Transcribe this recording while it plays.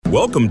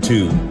Welcome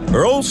to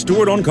Earl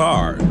Stewart on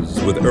Cars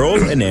with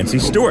Earl and Nancy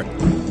Stewart.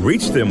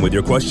 Reach them with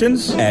your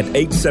questions at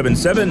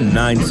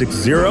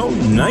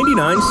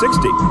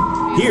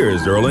 877-960-9960.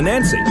 Here's Earl and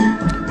Nancy.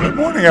 Good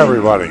morning,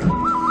 everybody.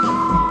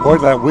 Boy,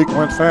 that week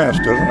went fast,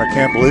 didn't it? I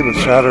can't believe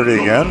it's Saturday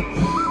again.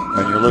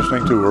 And you're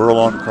listening to Earl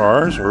on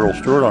Cars, Earl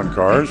Stewart on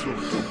Cars.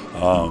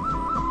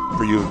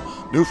 For you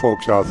new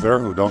folks out there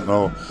who don't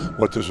know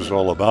what this is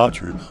all about,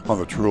 you're on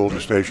the True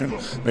Oldie station.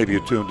 Maybe you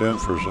tuned in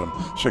for some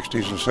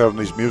 60s and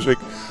 70s music.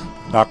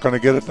 Not going to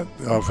get it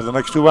for the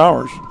next 2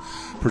 hours.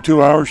 For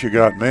 2 hours, you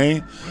got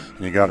me, and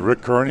you got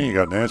Rick Kearney, you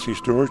got Nancy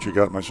Stewart, you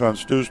got my son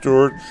Stu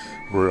Stewart.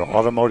 We're an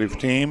automotive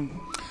team.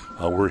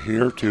 We're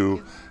here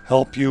to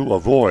help you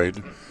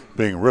avoid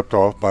being ripped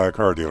off by a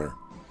car dealer.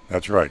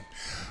 That's right.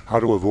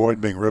 How to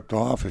avoid being ripped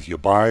off if you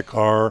buy a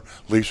car,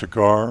 lease a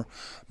car,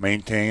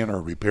 maintain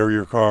or repair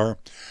your car.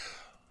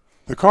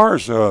 The car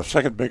is the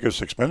second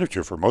biggest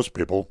expenditure for most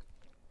people,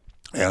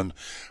 and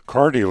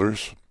car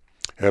dealers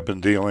have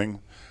been dealing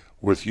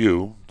with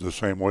you the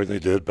same way they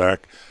did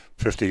back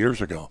 50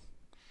 years ago.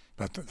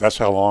 That's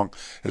how long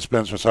it's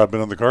been since I've been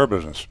in the car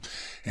business.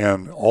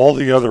 And all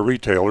the other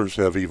retailers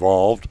have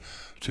evolved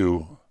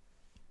to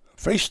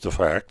face the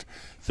fact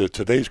that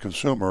today's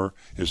consumer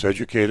is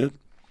educated,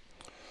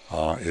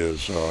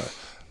 is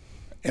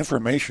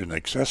information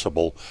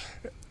accessible.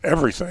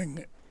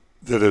 Everything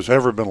that has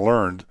ever been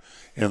learned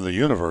in the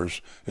universe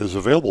is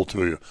available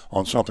to you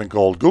on something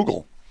called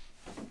Google.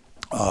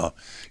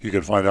 You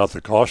can find out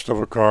the cost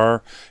of a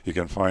car. You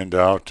can find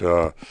out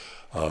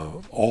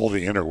all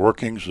the inner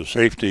workings, the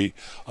safety,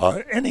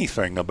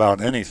 anything about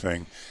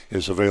anything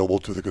is available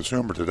to the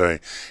consumer today.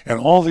 And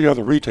all the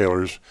other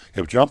retailers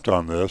have jumped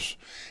on this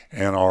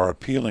and are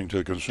appealing to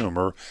the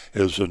consumer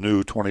as a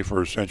new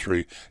 21st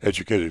century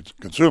educated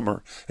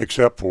consumer,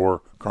 except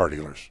for car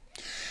dealers.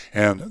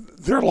 And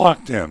they're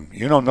locked in.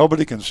 You know,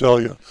 nobody can sell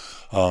you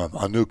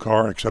a new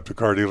car except a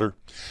car dealer.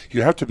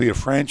 You have to be a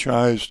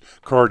franchised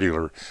car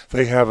dealer.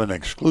 They have an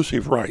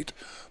exclusive right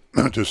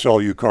to sell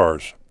you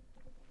cars.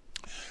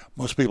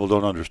 Most people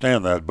don't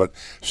understand that, but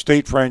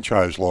state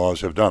franchise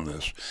laws have done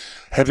this.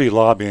 Heavy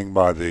lobbying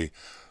by the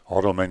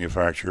auto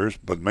manufacturers,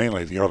 but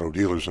mainly the auto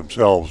dealers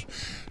themselves,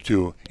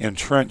 to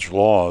entrench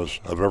laws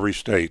of every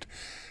state,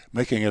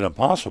 making it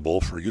impossible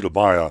for you to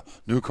buy a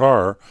new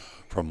car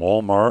from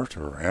Walmart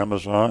or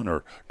Amazon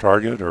or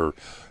Target or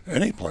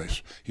any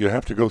place. You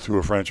have to go through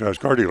a franchise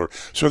car dealer.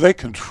 So they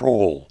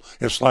control.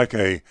 It's like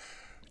a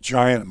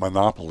giant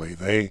monopoly.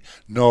 They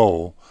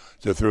know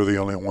that they're the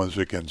only ones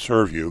that can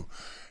serve you,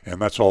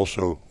 and that's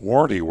also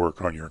warranty work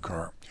on your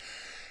car.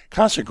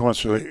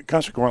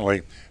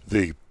 Consequently,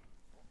 the,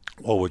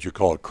 what would you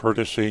call it,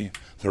 courtesy,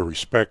 the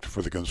respect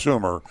for the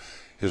consumer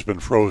has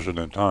been frozen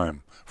in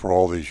time for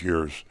all these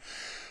years.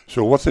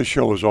 So what this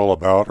show is all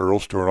about, Earl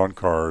Stewart on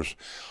Cars,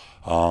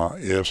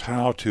 is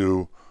how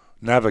to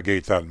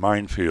navigate that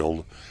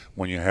minefield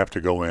when you have to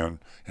go in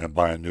and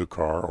buy a new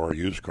car or a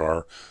used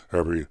car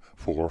every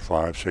 4,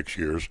 5, 6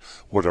 years,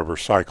 whatever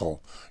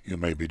cycle you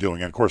may be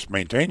doing. And of course,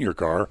 maintain your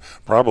car.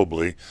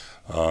 Probably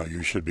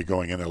you should be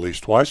going in at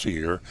least twice a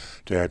year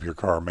to have your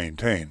car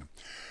maintained.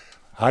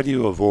 How do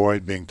you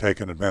avoid being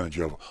taken advantage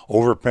of?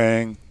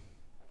 Overpaying,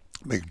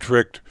 being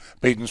tricked,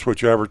 bait and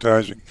switch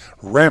advertising,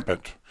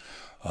 rampant.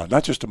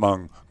 Not just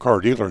among car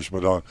dealers,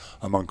 but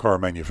among car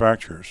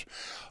manufacturers.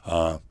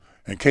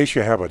 In case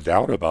you have a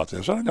doubt about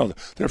this, I know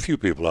there are a few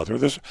people out there.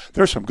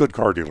 There's some good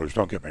car dealers,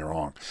 don't get me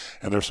wrong,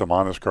 and there's some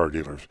honest car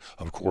dealers,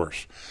 of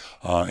course.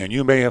 And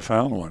you may have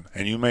found one,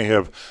 and you may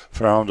have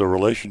found a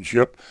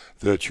relationship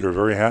that you're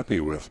very happy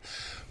with.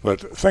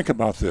 But think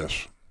about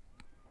this.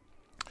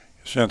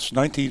 Since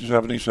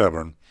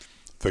 1977,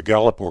 the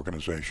Gallup polling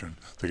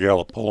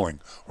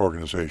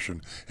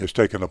organization, has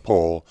taken a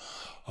poll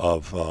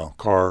of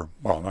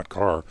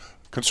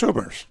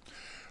consumers.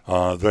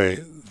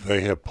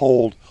 They have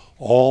polled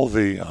all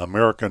the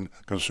American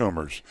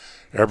consumers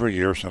every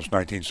year since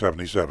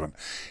 1977.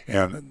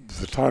 And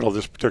the title of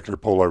this particular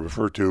poll I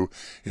refer to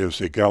is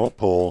the Gallup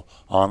Poll,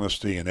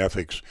 Honesty and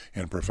Ethics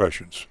in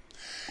Professions.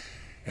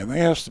 And they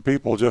ask the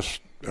people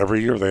just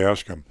every year, they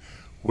ask them,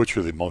 which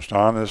are the most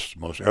honest,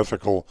 most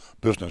ethical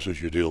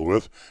businesses you deal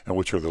with, and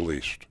which are the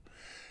least.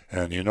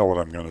 And you know what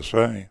I'm going to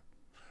say,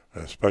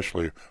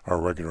 especially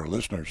our regular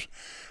listeners.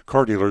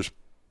 Car dealers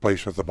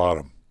place at the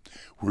bottom.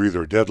 We're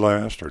either dead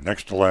last or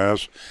next to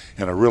last.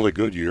 In a really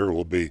good year,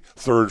 we'll be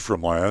third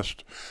from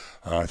last.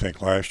 I think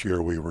last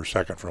year we were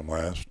second from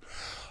last.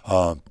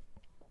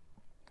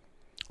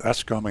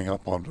 That's coming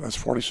up on, that's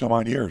 40 some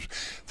odd years.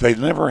 They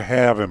never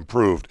have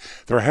improved.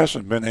 There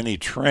hasn't been any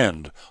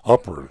trend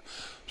upward.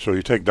 So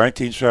you take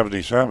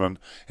 1977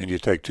 and you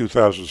take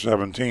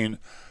 2017,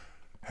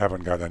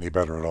 haven't got any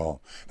better at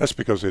all. That's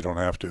because they don't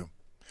have to.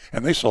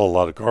 And they sell a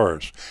lot of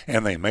cars,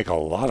 and they make a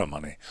lot of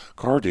money.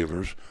 Car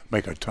dealers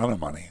make a ton of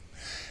money.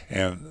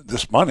 And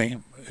this money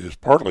is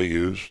partly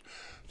used,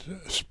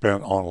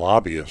 spent on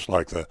lobbyists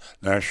like the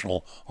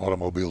National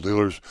Automobile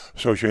Dealers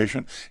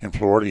Association. In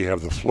Florida, you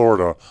have the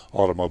Florida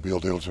Automobile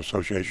Dealers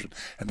Association,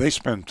 and they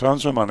spend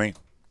tons of money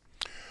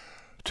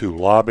to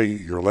lobby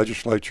your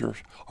legislatures,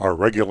 our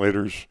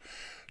regulators,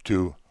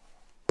 to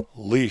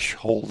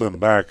hold them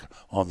back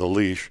on the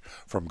leash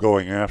from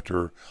going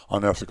after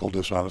unethical,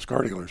 dishonest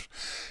car dealers.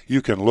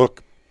 You can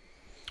look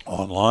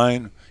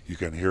online, you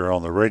can hear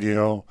on the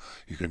radio,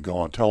 you can go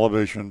on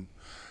television.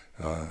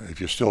 If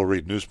you still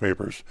read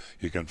newspapers,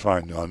 you can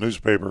find a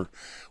newspaper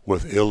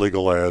with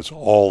illegal ads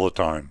all the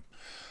time.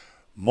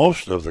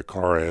 Most of the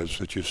car ads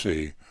that you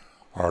see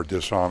are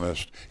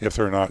dishonest. If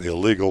they're not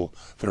illegal,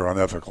 they're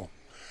unethical.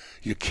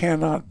 You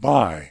cannot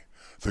buy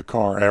the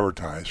car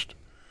advertised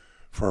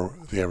for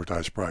the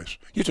advertised price.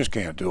 You just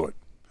can't do it.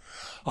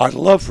 I'd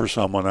love for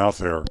someone out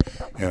there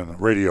in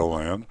radio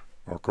land,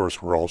 of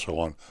course we're also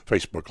on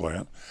Facebook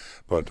land,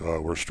 but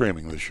we're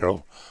streaming the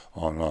show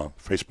on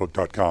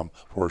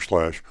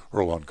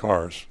facebook.com/Earl on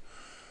Cars,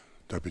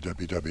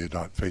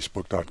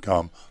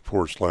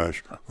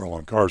 www.facebook.com/Earl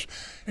on Cars.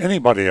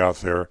 Anybody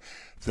out there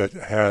that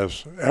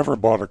has ever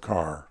bought a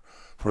car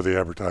for the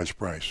advertised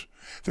price,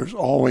 there's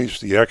always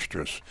the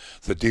extras,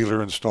 the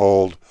dealer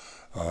installed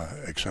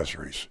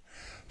accessories,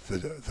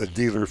 the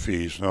dealer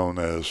fees known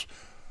as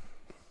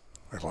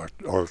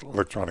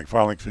electronic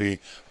filing fee,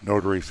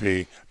 notary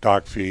fee,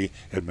 doc fee,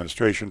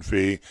 administration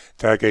fee,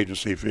 tag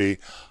agency fee.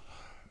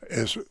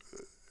 As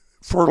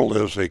fertile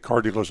as a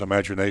car dealer's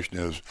imagination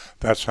is,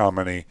 that's how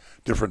many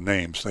different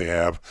names they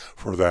have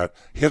for that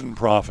hidden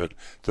profit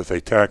that they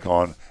tack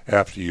on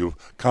after you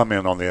come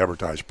in on the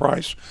advertised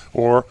price,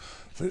 or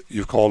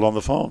you've called on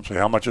the phone, say,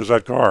 how much is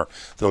that car?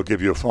 They'll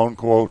give you a phone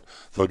quote.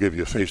 They'll give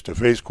you a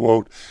face-to-face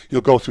quote.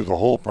 You'll go through the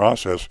whole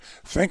process,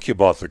 think you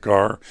bought the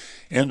car,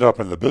 end up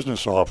in the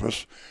business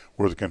office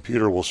where the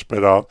computer will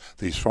spit out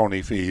these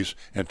phony fees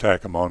and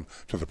tack them on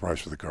to the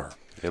price of the car.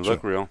 They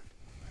look real.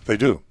 They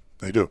do.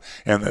 They do.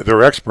 And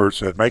they're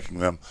experts at making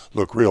them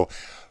look real.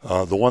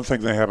 The one thing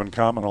they have in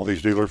common, all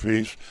these dealer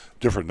fees,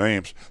 different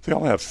names, they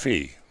all have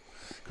fee.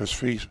 Because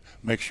fees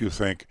makes you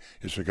think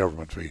it's a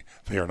government fee.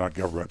 They are not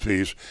government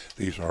fees.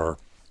 These are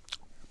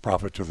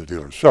profit to the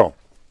dealers. So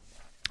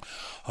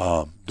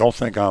don't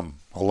think I'm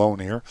alone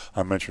here.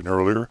 I mentioned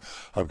earlier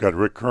I've got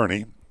Rick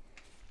Kearney,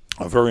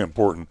 a very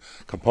important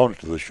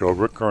component to the show.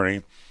 Rick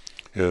Kearney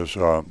is,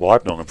 I've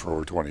known him for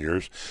over 20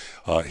 years.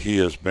 He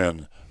has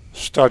been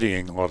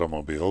studying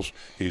automobiles.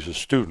 He's a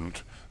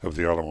student of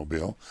the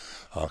automobile,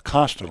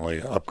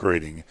 constantly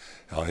upgrading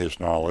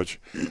his knowledge.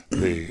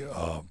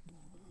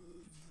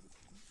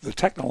 The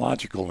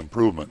technological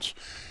improvements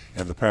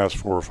in the past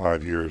 4 or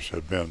 5 years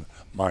have been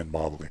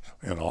mind-boggling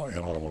in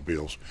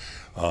automobiles.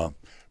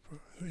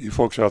 You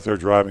folks out there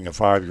driving a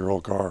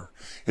 5-year-old car,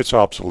 it's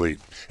obsolete,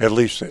 at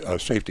least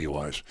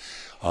safety-wise.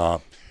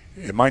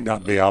 It might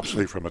not be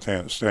obsolete from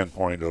a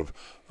standpoint of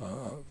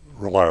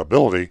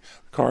reliability.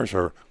 Cars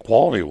are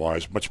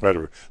quality-wise much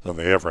better than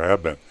they ever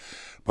have been.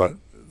 But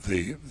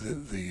the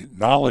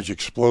knowledge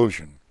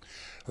explosion,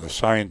 the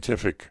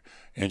scientific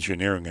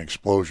engineering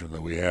explosion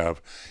that we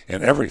have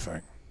in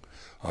everything,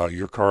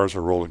 your car is a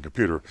rolling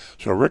computer.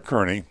 So Rick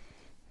Kearney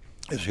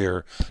is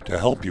here to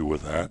help you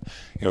with that.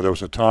 You know, there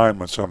was a time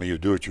when some of you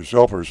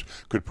do-it-yourselfers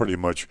could pretty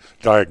much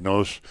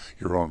diagnose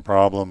your own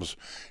problems.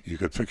 You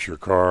could fix your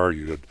car,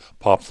 you could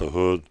pop the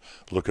hood,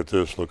 look at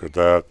this, look at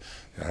that,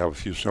 have a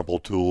few simple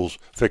tools,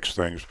 fix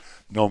things.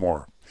 No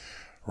more.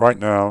 Right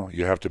now,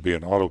 you have to be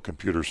an auto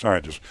computer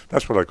scientist.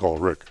 That's what I call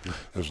Rick,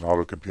 as an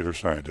auto computer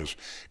scientist,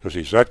 because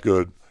he's that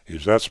good,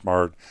 he's that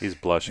smart. He's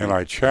blushing. And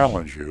I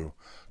challenge you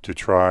to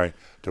try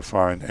to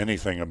find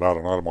anything about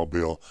an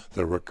automobile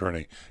that Rick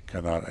Kearney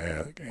cannot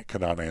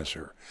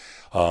answer.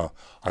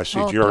 I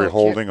see Jerry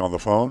Holding on the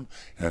phone,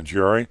 and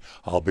Jerry,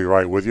 I'll be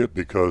right with you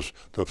because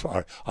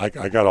I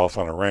got off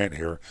on a rant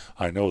here.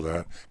 I know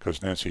that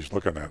because Nancy's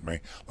looking at me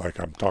like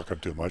I'm talking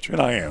too much,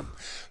 and I am.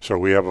 So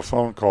we have a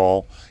phone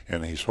call,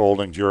 and he's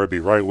holding. Jerry, be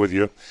right with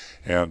you,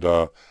 and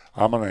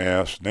I'm going to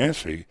ask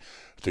Nancy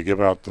to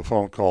give out the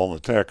phone call and the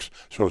text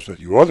so that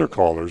you other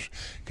callers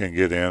can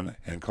get in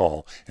and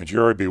call. And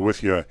Jerry, be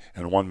with you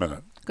in 1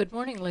 minute. Good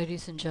morning,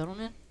 ladies and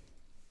gentlemen.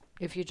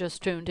 If you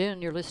just tuned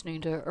in, you're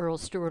listening to Earl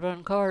Stewart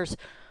on Cars.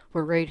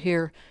 We're right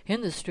here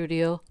in the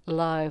studio,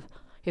 live.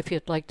 If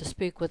you'd like to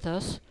speak with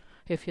us,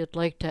 if you'd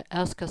like to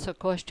ask us a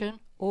question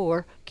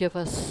or give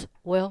us,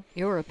 well,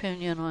 your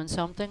opinion on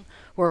something,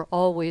 we're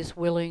always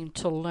willing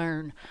to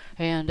learn.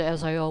 And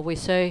as I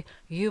always say,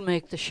 you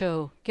make the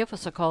show. Give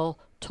us a call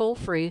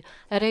toll-free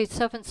at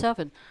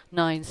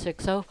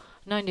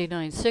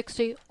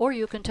 877-960-9960, or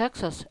you can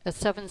text us at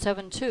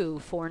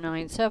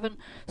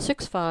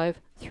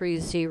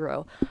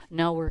 772-497-6530.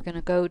 Now we're going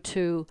to go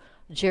to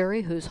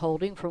Jerry, who's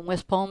holding from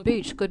West Palm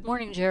Beach. Good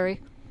morning,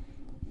 Jerry.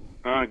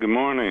 Good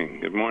morning.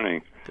 Good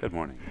morning. Good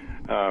morning.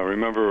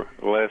 Remember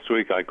last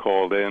week I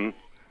called in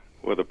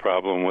with a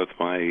problem with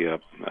my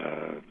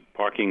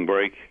parking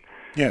brake?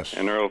 Yes.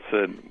 And Earl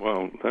said,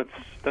 well,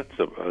 that's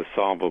a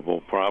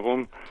solvable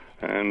problem.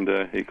 And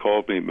he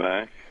called me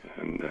back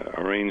and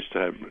arranged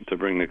to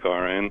bring the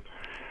car in.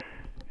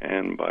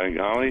 And by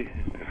golly,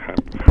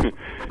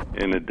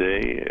 in a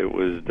day it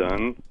was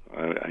done.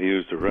 I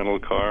used a rental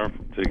car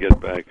to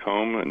get back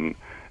home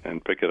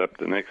and pick it up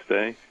the next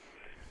day.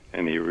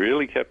 and he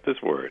really kept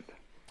his word.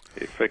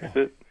 He fixed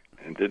it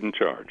and didn't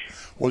charge.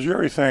 Well,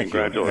 Jerry, thank you.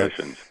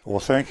 Congratulations. Well,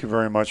 thank you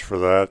very much for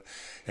that.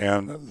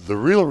 And the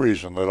real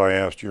reason that I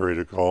asked Jerry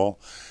to call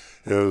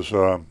is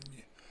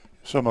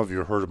some of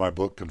you heard of my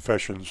book,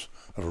 Confessions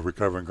of a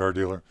Recovering Car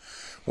Dealer.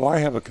 Well, I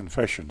have a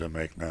confession to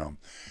make now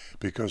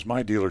because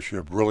my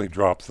dealership really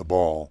dropped the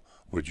ball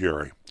with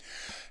Jerry.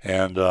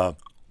 And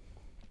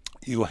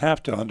you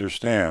have to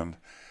understand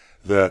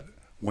that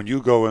when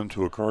you go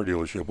into a car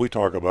dealership, we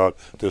talk about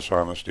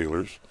dishonest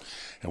dealers,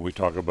 and we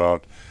talk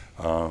about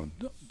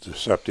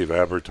deceptive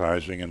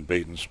advertising and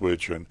bait and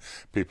switch and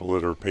people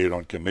that are paid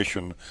on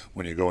commission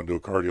when you go into a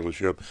car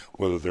dealership,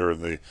 whether they're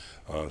in the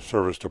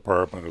service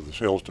department or the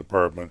sales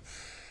department.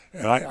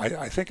 And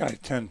I think I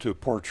tend to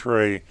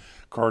portray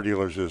car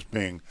dealers as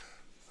being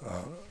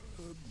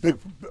big.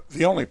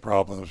 The only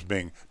problem is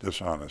being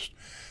dishonest.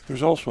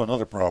 There's also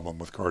another problem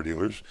with car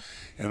dealers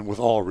and with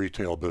all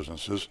retail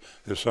businesses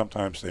is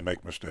sometimes they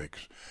make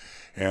mistakes.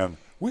 And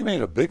we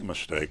made a big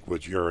mistake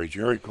with Jerry.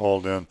 Jerry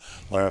called in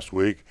last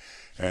week,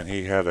 and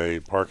he had a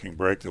parking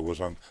brake that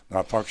was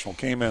not functional.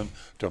 Came in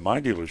to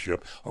my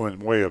dealership. Oh, in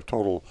way of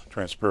total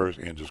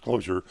transparency and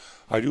disclosure,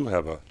 I do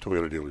have a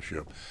Toyota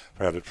dealership.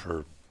 I've had it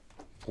for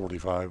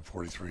 45,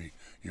 43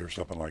 years,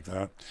 something like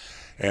that.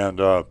 And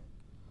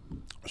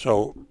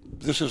so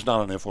this is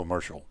not an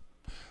infomercial.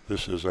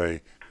 This is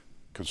a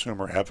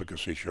consumer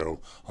advocacy show,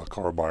 a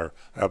car buyer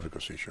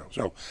advocacy show.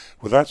 So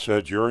with that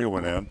said, Jerry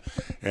went in,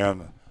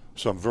 and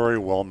some very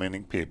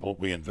well-meaning people,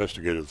 we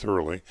investigated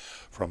thoroughly,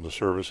 from the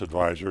service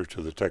advisor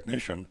to the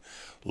technician,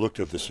 looked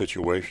at the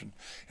situation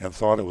and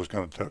thought it was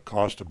going to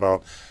cost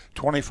about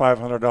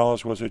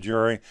 $2,500, was it,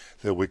 Jerry,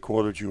 that we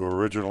quoted you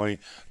originally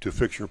to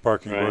fix your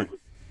parking brake?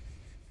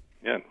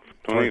 Yeah,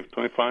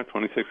 25,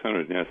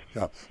 2,600, yes.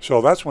 Yeah. So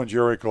that's when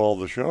Jerry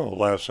called the show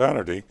last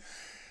Saturday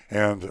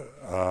and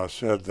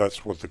said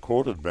that's what the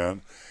quote had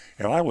been.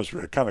 And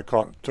it kind of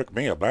took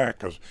me aback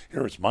because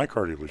here it's my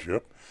car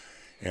dealership.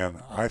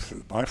 And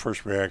my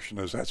first reaction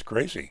is, that's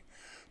crazy.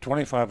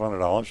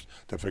 $2,500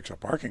 to fix a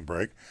parking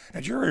brake.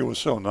 And Jerry was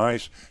so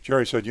nice.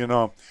 Jerry said,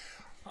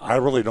 I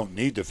really don't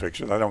need to fix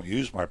it. I don't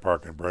use my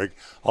parking brake.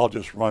 I'll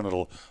just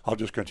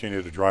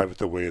continue to drive it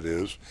the way it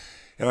is.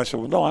 And I said,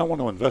 well, no, I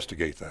want to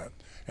investigate that.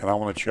 And I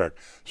want to check.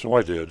 So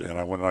I did. And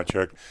I went and I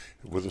checked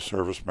with the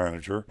service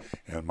manager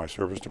and my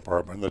service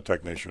department and the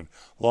technician.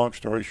 Long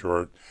story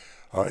short,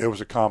 it was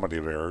a comedy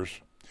of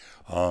errors.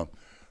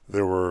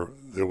 There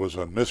was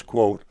a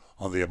misquote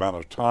on the amount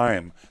of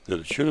time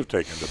that it should have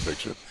taken to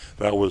fix it.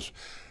 That was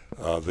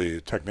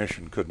the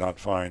technician could not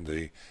find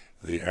the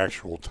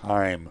actual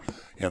time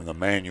in the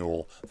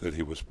manual that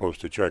he was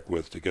supposed to check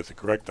with to get the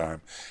correct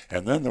time.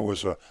 And then there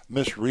was a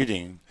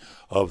misreading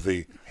of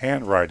the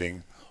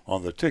handwriting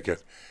on the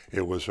ticket.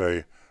 It was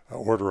a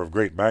order of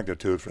great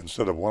magnitude.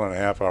 Instead of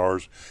 1.5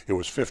 hours, it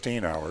was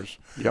 15 hours.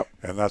 Yep.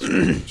 And that's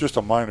just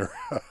a minor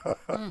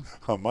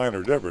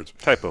difference.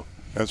 Typo.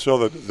 And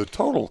so the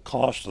total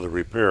cost of the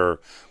repair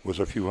was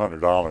a few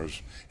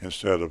 $100s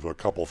instead of a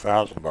couple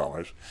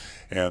 $1,000.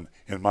 And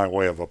in my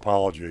way of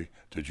apology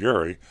to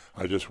Jerry,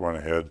 I just went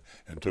ahead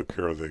and took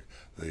care of the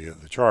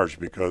charge,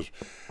 because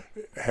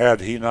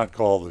had he not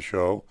called the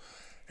show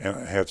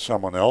and had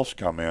someone else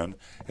come in,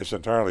 it's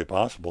entirely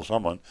possible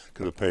someone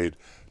could have paid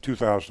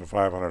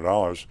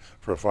 $2,500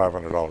 for a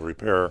 $500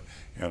 repair,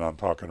 and I'm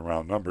talking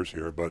around numbers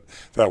here, but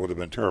that would have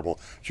been terrible.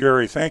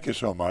 Jerry, thank you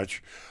so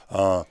much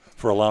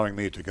for allowing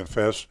me to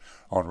confess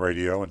on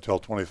radio and tell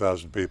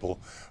 20,000 people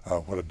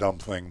what a dumb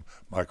thing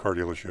my car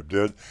dealership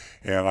did.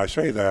 And I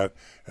say that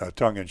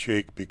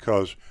tongue-in-cheek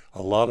because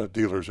a lot of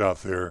dealers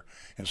out there,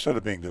 instead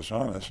of being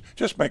dishonest,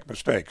 just make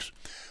mistakes.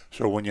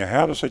 So when you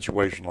have a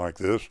situation like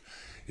this,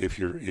 if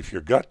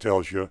your gut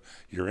tells you,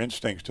 your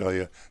instincts tell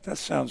you, that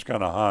sounds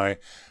kind of high,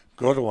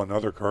 go to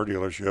another car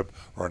dealership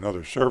or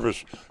another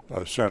service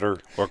center.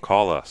 Or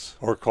call us.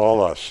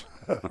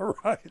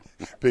 Right.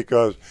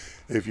 Because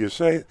if you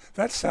say,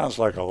 that sounds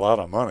like a lot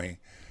of money,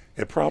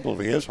 it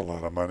probably is a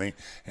lot of money,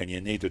 and you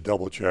need to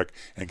double check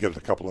and get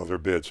a couple other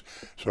bids.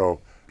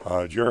 So,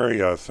 Jerry,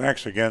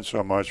 thanks again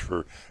so much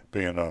for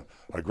being a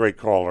great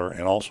caller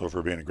and also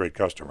for being a great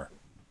customer.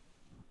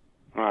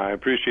 I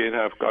appreciate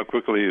how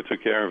quickly you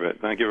took care of it.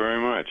 Thank you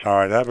very much. All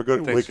right. Have a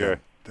good Thanks, weekend. Jerry.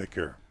 Take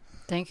care.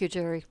 Thank you,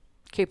 Jerry.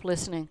 Keep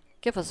listening.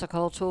 Give us a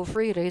call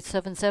toll-free at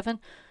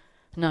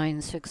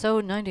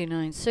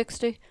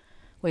 877-960-9960.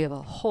 We have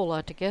a whole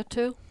lot to get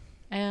to,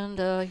 and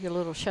you're a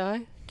little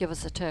shy. Give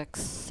us a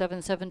text,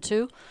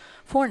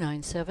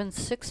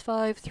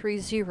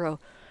 772-497-6530.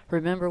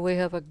 Remember, we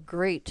have a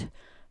great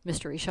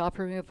mystery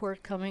shopping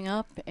report coming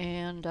up,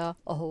 and a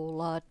whole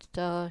lot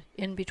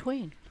in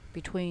between.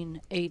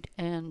 Between 8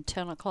 and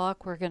 10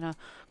 o'clock, we're going to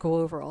go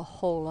over a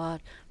whole lot.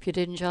 If you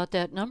didn't jot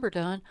that number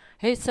down,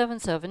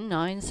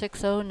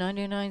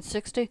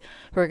 877-960-9960.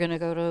 We're going to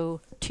go to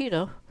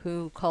Tina,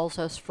 who calls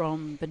us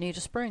from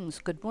Bonita Springs.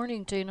 Good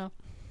morning, Tina.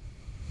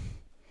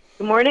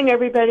 Good morning,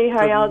 everybody.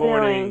 How y'all Good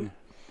morning. doing?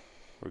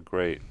 We're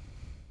great.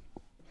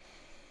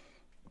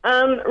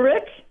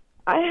 Rick,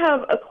 I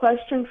have a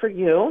question for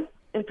you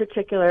in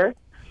particular.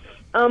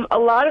 A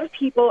lot of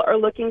people are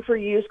looking for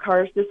used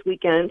cars this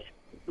weekend.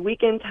 The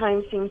weekend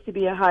time seems to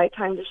be a high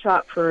time to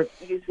shop for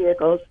used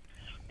vehicles.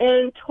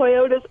 And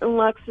Toyotas and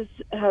Lexus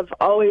have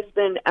always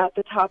been at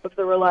the top of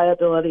the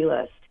reliability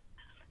list.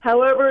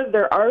 However,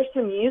 there are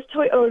some used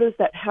Toyotas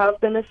that have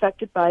been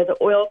affected by the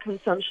oil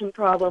consumption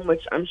problem,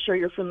 which I'm sure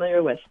you're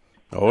familiar with.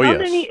 Oh, How yes.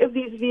 many of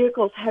these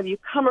vehicles have you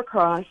come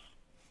across,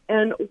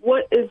 and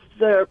what is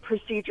the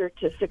procedure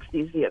to fix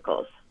these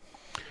vehicles?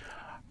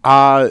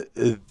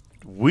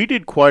 We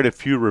did quite a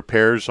few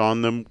repairs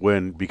on them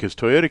because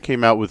Toyota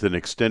came out with an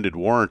extended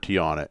warranty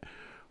on it,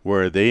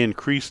 where they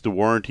increased the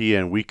warranty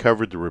and we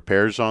covered the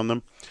repairs on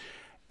them.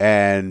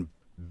 And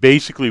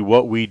basically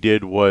what we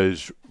did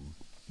was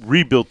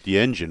rebuilt the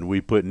engine. We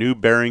put new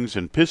bearings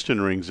and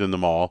piston rings in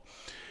them all,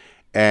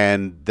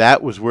 and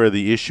that was where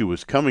the issue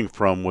was coming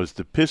from, was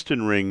the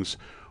piston rings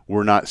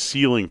were not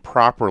sealing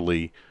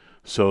properly,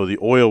 so the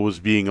oil was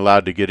being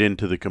allowed to get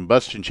into the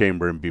combustion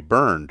chamber and be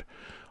burned.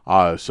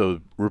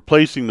 So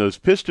replacing those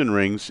piston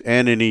rings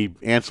and any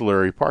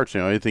ancillary parts,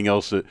 anything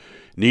else that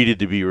needed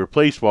to be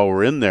replaced while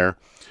we're in there,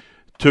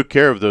 took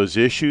care of those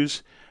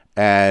issues.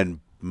 And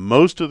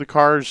most of the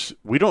cars,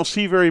 we don't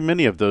see very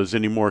many of those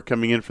anymore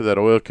coming in for that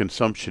oil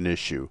consumption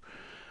issue.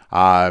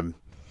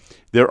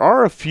 There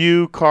are a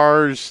few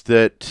cars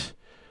that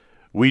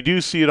we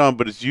do see it on,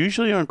 but it's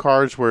usually on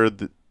cars where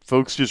the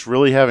folks just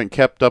really haven't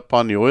kept up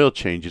on the oil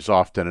changes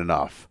often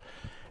enough.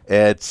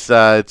 It's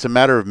a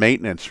matter of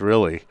maintenance,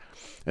 really.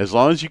 As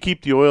long as you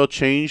keep the oil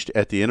changed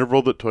at the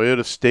interval that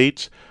Toyota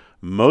states,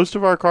 most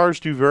of our cars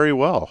do very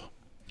well.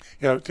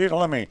 Yeah, Tina,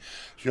 let me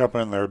jump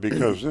in there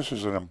because this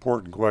is an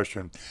important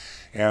question.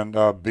 And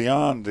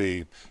beyond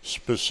the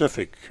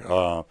specific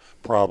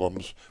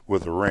problems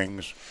with the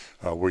rings,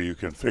 where you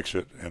can fix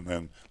it and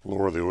then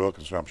lower the oil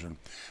consumption,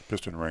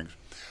 piston rings,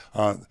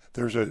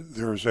 there's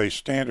a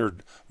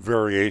standard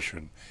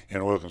variation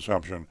in oil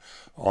consumption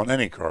on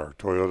any car,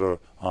 Toyota,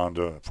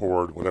 Honda,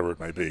 Ford, whatever it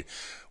may be.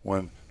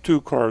 When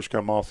two cars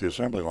come off the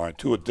assembly line,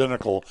 two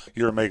identical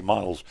year-make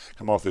models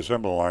come off the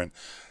assembly line,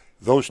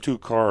 those two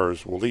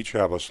cars will each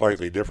have a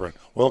slightly different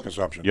oil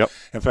consumption. Yep.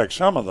 In fact,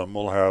 some of them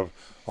will have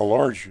a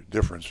large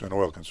difference in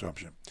oil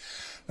consumption.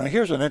 Now,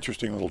 here's an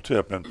interesting little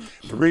tip, and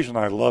the reason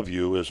I love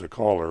you as a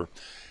caller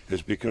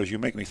is because you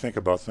make me think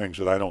about things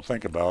that I don't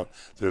think about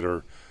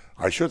that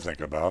I should think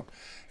about.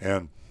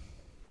 And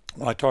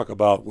when I talk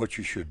about what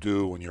you should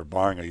do when you're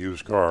buying a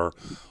used car,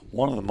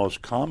 one of the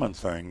most common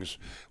things,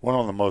 one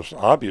of the most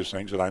obvious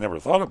things that I never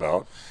thought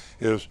about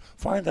is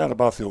find out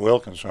about the oil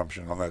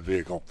consumption on that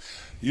vehicle.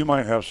 You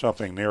might have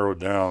something narrowed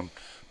down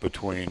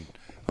between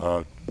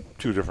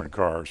two different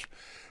cars,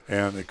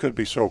 and it could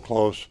be so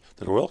close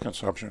that oil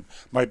consumption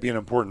might be an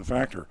important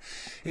factor.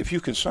 If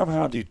you can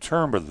somehow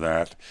determine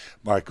that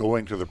by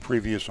going to the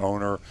previous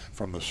owner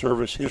from the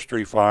service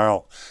history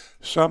file,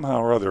 somehow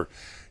or other,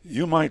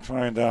 you might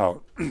find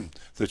out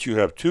that you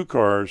have two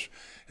cars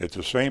at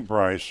the same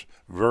price,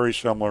 very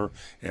similar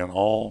in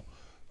all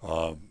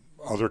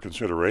other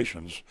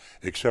considerations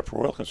except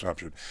for oil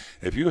consumption.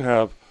 If you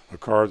have a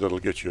car that'll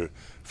get you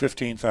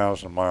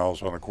 15,000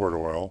 miles on a quart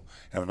of oil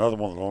and another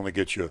one that'll only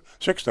get you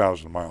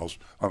 6,000 miles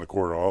on a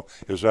quart of oil,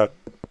 is that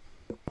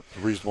a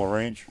reasonable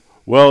range?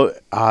 Well,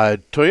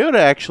 Toyota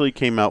actually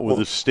came out with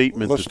a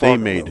statement that they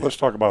made. Let's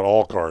talk about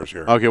all cars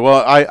here. Okay,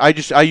 well,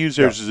 I use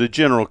theirs as a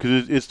general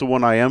because it's the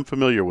one I am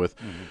familiar with.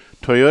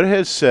 Mm-hmm. Toyota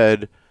has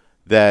said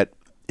that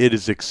it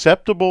is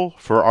acceptable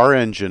for our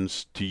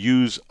engines to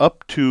use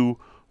up to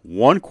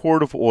 1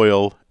 quart of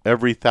oil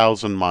every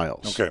 1,000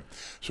 miles. Okay,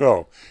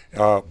 so,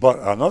 but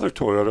another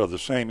Toyota of the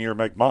same year,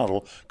 make,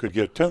 model could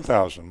get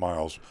 10,000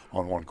 miles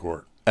on 1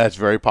 quart. That's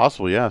very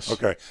possible, yes.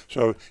 Okay,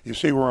 so you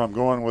see where I'm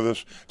going with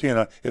this,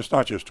 Tina. It's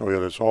not just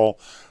Toyota; it's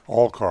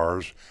all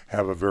cars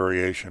have a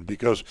variation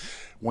because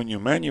when you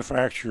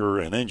manufacture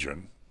an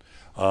engine,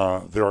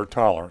 there are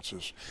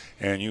tolerances,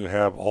 and you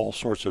have all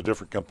sorts of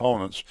different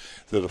components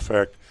that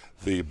affect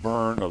the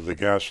burn of the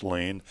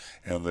gasoline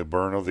and the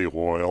burn of the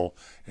oil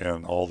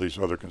and all these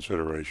other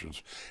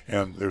considerations.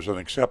 And there's an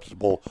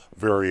acceptable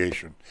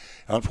variation.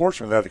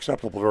 Unfortunately, that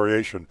acceptable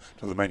variation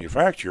to the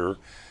manufacturer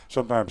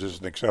sometimes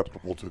isn't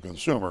acceptable to the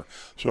consumer.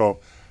 So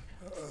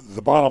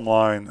the bottom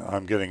line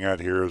I'm getting at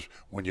here is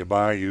when you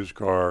buy a used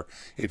car,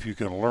 if you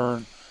can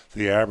learn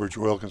the average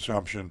oil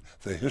consumption,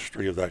 the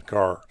history of that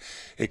car,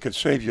 it could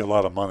save you a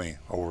lot of money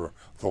over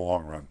the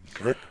long run.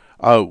 Rick?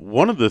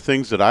 One of the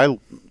things that I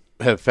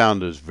have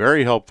found is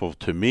very helpful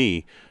to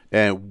me,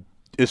 and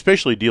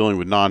especially dealing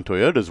with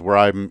non-Toyotas where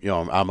I'm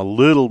a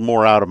little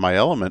more out of my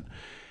element,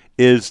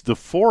 is the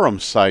forum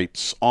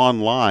sites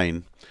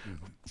online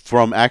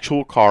from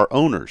actual car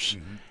owners.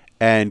 Mm-hmm.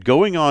 And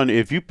going on,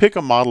 if you pick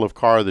a model of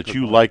car that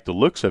you like the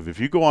looks of, if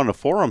you go on a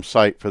forum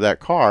site for that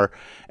car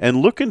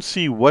and look and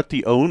see what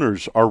the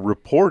owners are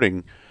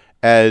reporting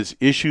as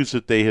issues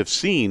that they have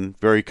seen,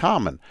 very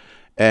common.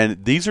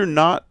 And these are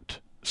not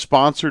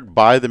sponsored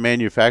by the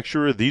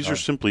manufacturer. These are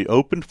simply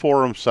open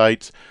forum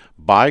sites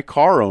by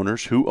car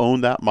owners who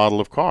own that model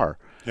of car.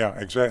 Yeah,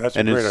 exactly. That's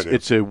a great idea.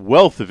 It's a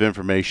wealth of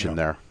information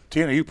there.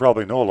 Tina, you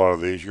probably know a lot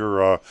of these.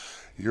 You're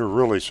you're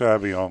really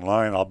savvy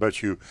online. I'll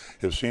bet you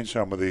have seen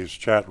some of these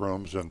chat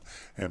rooms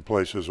and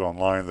places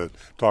online that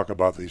talk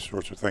about these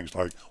sorts of things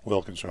like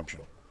oil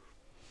consumption.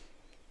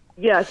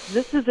 Yes,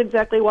 this is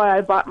exactly why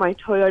I bought my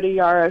Toyota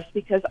Yaris,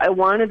 because I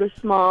wanted a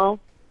small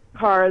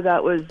car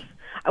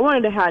I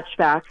wanted a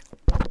hatchback.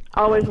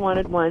 Always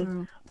wanted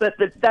one. But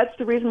that's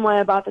the reason why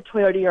I bought the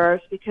Toyota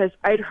Yaris, because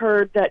I'd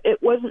heard that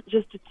it wasn't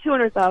just a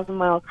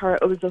 200,000-mile car,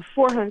 it was a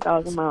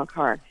 400,000-mile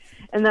car.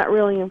 And that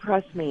really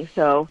impressed me.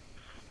 So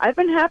I've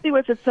been happy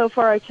with it so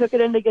far. I took it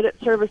in to get it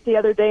serviced the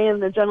other day,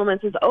 and the gentleman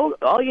says, oh,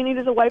 all you need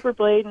is a wiper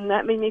blade, and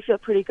that made me feel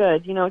pretty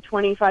good.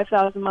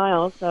 25,000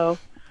 miles, so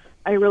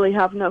I really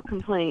have no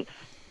complaints.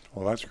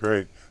 Well, that's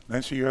great.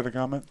 Nancy, you had a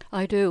comment?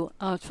 I do.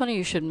 It's funny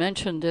you should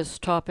mention this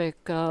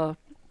topic,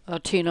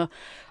 Tina,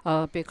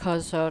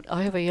 because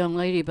I have a young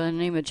lady by the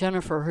name of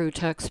Jennifer who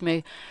texts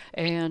me,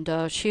 and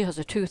she has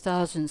a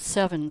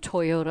 2007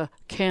 Toyota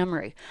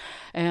Camry.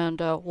 And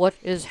what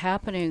is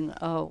happening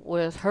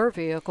with her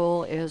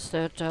vehicle is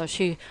that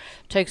she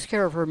takes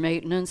care of her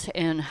maintenance,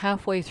 and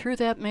halfway through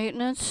that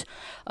maintenance,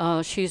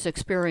 she's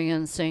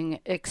experiencing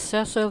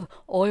excessive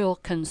oil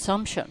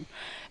consumption.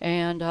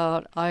 And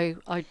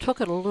I took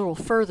it a little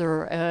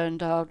further,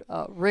 and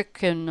Rick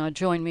can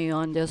join me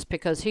on this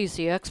because he's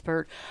the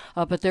expert,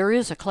 but there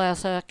is a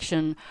class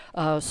action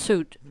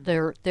suit.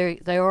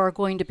 They are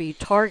going to be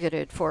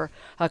targeted for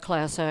a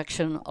class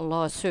action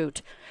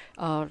lawsuit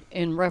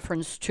in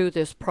reference to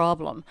this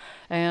problem.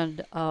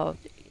 And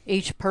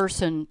each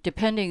person,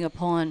 depending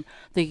upon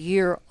the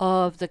year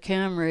of the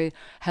Camry,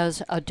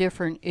 has a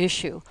different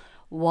issue,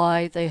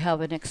 why they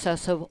have an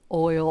excessive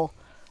oil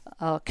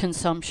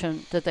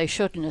consumption that they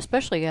shouldn't,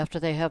 especially after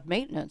they have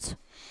maintenance.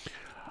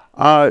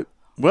 Well,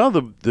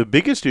 the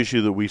biggest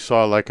issue that we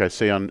saw, like I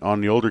say,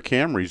 on the older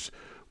Camrys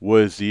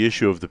was the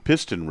issue of the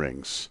piston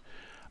rings.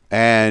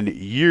 And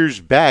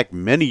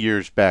many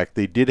years back,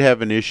 they did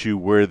have an issue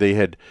where they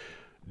had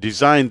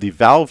designed the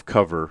valve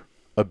cover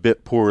a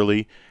bit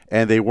poorly,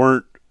 and they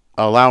weren't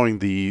allowing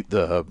the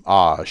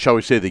shall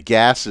we say, the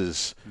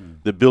gases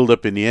that build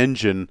up in the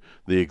engine,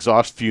 the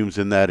exhaust fumes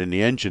in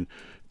the engine,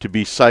 to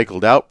be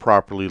cycled out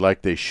properly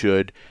like they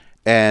should.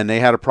 And they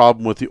had a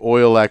problem with the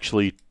oil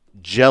actually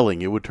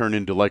gelling. It would turn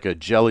into like a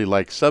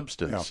jelly-like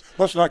substance. Yeah.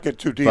 Let's not get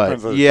too deep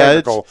into the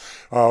technical.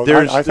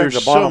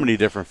 There's so many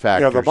different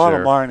factors. Yeah, the bottom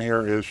there. line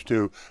here is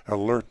to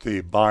alert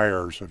the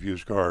buyers of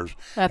used cars.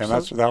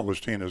 Absolutely. And that was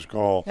Tina's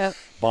goal. Yep.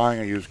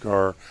 Buying a used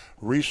car,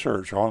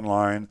 research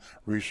online,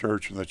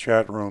 research in the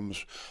chat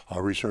rooms,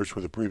 research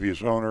with the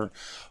previous owner,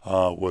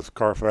 with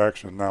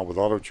Carfax, and now with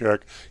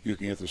AutoCheck. You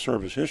can get the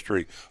service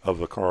history of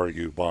the car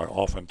you buy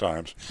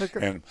oftentimes.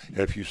 Okay. And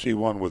if you see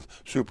one with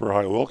super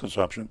high oil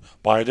consumption,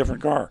 buy a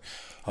different car.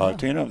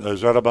 Tina,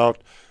 does that about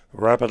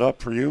wrap it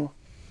up for you?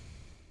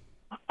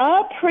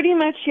 Pretty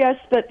much, yes.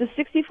 But the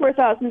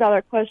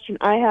 $64,000 question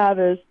I have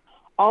is,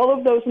 all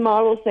of those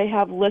models they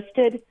have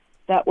listed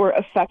that were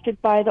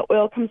affected by the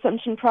oil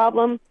consumption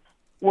problem,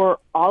 were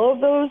all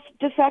of those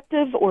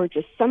defective, or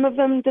just some of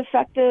them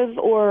defective,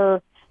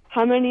 or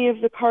how many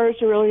of the cars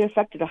are really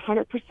affected?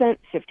 100%,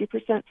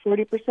 50%,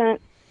 40%?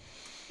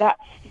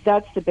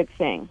 That's the big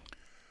thing.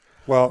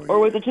 Well, or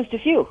was it just a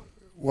few?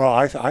 Well,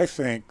 I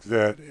think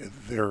that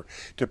they're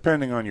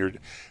depending on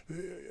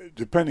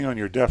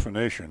your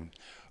definition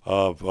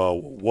of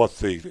what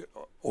the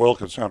oil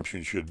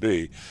consumption should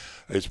be.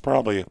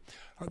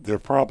 They're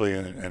probably,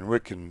 and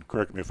Rick can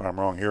correct me if I'm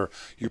wrong here,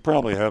 you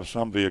probably have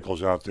some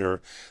vehicles out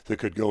there that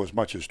could go as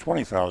much as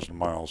 20,000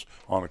 miles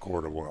on a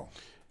quart of oil.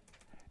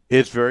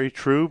 It's very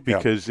true,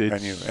 because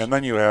and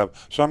then you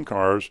have some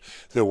cars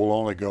that will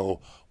only go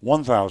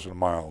 1,000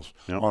 miles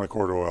on a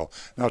quart of oil.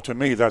 Now, to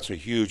me, that's a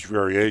huge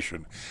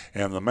variation,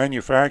 and the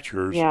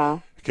manufacturers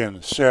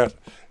can set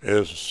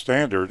as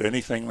standard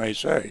anything they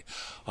say.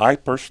 I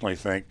personally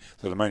think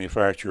that a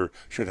manufacturer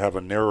should have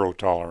a narrow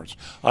tolerance.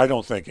 I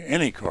don't think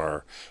any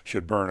car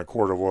should burn a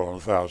quart of oil on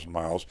 1,000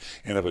 miles,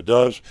 and if it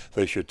does,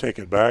 they should take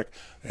it back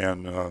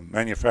and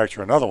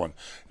manufacture another one.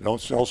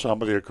 Don't sell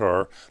somebody a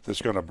car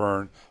that's going to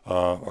burn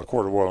a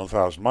quart of oil on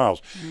 1,000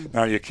 miles.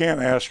 Now, you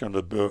can't ask them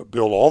to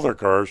build all their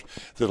cars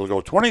that'll go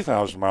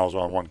 20,000 miles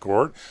on one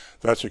quart.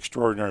 That's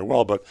extraordinary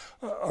well, but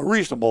a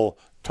reasonable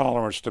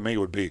tolerance to me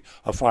would be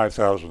a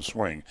 5,000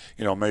 swing,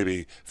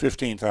 maybe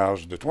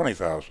 15,000 to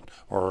 20,000,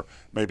 or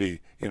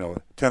maybe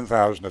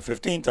 10,000 to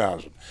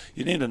 15,000.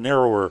 You need a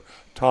narrower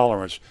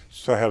tolerance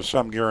to have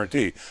some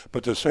guarantee.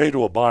 But to say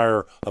to a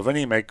buyer of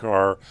any make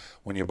car,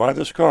 when you buy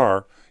this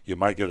car, you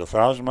might get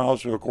 1,000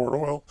 miles to a quart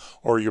of oil,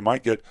 or you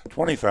might get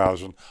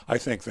 20,000. I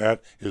think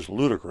that is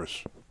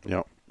ludicrous.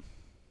 Yep.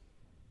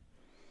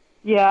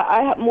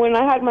 Yeah, when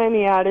I had my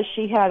Miata,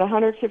 she had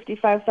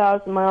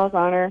 155,000 miles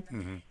on her,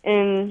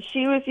 and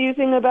she was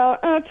using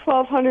about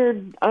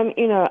 1,200.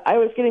 I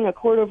was getting a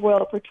quart of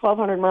oil for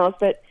 1,200 miles,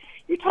 but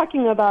you're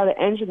talking about an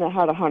engine that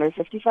had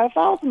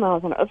 155,000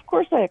 miles on it. Of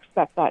course, I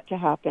expect that to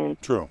happen.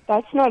 True.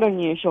 That's not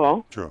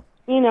unusual. True.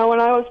 And I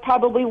was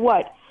probably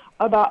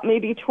about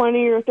maybe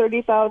 20 or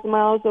 30,000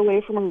 miles away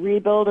from a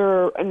rebuild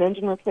or an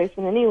engine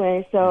replacement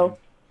anyway. So,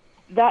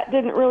 that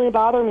didn't really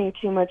bother me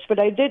too much, but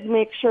I did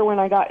make sure when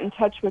I got in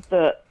touch with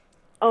the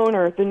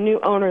new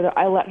owner, that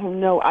I let him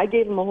know. I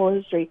gave him the whole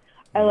history.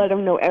 I let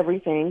him know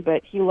everything,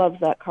 but he loves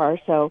that car,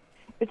 so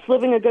it's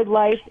living a good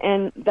life,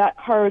 and that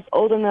car is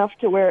old enough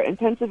to where in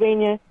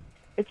Pennsylvania,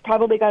 it's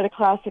probably got a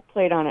classic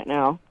plate on it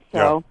now. So.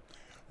 Yeah.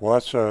 Well,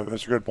 that's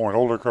a good point.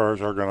 Older cars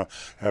are going to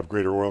have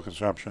greater oil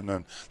consumption,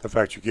 and the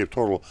fact you give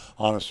total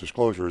honest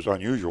disclosure is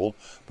unusual,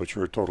 but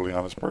you're a totally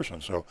honest person,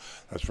 so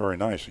that's very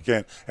nice.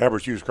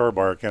 Average used car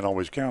buyer can't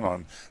always count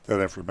on that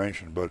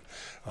information, but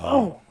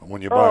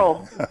when you buy...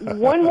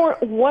 one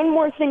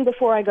more thing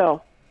before I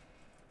go.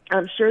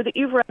 I'm sure that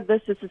you've read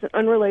this. This is an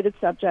unrelated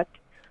subject,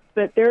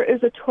 but there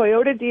is a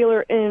Toyota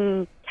dealer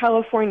in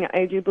California,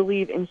 I do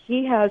believe, and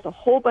he has a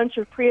whole bunch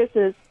of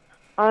Priuses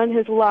on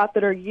his lot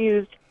that are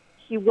used.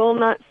 He will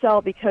not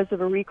sell because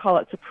of a recall.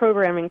 It's a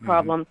programming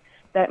problem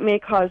that may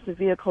cause the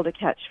vehicle to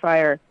catch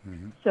fire.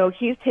 So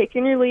he's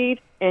taken your lead,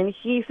 and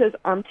he says,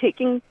 I'm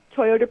taking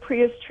Toyota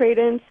Prius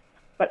trade-ins,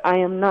 but I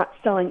am not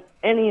selling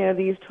any of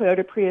these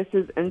Toyota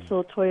Priuses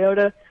until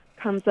Toyota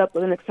comes up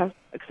with an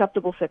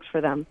acceptable fix for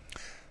them.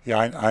 Yeah,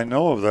 I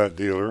know of that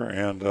dealer,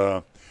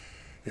 and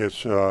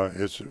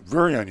it's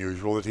very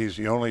unusual that he's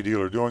the only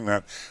dealer doing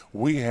that.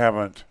 We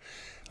haven't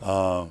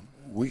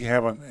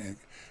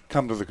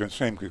come to the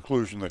same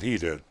conclusion that he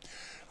did.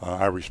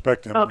 I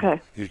respect him.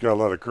 Okay. He's got a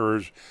lot of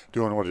courage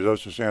doing what he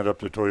does to stand up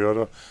to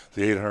Toyota,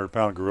 the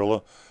 800-pound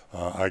gorilla.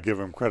 I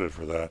give him credit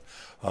for that.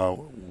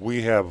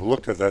 We have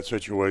looked at that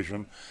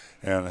situation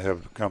and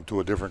have come to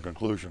a different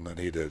conclusion than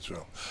he did.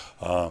 So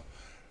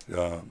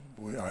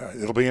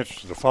it'll be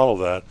interesting to follow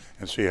that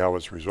and see how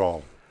it's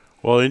resolved.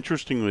 Well,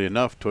 interestingly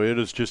enough,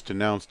 Toyota's just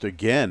announced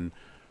again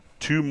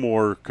 2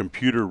 more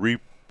computer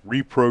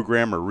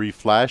reprogram or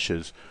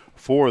reflashes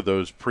for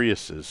those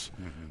Priuses.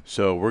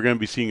 So we're going to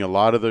be seeing a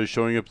lot of those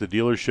showing up at the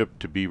dealership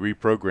to be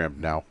reprogrammed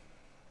now.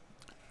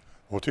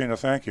 Well, Tina,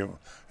 thank you.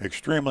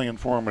 Extremely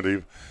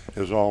informative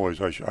as always.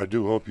 I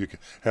do hope you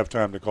have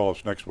time to call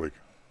us next week.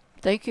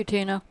 Thank you,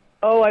 Tina.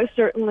 Oh, I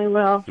certainly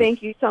will.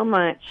 Thank you so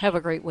much. Have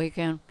a great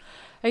weekend.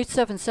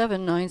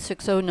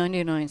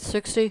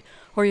 877-960-9960,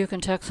 or you can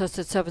text us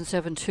at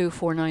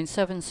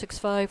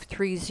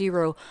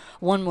 772-497-6530.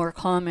 One more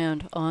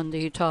comment on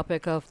the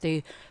topic of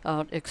the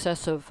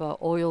excessive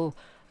oil.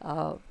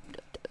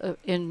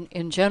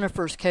 In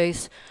Jennifer's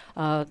case,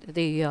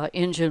 the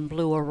engine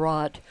blew a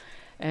rot,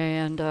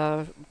 and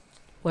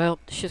well,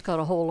 she's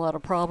got a whole lot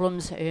of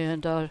problems,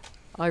 and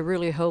I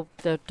really hope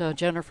that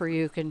Jennifer,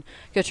 you can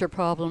get your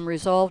problem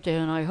resolved,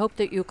 and I hope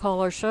that you call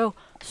our show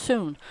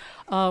soon.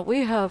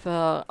 We have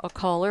a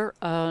caller.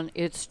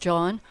 It's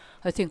John.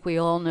 I think we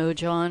all know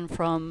John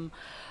from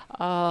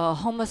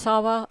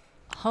Homosassa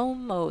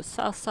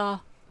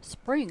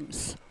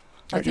Springs.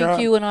 I think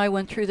you and I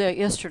went through that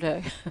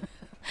yesterday.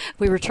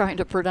 We were trying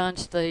to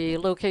pronounce the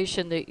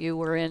location that you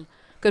were in.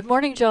 Good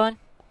morning, John.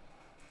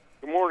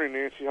 Good morning,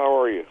 Nancy. How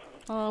are you?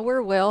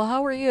 We're well.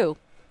 How are you?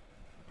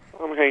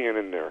 I'm hanging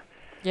in there.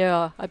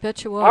 Yeah, I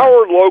bet you are.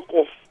 Our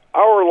local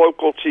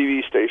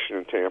TV station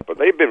in Tampa,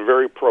 they've been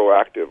very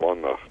proactive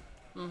on the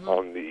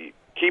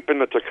keeping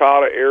the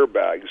Takata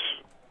airbags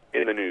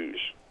in the news.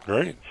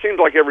 Great. Seems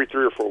like every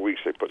 3 or 4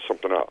 weeks they put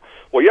something out.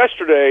 Well,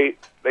 yesterday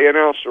they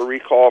announced a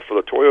recall for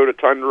the Toyota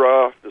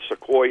Tundra, the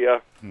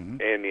Sequoia, and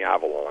the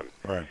Avalon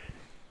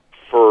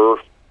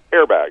for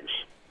airbags.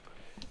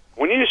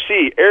 When you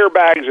see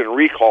airbags and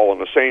recall in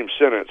the same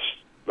sentence,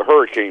 the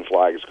hurricane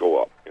flags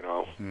go up, you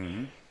know.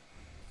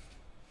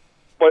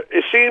 But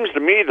it seems to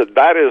me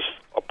that is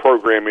a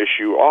program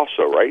issue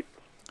also, right?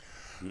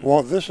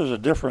 Well, this is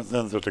different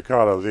than the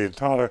Takata. The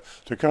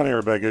Takata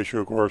airbag issue,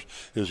 of course,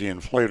 is the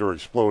inflator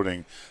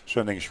exploding,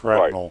 sending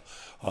shrapnel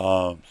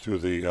through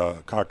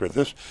the cockpit.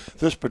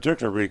 This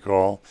particular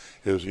recall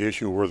is the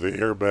issue where the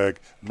airbag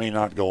may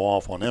not go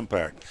off on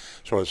impact.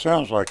 So it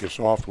sounds like a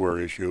software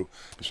issue.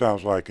 It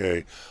sounds like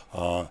a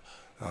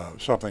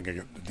something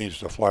that needs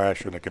to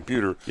flash in a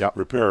computer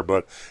repair.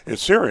 But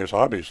it's serious,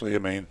 obviously. I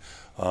mean,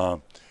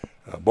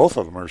 both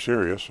of them are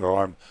serious, so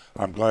I'm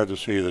glad to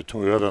see that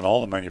Toyota and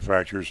all the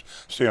manufacturers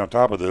stay on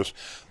top of this.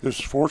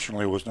 This,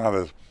 fortunately, was not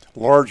as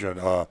large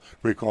a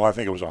recall. I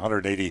think it was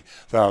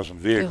 180,000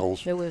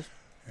 vehicles. It was.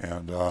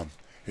 And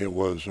it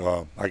was,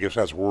 I guess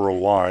that's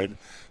worldwide.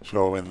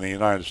 So in the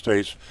United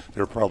States,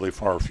 there are probably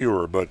far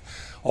fewer. But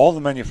all the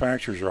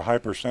manufacturers are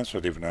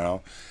hypersensitive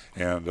now,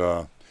 and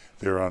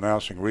they're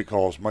announcing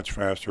recalls much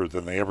faster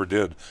than they ever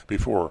did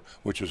before,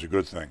 which is a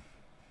good thing.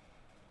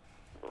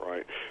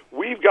 Right.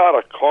 We've got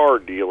a car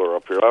dealer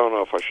up here. I don't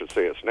know if I should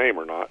say its name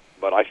or not,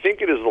 but I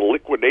think it is the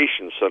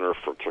liquidation center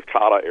for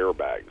Takata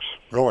airbags.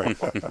 Really?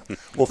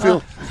 Well,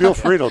 feel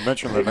free to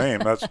mention the name.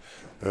 That's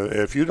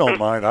if you don't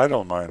mind, I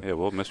don't mind. Yeah,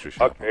 well, mystery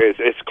shop. Okay,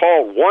 it's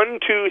called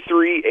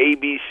 123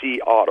 ABC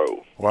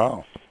Auto.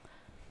 Wow.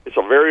 It's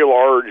a very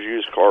large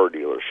used car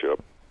dealership,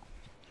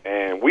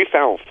 and we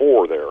found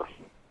 4 there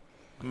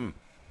that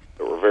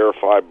were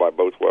verified by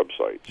both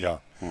websites. Yeah.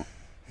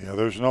 Yeah,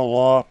 there's no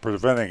law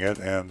preventing it,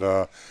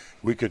 and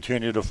we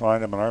continue to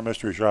find them in our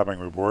mystery shopping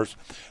reports.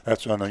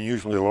 That's an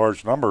unusually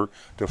large number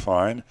to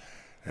find.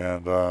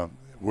 And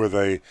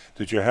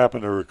did you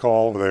happen to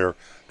recall their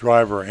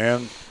driver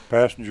and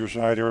passenger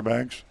side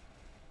airbags?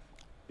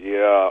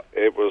 Yeah,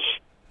 it was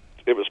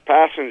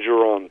passenger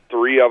on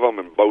 3 of them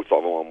and both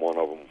of them on 1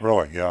 of them.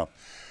 Really? Yeah.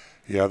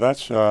 Yeah,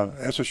 that's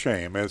a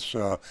shame. It's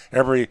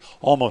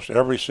almost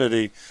every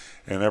city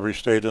and every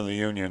state in the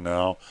union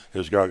now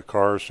has got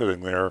cars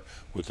sitting there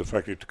with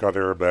defective cut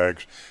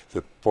airbags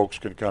that folks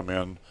can come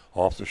in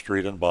off the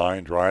street and buy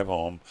and drive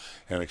home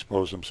and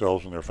expose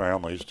themselves and their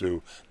families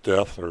to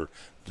death or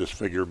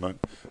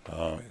disfigurement,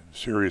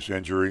 serious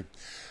injury.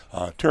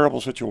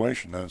 Terrible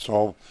situation, and it's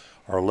all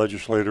our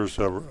legislators'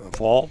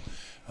 fault.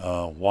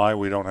 Why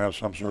we don't have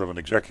some sort of an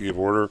executive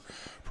order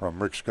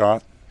from Rick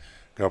Scott,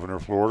 Governor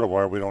of Florida,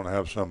 why we don't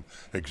have some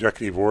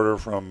executive order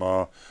from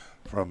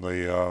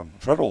the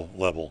federal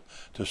level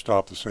to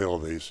stop the sale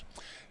of these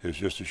is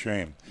just a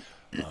shame.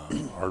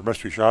 Our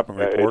mystery shopping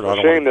report. It's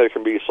a shame that it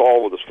can be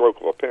solved with a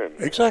stroke of a pen.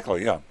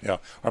 Exactly, yeah.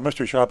 Our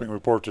mystery shopping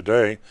report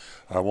today,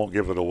 I won't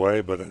give it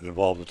away, but it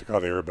involved a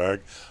Takata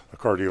airbag, a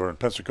car dealer in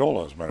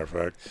Pensacola, as a matter of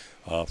fact.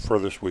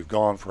 Furthest we've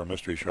gone for a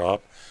mystery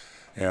shop,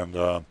 and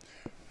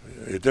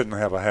it didn't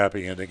have a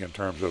happy ending in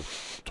terms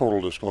of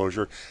total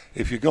disclosure.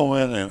 If you go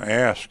in and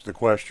ask the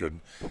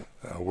question,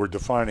 we're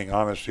defining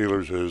honest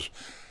dealers as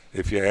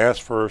if you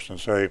ask first and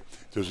say,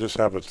 does this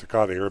have a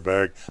Takata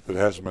airbag that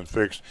hasn't been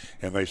fixed,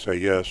 and they say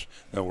yes,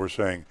 then we're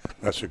saying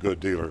that's a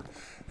good dealer.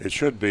 It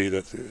should be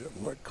that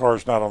the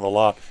car's not on the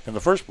lot in the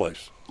first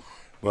place,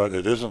 but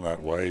it isn't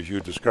that way, as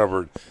you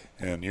discovered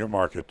in your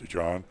market,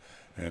 John,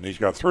 and he's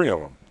got 3 of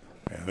them.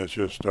 And it's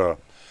just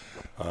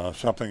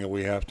something that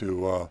we have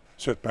to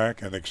sit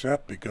back and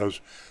accept because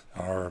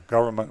our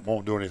government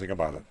won't do anything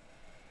about it.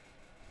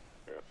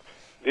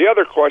 The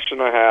other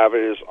question I have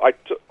is I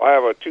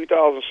have a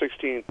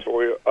 2016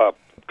 Chevrolet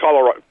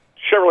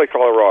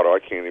Colorado. I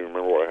can't even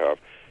remember what I have.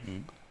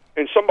 Mm-hmm.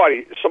 And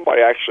somebody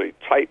actually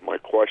typed my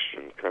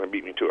question, kind of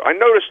beat me to it. I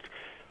noticed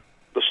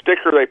the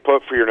sticker they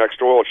put for your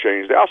next oil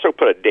change. They also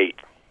put a date.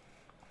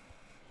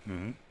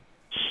 Mm-hmm.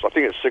 I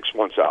think it's 6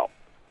 months out.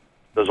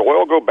 Does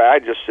oil go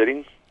bad just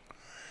sitting?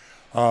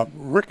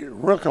 Rick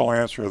will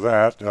answer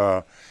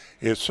that.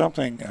 It's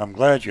something, I'm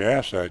glad you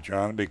asked that,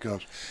 John,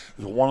 because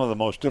it's one of the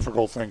most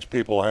difficult things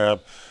people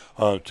have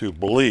to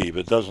believe.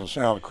 It doesn't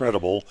sound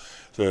credible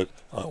that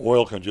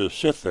oil can just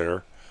sit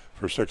there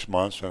for 6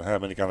 months and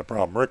have any kind of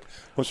problem. Rick,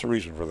 what's the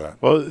reason for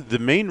that? Well, the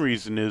main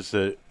reason is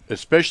that,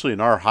 especially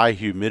in our high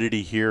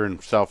humidity here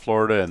in South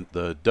Florida and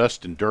the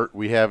dust and dirt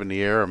we have in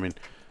the air, I mean, it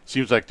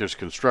seems like there's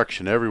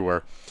construction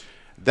everywhere.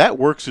 That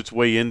works its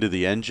way into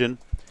the engine,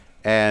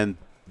 and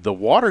the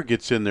water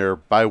gets in there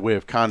by way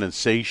of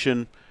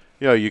condensation.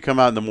 You know, you come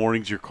out in the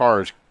mornings, your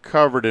car is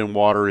covered in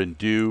water and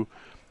dew.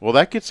 Well,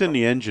 that gets in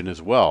the engine as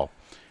well.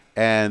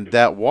 And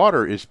that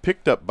water is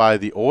picked up by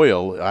the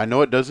oil. I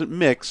know it doesn't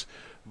mix,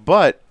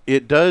 but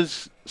it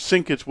does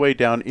sink its way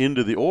down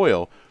into the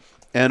oil.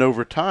 And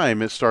over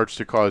time, it starts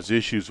to cause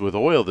issues with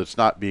oil that's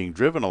not being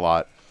driven a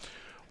lot.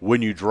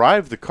 When you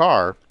drive the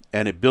car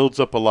and it builds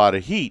up a lot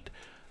of heat,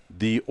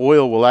 the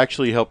oil will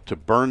actually help to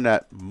burn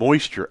that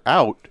moisture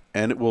out,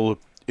 and it will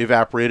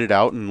evaporate it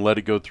out and let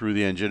it go through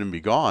the engine and be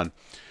gone.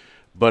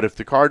 But if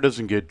the car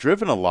doesn't get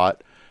driven a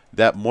lot,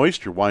 that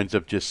moisture winds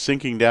up just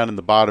sinking down in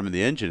the bottom of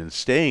the engine and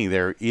staying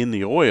there in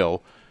the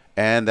oil,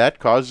 and that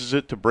causes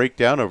it to break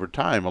down over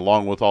time,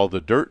 along with all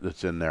the dirt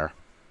that's in there.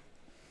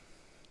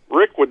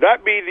 Rick, would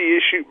that be the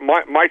issue?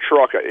 My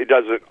truck, it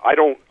doesn't. I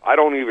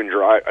don't even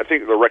drive. I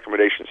think the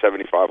recommendation is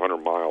 7,500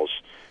 miles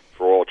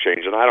for oil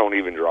change, and I don't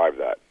even drive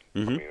that.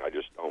 Mm-hmm. I mean, I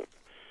just don't.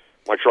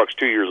 My truck's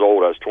 2 years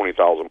old, has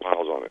 20,000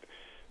 miles on it.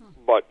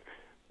 But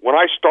when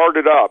I start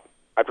it up,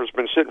 after it's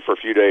been sitting for a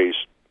few days,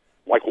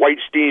 like white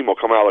steam will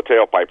come out of the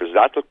tailpipe. Is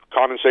that the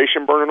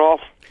condensation burning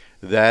off?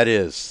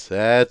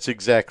 That's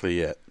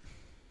exactly it.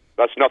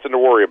 That's nothing to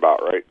worry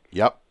about, right?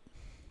 Yep.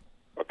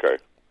 Okay.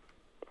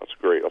 That's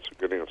great. That's a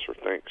good answer.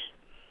 Thanks.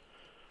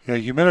 Yeah,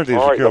 humidity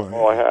is a killer. That's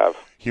all I have.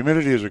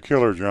 Humidity is a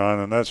killer, John,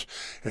 and that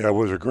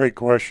was a great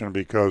question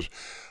because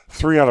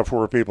 3 out of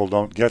 4 people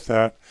don't get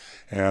that.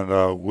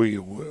 And we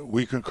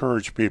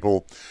encourage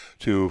people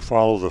to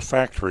follow the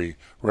factory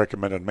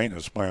recommended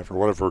maintenance plan for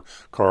whatever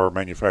car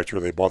manufacturer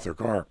they bought their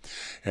car.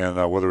 And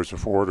whether it's a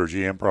Ford or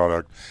GM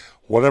product,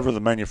 whatever the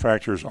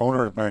manufacturer's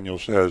owner manual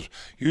says,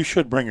 you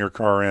should bring your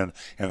car in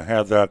and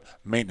have that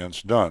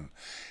maintenance done.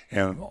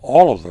 And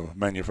all of the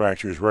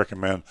manufacturers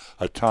recommend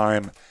a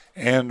time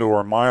and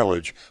or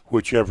mileage,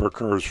 whichever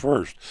occurs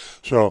first.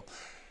 So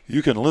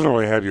you can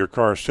literally have your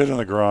car sit in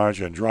the garage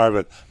and drive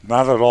it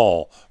not at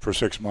all for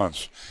 6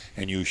 months,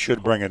 and you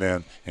should bring it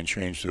in and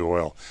change the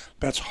oil.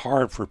 That's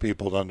hard for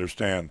people to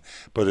understand,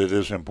 but it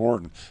is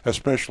important,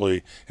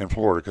 especially in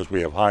Florida because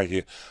we have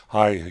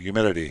high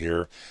humidity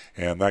here,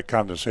 and that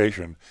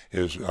condensation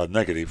is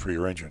negative for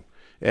your engine.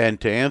 And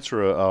to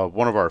answer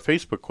one of our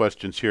Facebook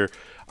questions here,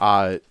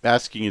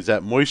 asking, is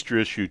that moisture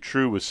issue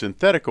true with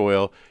synthetic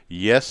oil?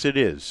 Yes, it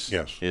is.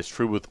 Yes. It's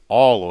true with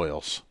all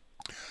oils.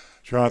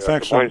 John,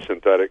 thanks. Mine's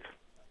synthetic.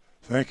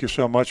 Thank you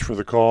so much for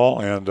the call,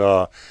 and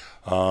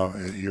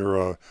You're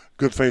a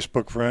good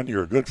Facebook friend.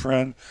 You're a good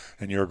friend,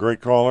 and you're a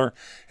great caller.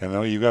 And I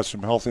know you got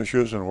some health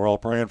issues, and we're all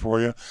praying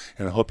for you.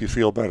 And I hope you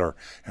feel better.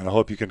 And I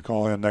hope you can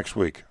call in next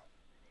week.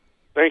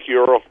 Thank you,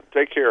 Earl.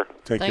 Take care.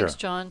 Thanks,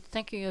 John.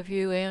 Thinking of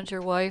you and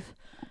your wife.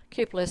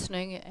 Keep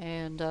listening,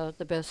 and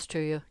the best to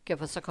you.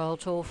 Give us a call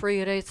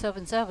toll-free at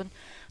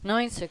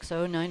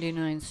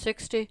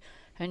 877-960-9960,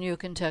 and you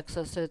can text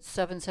us at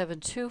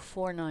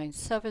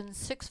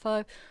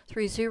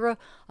 772-497-6530.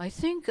 I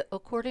think,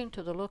 according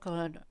to the look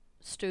on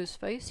Stu's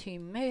face, he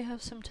may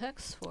have some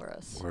texts for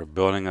us. We're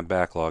building a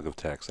backlog of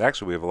texts.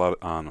 Actually, we have a lot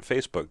on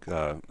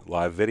Facebook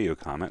live video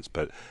comments,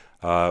 but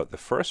the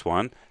first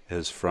one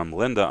is from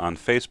Linda on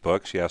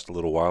Facebook. She asked a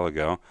little while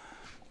ago,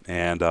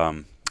 and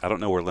I don't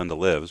know where Linda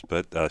lives,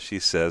 but she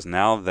says,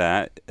 now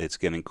that it's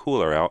getting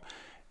cooler out,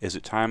 is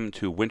it time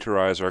to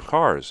winterize our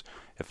cars?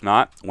 If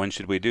not, when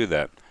should we do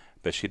that?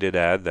 But she did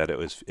add that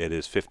it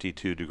is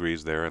 52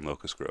 degrees there in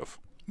Locust Grove.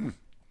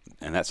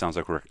 And that sounds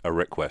like a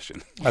Rick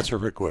question. That's a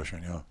Rick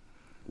question, yeah.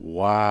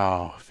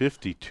 Wow,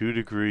 52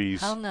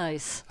 degrees. How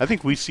nice. I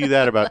think we see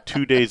that about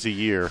 2 days a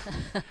year.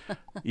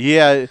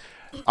 Yeah,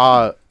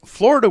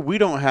 Florida, we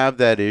don't have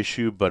that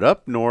issue, but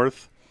up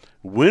north,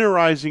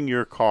 winterizing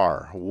your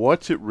car,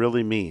 what's it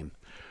really mean?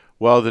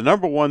 Well, the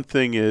number one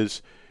thing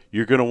is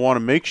you're going to want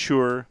to make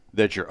sure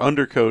that your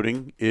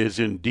undercoating is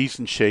in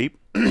decent shape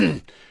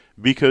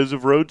because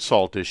of road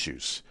salt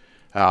issues.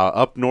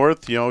 Up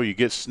north, you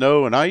get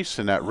snow and ice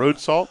and that road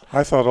salt.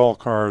 I thought all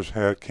cars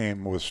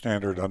came with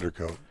standard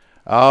undercoat.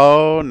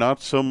 Oh, not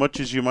so much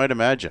as you might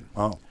imagine.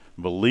 Oh.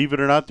 Believe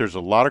it or not, there's a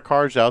lot of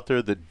cars out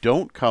there that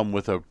don't come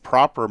with a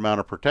proper amount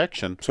of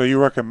protection. So you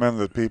recommend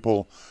that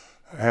people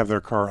have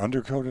their car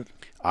undercoated?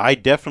 I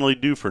definitely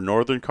do for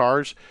northern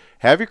cars.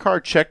 Have your car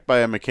checked by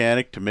a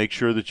mechanic to make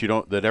sure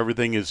that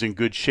everything is in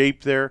good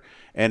shape there.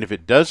 And if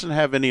it doesn't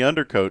have any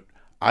undercoat,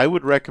 I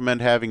would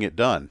recommend having it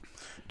done.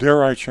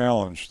 Dare I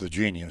challenge the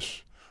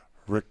genius,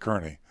 Rick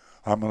Kearney?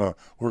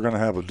 We're gonna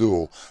have a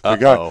duel.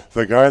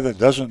 The guy that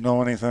doesn't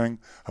know anything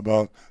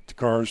about the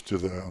cars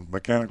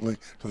mechanically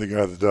to the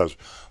guy that does.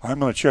 I'm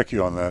gonna check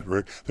you on that,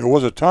 Rick. There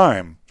was a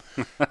time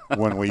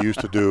when we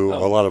used to do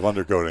a lot of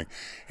undercoating,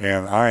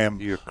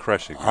 and You're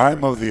crushing.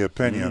 I'm of the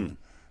opinion.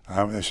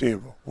 See,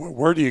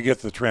 where do you get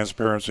the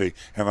transparency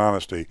and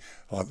honesty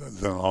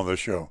on this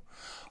show?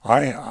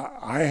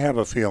 I have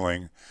a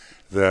feeling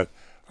that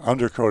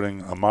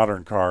undercoating a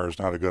modern car is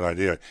not a good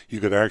idea.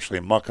 You could actually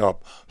muck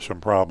up some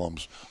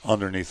problems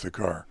underneath the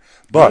car.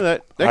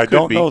 But that I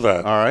don't know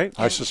that. All right.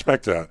 I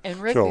suspect that. And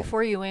Rick,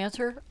 before you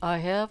answer, I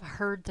have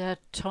heard that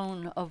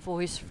tone of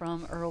voice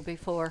from Earl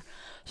before.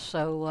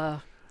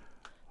 So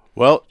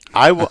well,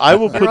 I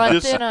will put on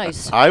this. thin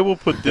ice. I will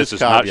put this. This is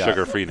caveat. not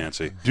sugar-free,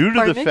 Nancy. Due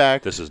to the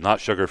fact This is not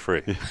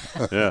sugar-free.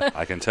 Yeah.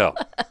 I can tell.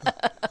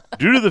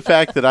 Due to the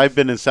fact that I've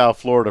been in South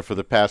Florida for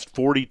the past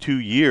 42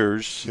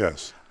 years.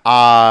 Yes.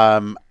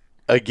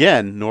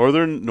 Again,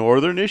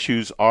 northern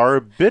issues are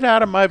a bit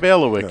out of my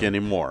bailiwick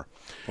anymore.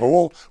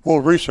 Well,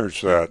 we'll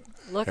research that.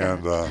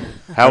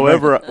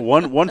 However,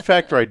 one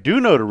factor I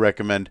do know to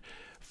recommend: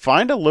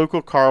 find a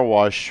local car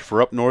wash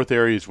for up north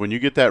areas when you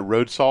get that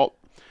road salt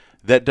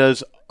that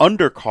does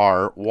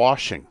undercar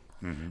washing,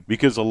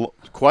 because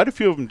quite a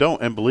few of them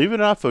don't. And believe it or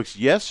not, folks,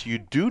 yes, you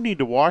do need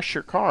to wash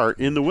your car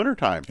in the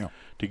wintertime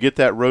to get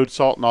that road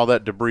salt and all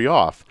that debris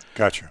off.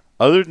 Gotcha.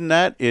 Other than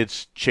that,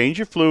 it's change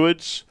your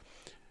fluids.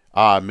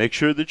 Make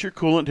sure that your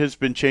coolant has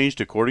been changed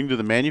according to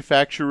the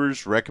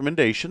manufacturer's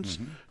recommendations.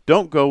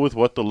 Don't go with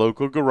what the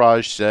local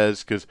garage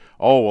says because,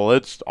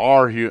 it's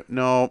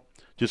no,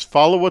 just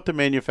follow what the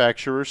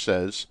manufacturer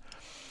says.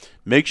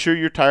 Make sure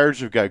your tires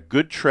have got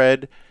good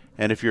tread,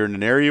 and if you're in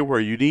an area where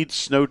you need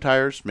snow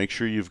tires, make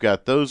sure you've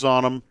got those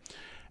on them.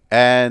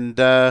 And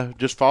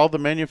just follow the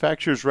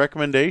manufacturer's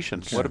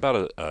recommendations. What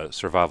about a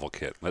survival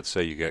kit? Let's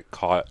say you get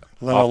caught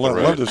off the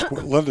road.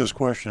 Linda's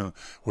question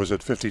was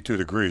at 52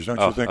 degrees. Don't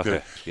you think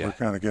that we're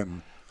kind of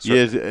getting...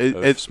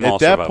 At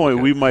that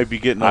point, we might be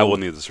getting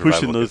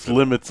pushing those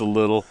limits a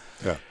little.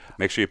 Yeah.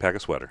 Make sure you pack a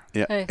sweater.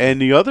 Yeah. Hey.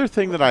 And the other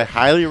thing that I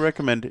highly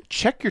recommend,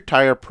 check your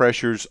tire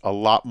pressures a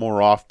lot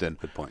more often.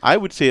 Good point. I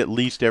would say at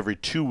least every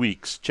 2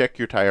 weeks, check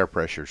your tire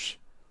pressures.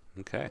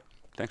 Okay.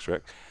 Thanks,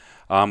 Rick.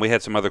 We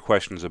had some other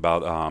questions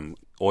about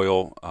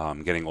oil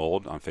getting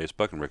old on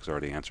Facebook, and Rick's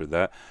already answered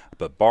that.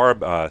 But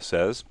Barb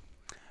says,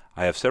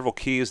 I have several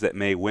keys that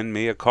may win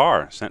me a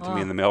car, sent to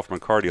me in the mail from a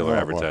car dealer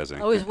advertising.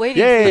 I was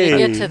waiting for you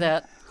to get to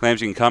that. Claims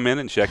you can come in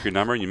and check your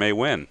number and you may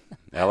win.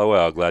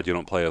 LOL, glad you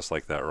don't play us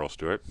like that, Earl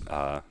Stewart.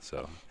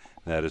 So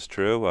that is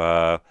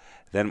true.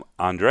 Then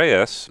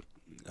Andreas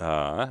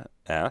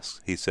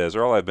asks, he says,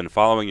 Earl, I've been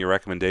following your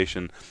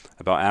recommendation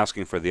about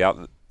asking for the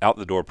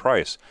out-the-door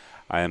price.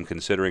 I am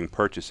considering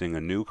purchasing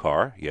a new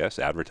car. Yes,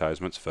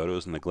 advertisements,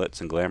 photos, and the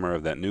glitz and glamour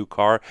of that new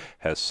car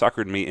has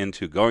suckered me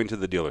into going to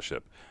the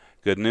dealership.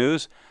 Good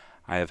news,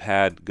 I have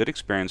had good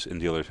experience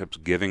in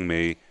dealerships giving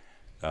me,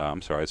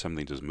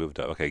 something just moved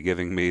up. Okay,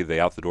 giving me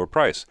the out-the-door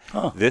price.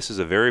 Huh. This is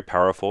a very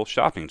powerful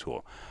shopping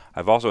tool.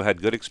 I've also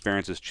had good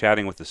experiences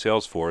chatting with the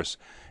sales force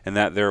in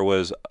that there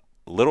was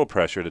little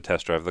pressure to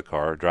test drive the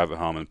car, drive it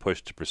home, and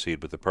push to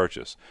proceed with the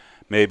purchase.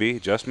 Maybe,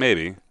 just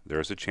maybe, there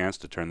is a chance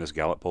to turn this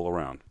Gallup poll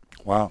around.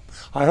 Wow.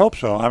 I hope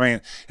so. I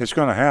mean, it's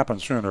going to happen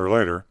sooner or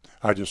later.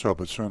 I just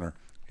hope it's sooner.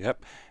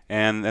 Yep.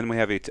 And then we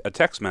have a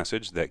text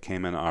message that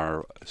came in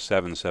our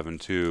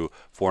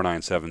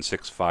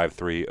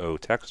 772-497-6530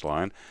 text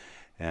line.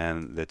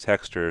 And the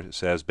texter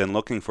says, been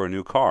looking for a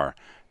new car.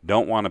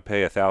 Don't want to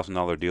pay a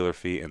 $1,000 dealer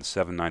fee and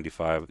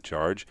 $795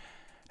 charge.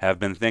 Have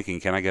been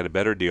thinking, can I get a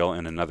better deal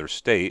in another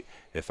state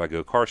if I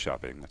go car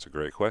shopping? That's a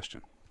great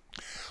question.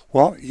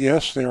 Well,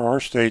 yes, there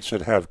are states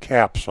that have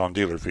caps on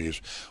dealer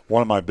fees.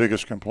 One of my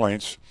biggest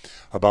complaints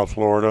about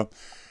Florida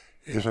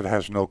is it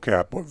has no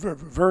cap.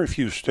 Very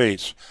few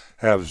states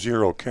have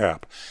zero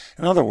cap.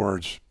 In other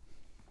words,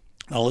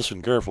 now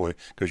listen carefully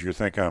because you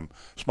think I'm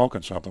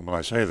smoking something when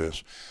I say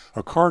this.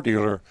 A car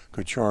dealer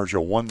could charge a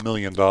 $1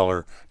 million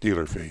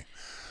dealer fee.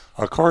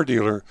 A car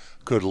dealer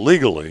could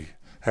legally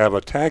have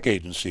a tag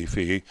agency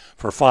fee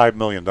for $5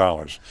 million.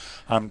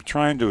 I'm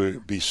trying to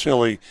be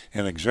silly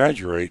and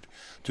exaggerate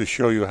to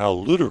show you how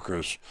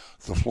ludicrous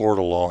the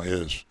Florida law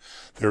is.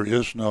 There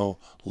is no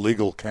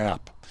legal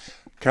cap.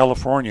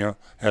 California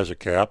has a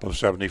cap of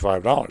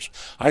 $75.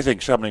 I think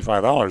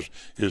 $75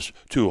 is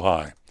too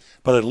high,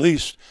 but at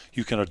least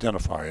you can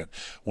identify it.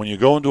 When you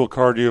go into a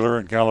car dealer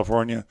in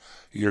California,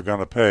 you're going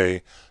to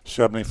pay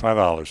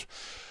 $75.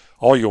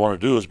 All you want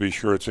to do is be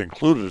sure it's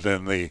included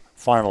in the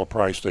final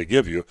price they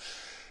give you.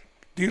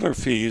 Dealer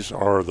fees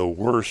are the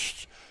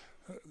worst.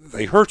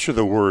 They hurt you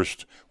the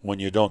worst when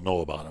you don't know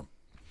about them.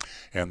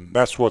 And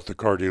that's what the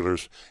car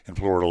dealers in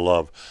Florida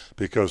love,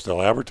 because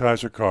they'll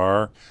advertise a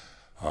car.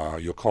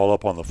 You'll call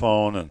up on the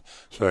phone and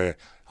say,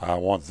 I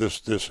want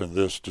this, and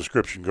this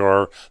description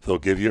car. They'll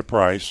give you a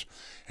price,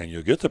 and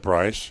you'll get the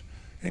price,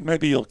 and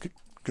maybe you'll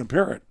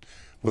compare it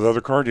with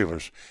other car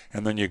dealers.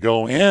 And then you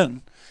go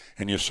in,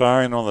 and you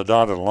sign on the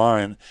dotted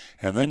line,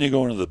 and then you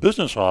go into the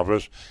business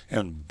office,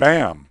 and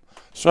bam,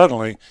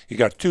 suddenly you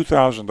got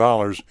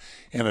 $2,000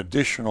 in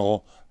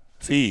additional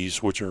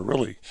fees, which are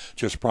really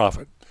just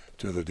profit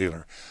to the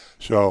dealer.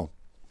 So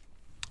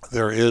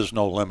there is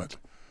no limit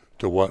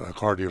to what a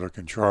car dealer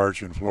can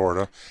charge in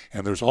Florida,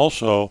 and there's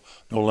also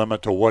no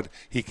limit to what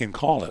he can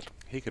call it.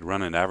 He could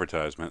run an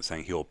advertisement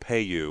saying he'll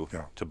pay you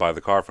to buy the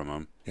car from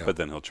him, but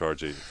then he'll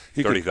charge a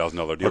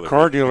 $30,000 dealer. A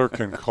car dealer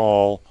can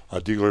call a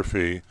dealer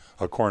fee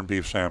a corned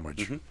beef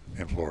sandwich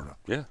in Florida.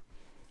 Yeah,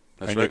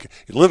 that's and right.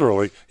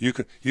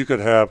 You could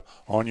have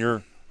on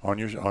your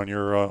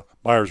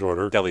buyer's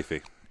order deli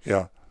fee.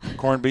 Yeah,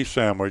 corned beef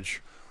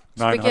sandwich,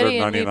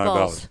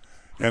 $999,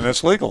 and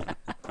it's legal.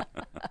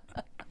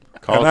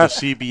 Call it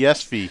the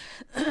CBS fee.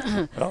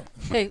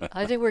 Hey,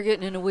 I think we're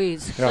getting into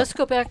weeds. Yeah. Let's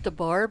go back to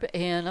Barb,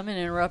 and I'm going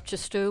to interrupt you,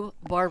 Stu.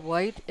 Barb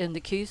White and the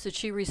keys that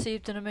she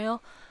received in the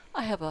mail.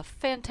 I have a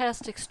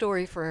fantastic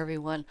story for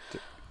everyone.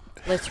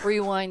 Let's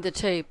rewind the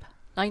tape.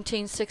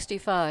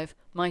 1965,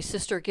 my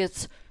sister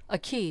gets a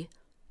key,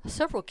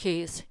 several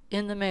keys,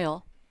 in the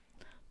mail.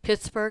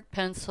 Pittsburgh,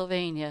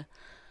 Pennsylvania.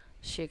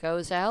 She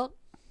goes out.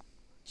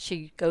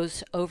 She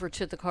goes over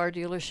to the car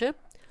dealership,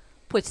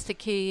 puts the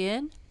key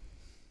in.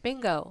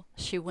 Bingo.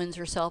 She wins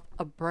herself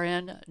a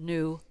brand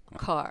new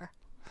car.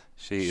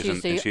 She's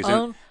in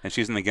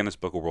the Guinness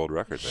Book of World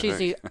Records. She's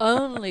the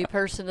only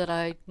person that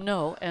I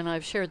know, and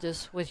I've shared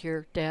this with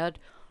your dad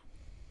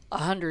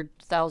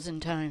 100,000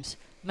 times.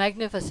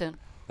 Magnificent.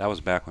 That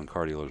was back when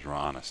car dealers were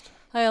honest.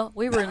 Well,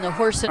 we were in the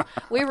horse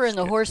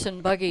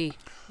and buggy,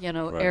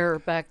 era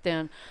back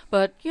then.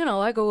 But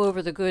I go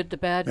over the good, the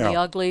bad, and the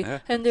ugly,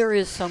 and there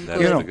is some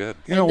good.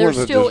 And there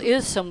still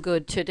is some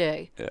good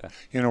today. Yeah.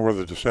 You know where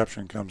the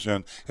deception comes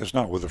in? It's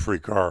not with a free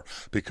car,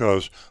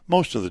 because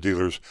most of the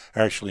dealers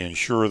actually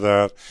insure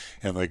that,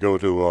 and they go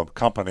to a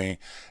company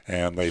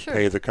and they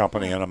pay the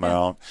company an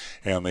amount,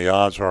 and the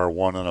odds are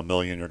 1 in a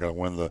million you're going to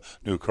win the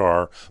new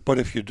car. But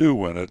if you do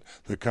win it,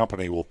 the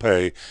company will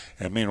pay,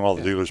 and meanwhile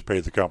the dealers pay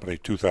the company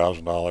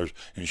 $2,000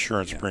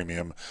 insurance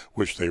premium,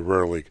 which they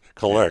rarely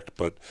collect,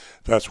 but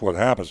that's what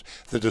happens.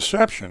 The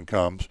deception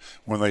comes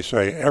when they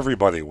say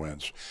everybody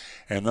wins,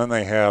 and then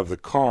they have the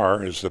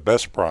car is the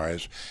best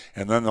prize,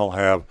 and then they'll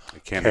have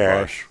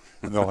cash,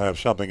 and they'll have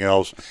something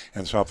else,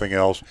 and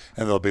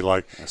they'll be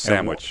like a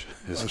sandwich.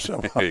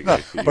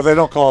 But they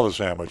don't call it a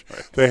sandwich.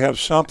 Right. They have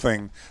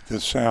something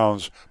that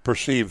sounds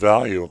perceived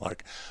value,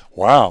 like,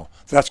 wow,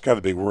 that's got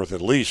to be worth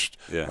at least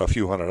a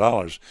few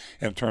 $100s,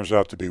 and it turns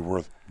out to be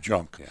worth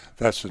junk. Yeah.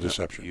 That's the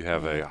deception. You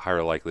have a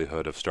higher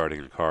likelihood of starting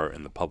your car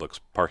in the Publix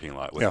parking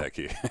lot with that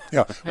key.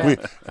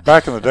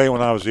 Back in the day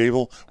when I was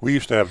evil, we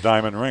used to have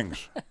diamond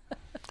rings.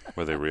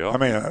 Were they real? I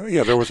mean,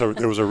 there was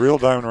a real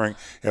diamond ring,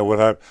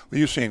 and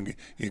you've seen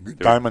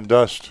diamond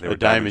dust. They were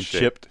diamond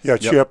chipped. Yeah,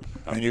 chip,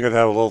 and you could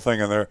have a little thing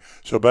in there.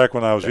 So back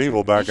when I was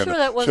evil, back in the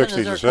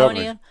 60s and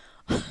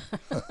 70s.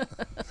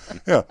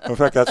 Yeah, in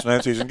fact, that's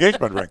Nancy's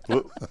engagement ring.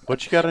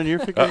 What you got on your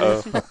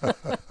finger?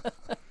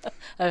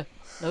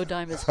 No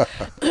diamonds.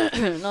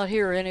 Not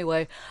here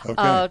anyway.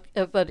 Okay.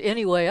 But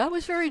anyway, I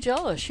was very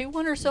jealous. She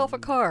won herself a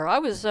car. I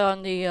was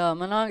on the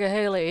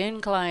Monongahela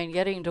incline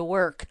getting to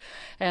work,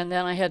 and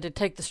then I had to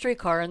take the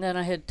streetcar, and then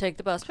I had to take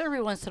the bus. But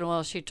every once in a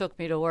while, she took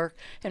me to work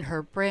in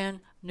her brand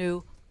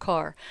new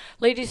car.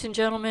 Ladies and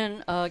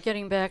gentlemen,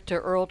 getting back to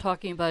Earl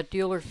talking about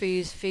dealer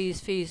fees.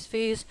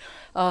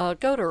 Go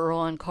to Earl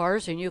on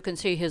Cars, and you can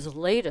see his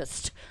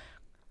latest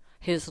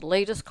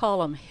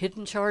column,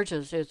 Hidden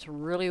Charges. It's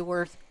really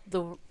worth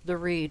the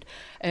read.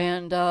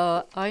 And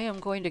I am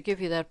going to give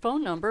you that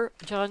phone number.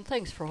 John,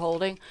 thanks for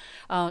holding.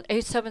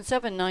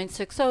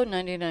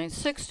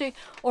 877-960-9960,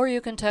 or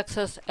you can text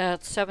us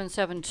at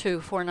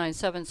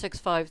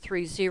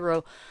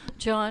 772-497-6530.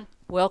 John,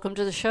 welcome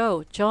to the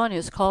show. John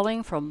is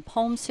calling from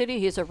Home City.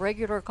 He's a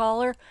regular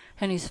caller,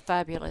 and he's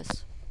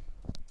fabulous.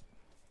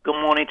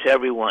 Good morning to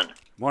everyone.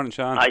 Morning,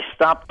 John. I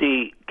stopped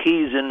the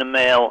keys in the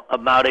mail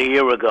about a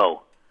year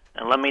ago,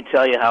 and let me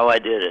tell you how I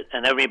did it,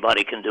 and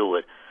everybody can do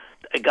it.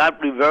 It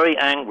got me very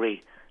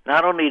angry,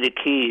 not only the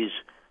keys,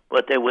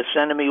 but they were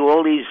sending me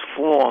all these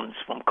forms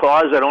from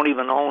cars I don't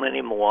even own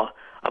anymore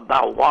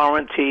about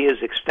warranty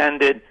is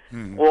extended,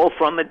 all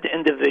from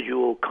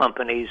individual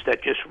companies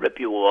that just rip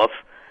you off.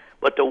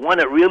 But the one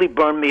that really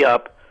burned me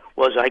up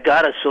was I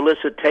got a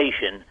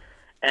solicitation,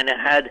 and it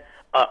had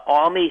an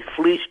Army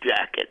fleece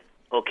jacket,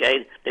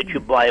 okay, that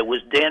you buy. It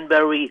was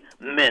Danbury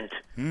Mint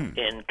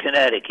in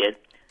Connecticut,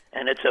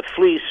 and it's a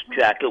fleece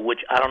jacket,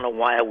 which I don't know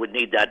why I would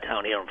need that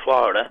down here in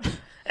Florida.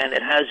 And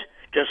it has,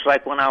 just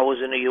like when I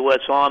was in the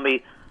U.S.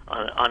 Army,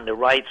 on the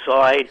right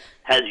side,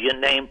 has your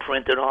name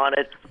printed on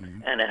it,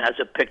 and it has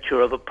a picture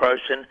of a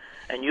person,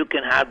 and you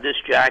can have this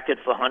jacket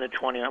for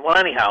 $120. Well,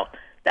 anyhow,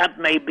 that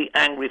made me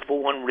angry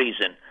for one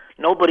reason.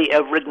 Nobody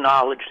ever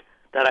acknowledged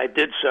that I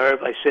did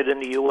serve. I sit in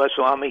the U.S.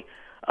 Army,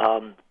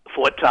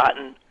 Fort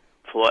Totten,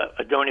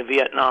 during the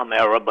Vietnam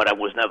era, but I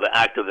was never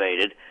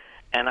activated.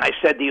 And I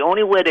said the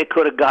only way they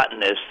could have gotten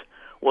this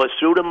was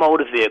through the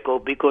motor vehicle,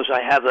 because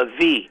I have a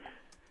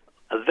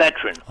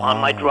veteran on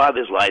my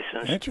driver's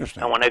license.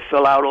 Interesting. And when I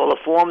fill out all the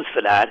forms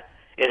for that,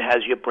 it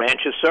has your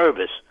branch of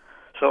service.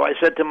 So I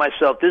said to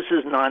myself, this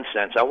is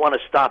nonsense. I want to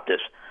stop this.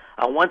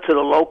 I went to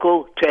the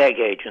local tag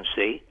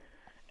agency,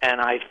 and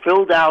I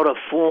filled out a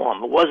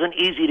form. It wasn't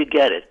easy to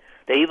get it.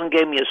 They even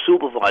gave me a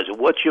supervisor.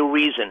 What's your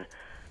reason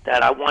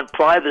that I want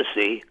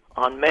privacy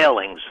on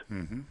mailings?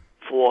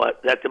 For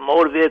that the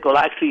motor vehicle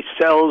actually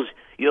sells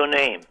your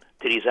name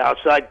to these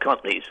outside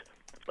companies.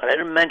 But I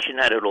didn't mention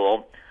that at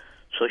all.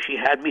 So she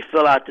had me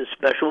fill out this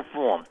special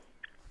form.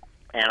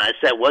 And I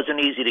said it wasn't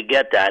easy to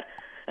get that.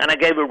 And I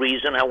gave a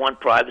reason. I want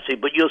privacy.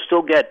 But you'll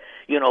still get,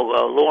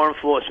 law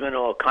enforcement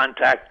or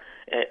contact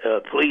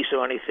police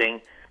or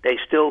anything. They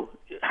still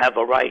have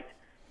a right,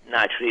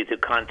 naturally, to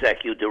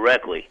contact you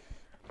directly.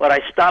 But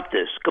I stopped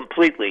this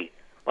completely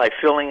by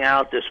filling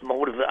out this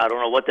I don't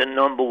know what the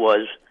number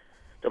was,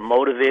 the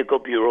Motor Vehicle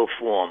Bureau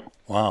form.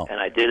 Wow.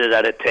 And I did it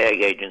at a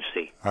tag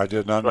agency. I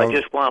did not know. I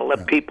just want to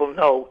let people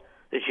know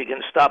that you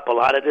can stop a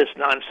lot of this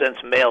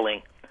nonsense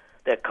mailing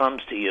that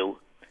comes to you.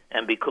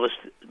 And because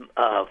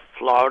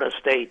Florida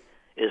State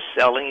is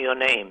selling your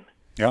name,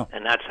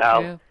 and that's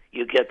how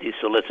you get these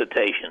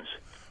solicitations.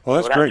 Well,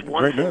 that's great.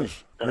 One Great thing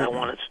news. That I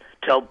want to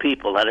tell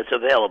people that it's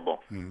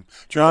available,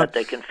 John, that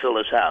they can fill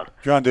us out.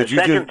 John, the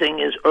second thing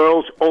is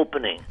Earl's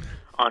opening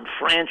on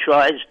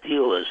franchise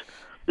dealers.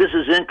 This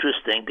is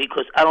interesting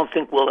because I don't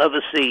think we'll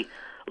ever see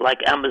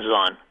like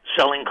Amazon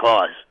selling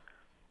cars.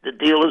 The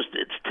dealers,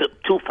 it's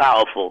too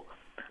powerful.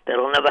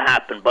 That'll never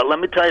happen. But let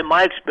me tell you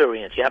my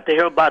experience. You have to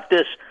hear about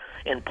this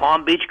in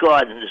Palm Beach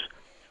Gardens,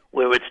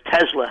 where it's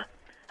Tesla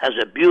has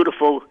a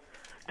beautiful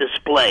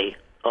display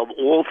of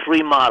all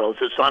three models.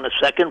 It's on the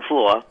second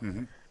floor,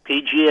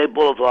 PGA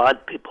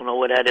Boulevard. People know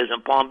where that is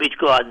in Palm Beach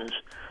Gardens.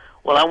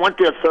 Well, I went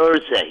there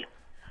Thursday.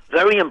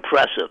 Very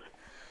impressive.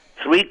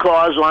 3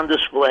 cars on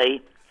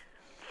display.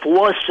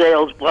 4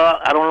 sales, well,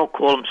 I don't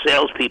call them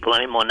salespeople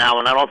anymore now,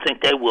 and I don't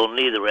think they will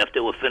neither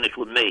after we're finished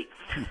with me.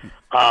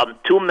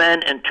 2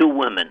 men and 2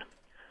 women.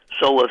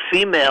 So a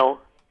female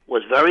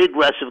was very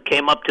aggressive,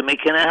 came up to me,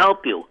 can I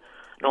help you?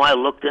 No, I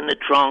looked in the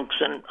trunks,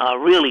 and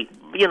really,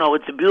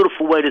 it's a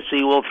beautiful way to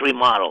see all 3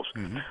 models.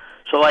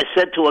 So I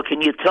said to her,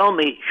 can you tell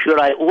me, should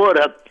I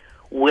order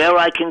where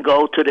I can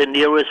go to the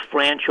nearest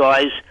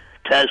franchise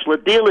Tesla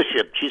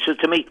dealership? She said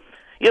to me,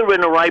 you're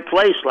in the right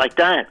place like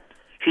that.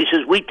 She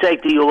says, we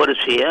take the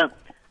orders here,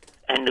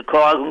 and the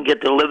car can get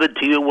delivered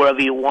to you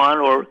wherever you want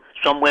or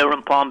somewhere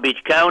in Palm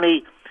Beach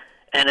County,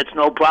 and it's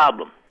no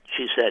problem,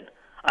 she said.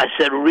 I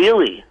said,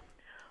 really?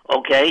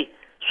 Okay.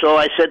 So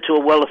I said to her,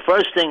 well, the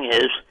first thing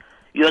is,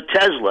 you're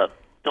Tesla.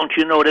 Don't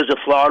you know there's a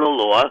Florida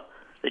law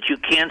that you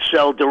can't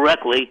sell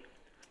directly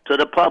to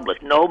the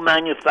public? No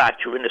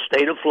manufacturer in the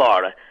state of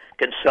Florida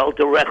can sell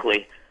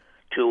directly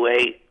to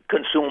a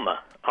consumer.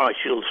 All right,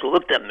 she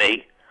looked at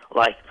me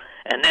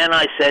and then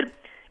I said,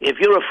 if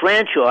you're a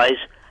franchise,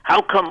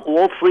 how come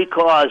all 3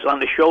 cars on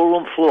the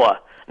showroom floor,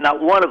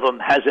 not one of them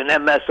has an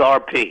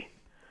MSRP?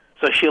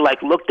 So she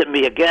looked at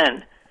me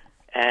again,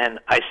 And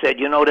I said,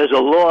 there's a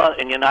law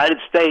in the United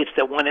States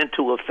that went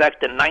into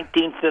effect in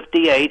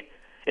 1958.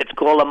 It's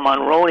called a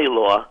Monroney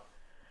Law.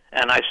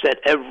 And I said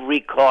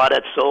every car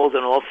that's sold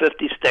in all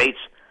 50 states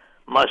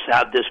must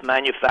have this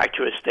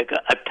manufacturer sticker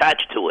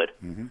attached to it.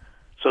 Mm-hmm.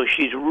 So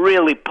she's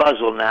really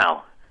puzzled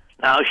now.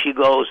 Now she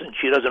goes and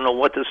she doesn't know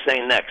what to say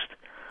next.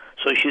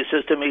 So she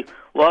says to me,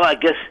 well, I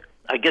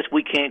guess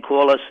we can't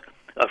call us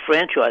a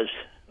franchise,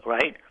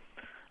 right?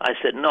 I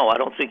said, no, I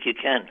don't think you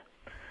can.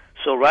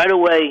 So right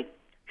away,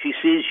 she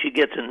sees she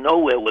gets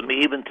nowhere with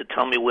me, even to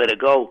tell me where to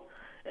go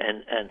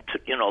and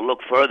to, look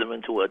further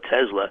into a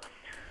Tesla.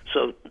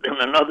 So then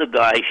another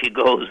guy, she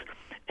goes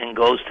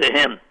to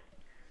him.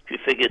 She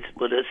figures,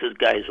 well, this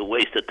guy's a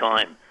waste of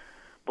time.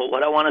 But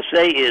what I want to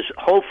say is,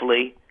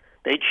 hopefully,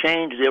 they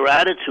change their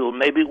attitude.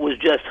 Maybe it was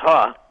just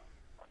her,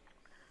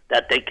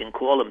 that they can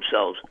call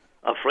themselves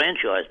a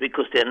franchise,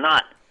 because they're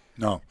not.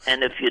 No.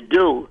 And if you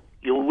do,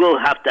 you will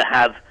have to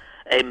have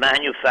a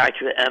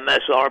manufacturer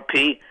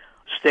MSRP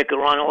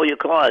sticker on all your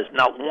cars.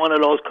 Not one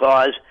of those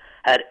cars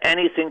had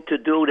anything to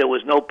do. There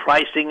was no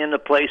pricing in the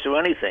place or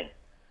anything.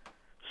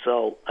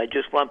 So I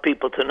just want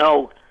people to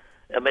know,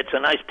 it's a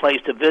nice place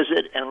to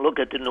visit and look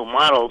at the new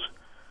models,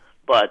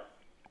 but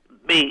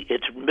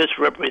it's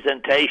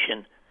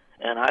misrepresentation,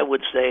 and I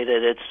would say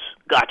that it's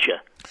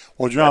gotcha.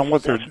 Well, John,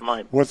 what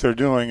they're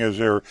doing is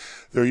they're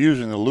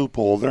using the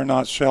loophole. They're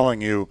not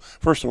selling you.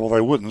 First of all,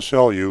 they wouldn't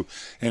sell you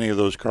any of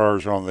those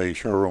cars on the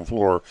showroom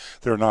floor.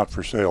 They're not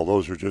for sale.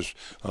 Those are just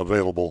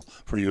available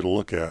for you to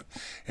look at.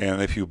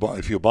 And if you buy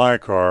a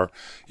car,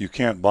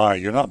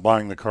 you're not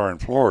buying the car in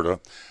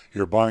Florida.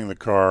 You're buying the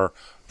car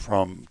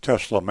from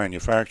Tesla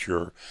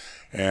manufacturer,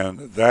 and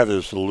that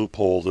is the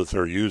loophole that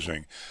they're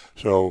using.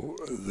 So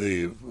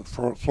the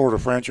Florida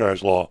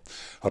franchise law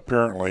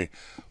apparently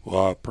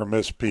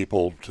permits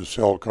people to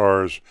sell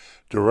cars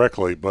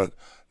directly, but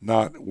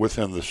not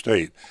within the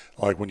state.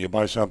 Like when you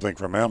buy something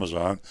from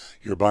Amazon,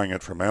 you're buying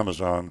it from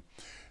Amazon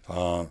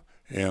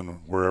in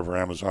wherever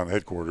Amazon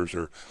headquarters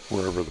or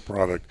wherever the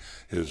product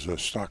is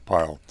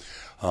stockpiled.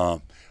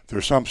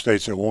 There's some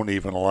states that won't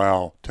even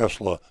allow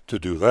Tesla to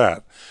do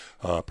that.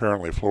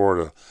 Apparently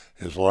Florida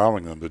is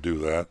allowing them to do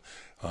that.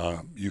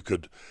 You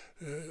could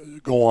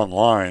go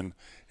online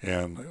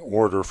and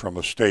order from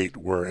a state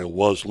where it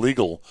was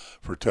legal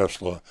for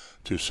Tesla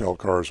to sell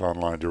cars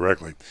online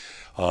directly.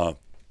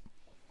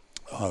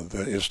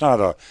 It's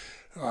not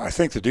I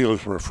think the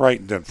dealers were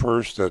frightened at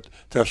first that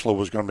Tesla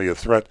was going to be a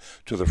threat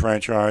to the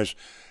franchise,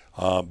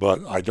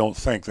 but I don't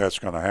think that's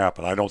going to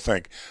happen. I don't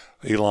think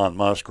Elon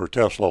Musk or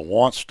Tesla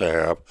wants to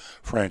have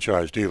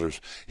franchise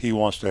dealers. He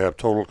wants to have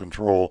total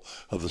control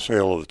of the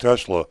sale of the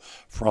Tesla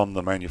from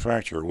the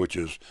manufacturer, which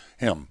is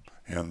him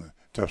and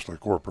Tesla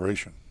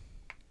Corporation.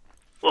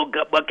 Well,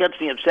 what gets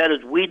me upset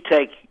is we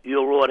take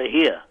your order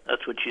here.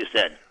 That's what you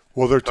said.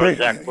 Well, they're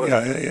taking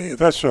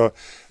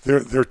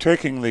they're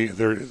taking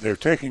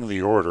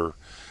the order,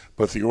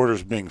 but the order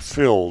is being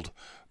filled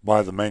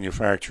by the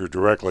manufacturer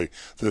directly.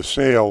 The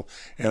sale,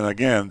 and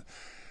again,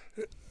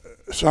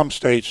 some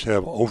states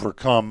have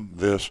overcome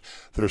this.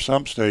 There are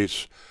some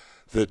states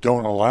that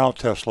don't allow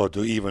Tesla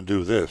to even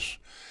do this.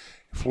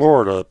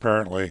 Florida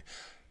apparently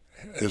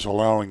is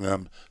allowing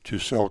them to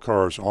sell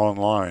cars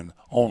online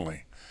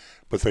only,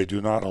 but they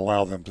do not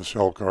allow them to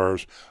sell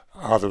cars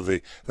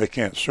they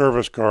can't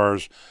service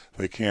cars,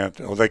 they can't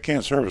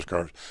service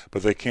cars,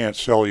 but they can't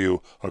sell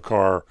you a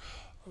car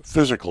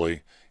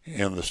physically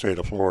in the state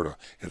of Florida.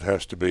 It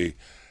has to be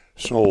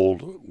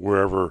sold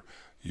wherever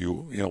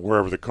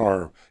wherever the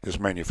car is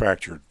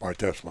manufactured by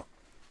Tesla.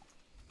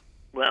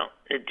 Well,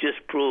 it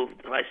just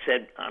proved, I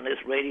said on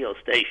this radio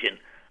station,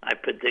 I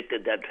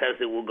predicted that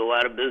Tesla will go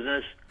out of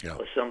business,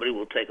 or somebody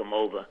will take them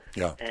over.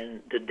 Yeah.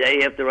 And the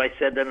day after I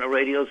said that on the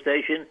radio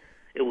station,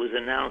 it was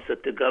announced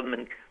that the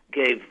government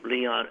gave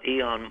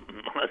Elon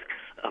Musk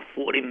a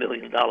 $40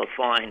 million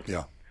fine.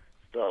 Yeah.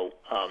 So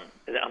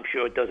I'm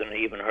sure it doesn't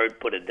even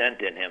put a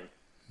dent in him.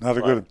 Not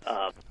a good.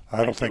 I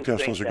don't think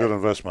Tesla's a good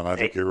investment. I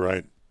think you're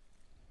right.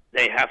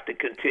 They have to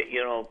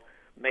continue.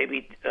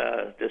 Maybe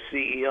the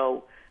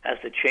CEO has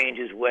to change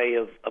his way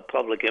of a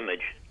public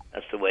image.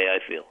 That's the way I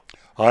feel.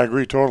 I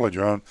agree totally,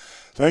 John.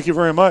 Thank you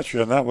very much.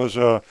 And that was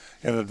an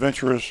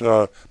adventurous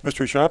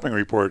mystery shopping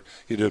report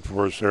you did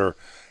for us there.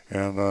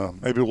 And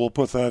maybe we'll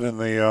put that in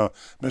the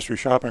mystery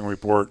shopping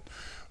report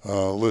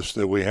list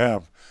that we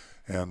have,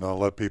 and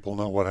let people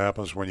know what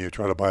happens when you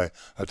try to buy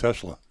a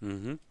Tesla.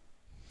 Mm-hmm.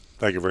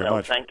 Thank you very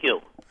much. Thank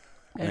you.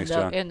 And,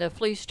 and the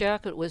fleece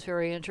jacket was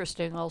very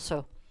interesting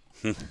also.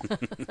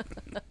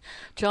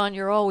 John,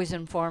 you're always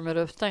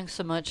informative. Thanks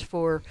so much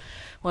for,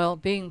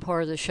 being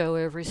part of the show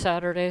every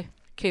Saturday.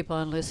 Keep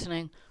on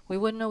listening. We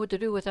wouldn't know what to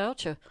do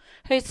without you.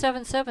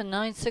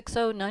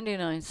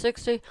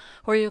 877-960-9960,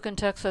 or you can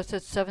text us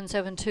at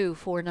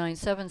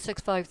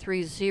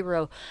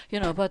 772-497-6530.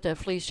 About that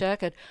fleece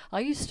jacket,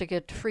 I used to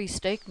get free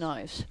steak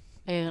knives,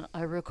 and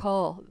I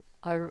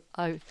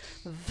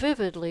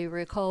vividly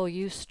recall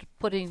you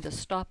putting the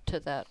stop to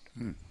that.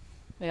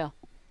 Yeah.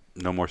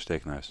 No more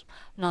steak knives.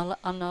 I'm not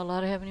allowed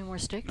to have any more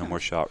steak knives. No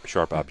more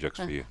sharp objects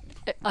for you.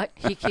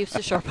 He keeps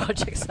the sharp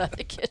objects out of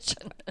the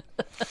kitchen.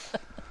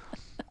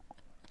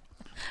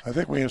 I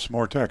think we have some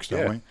more text,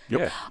 don't we? Yep.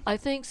 Yeah. I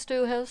think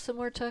Stu has some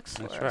more text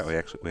for us. That's right.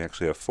 We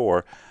actually have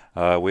 4.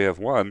 We have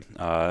one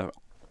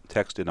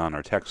texted on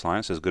our text line.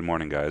 It says, "Good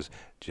morning, guys.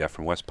 Jeff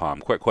from West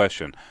Palm. Quick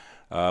question.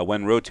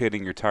 When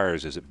rotating your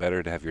tires, is it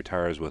better to have your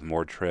tires with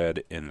more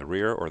tread in the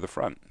rear or the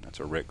front?"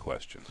 That's a Rick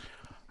question.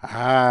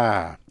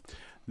 That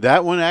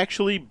one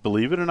actually,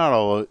 believe it or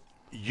not,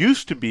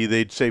 used to be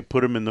they'd say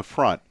put them in the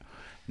front.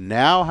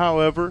 Now,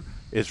 however,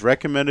 it's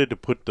recommended to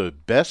put the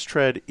best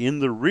tread in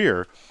the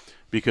rear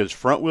because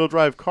front-wheel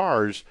drive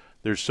cars,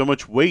 there's so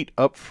much weight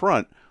up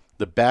front,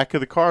 the back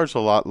of the car is a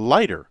lot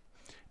lighter.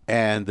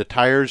 And the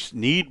tires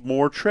need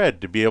more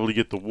tread to be able to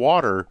get the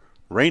water,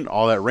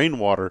 all that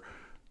rainwater,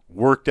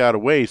 worked out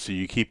away so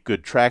you keep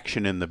good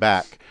traction in the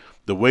back.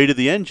 The weight of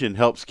the engine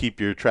helps keep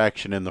your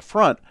traction in the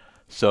front,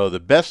 so the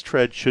best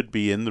tread should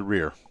be in the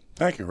rear.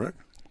 Thank you, Rick.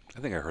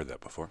 I think I heard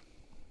that before,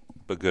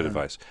 but good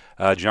advice.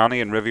 Johnny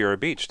in Riviera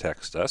Beach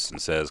texts us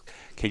and says,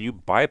 "Can you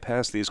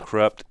bypass these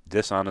corrupt,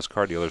 dishonest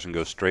car dealers and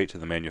go straight to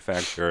the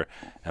manufacturer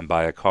and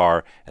buy a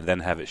car and then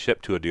have it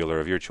shipped to a dealer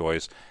of your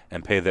choice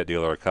and pay that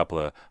dealer a couple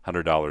of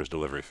 $100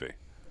 delivery fee?"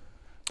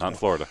 Not in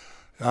Florida.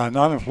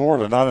 Not in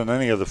Florida, not in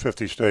any of the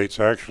 50 states,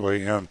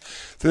 actually. And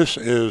this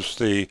is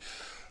you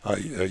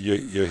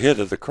hit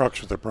at the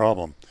crux of the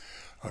problem.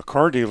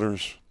 Car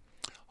dealers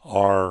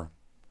are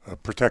a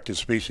protected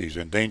species,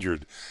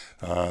 endangered.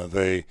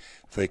 They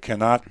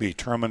cannot be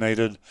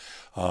terminated.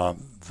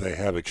 They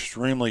have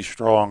extremely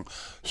strong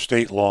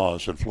state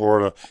laws in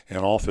Florida and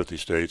all 50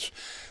 states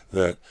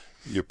that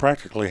you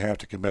practically have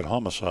to commit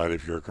homicide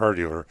if you're a car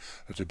dealer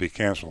to be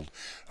canceled.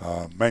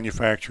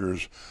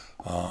 Manufacturers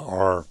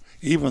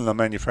even the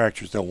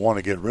manufacturers that want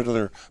to get rid of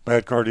their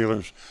bad car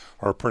dealers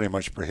are pretty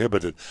much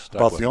prohibited.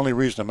 About the only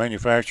reason a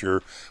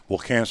manufacturer will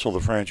cancel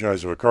the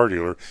franchise of a car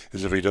dealer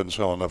is if he doesn't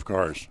sell enough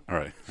cars. All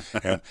right.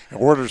 And in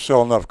order to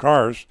sell enough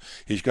cars,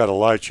 he's got to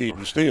lie, cheat,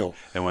 and steal.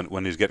 And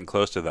when he's getting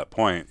close to that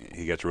point,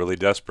 he gets really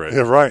desperate.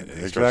 Yeah, right.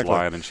 He starts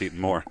lying and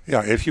cheating more.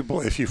 Yeah, if you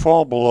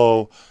fall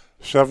below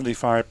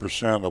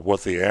 75% of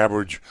what the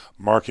average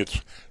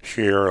market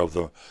share of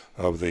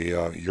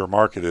your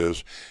market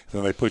is,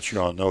 then they put you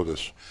on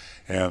notice.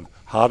 And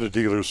how do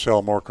dealers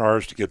sell more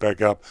cars to get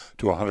back up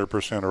to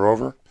 100% or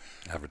over?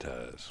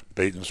 Advertise.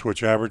 Bait and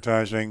switch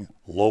advertising,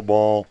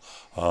 lowball,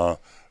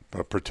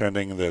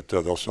 pretending that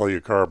they'll sell you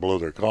a car below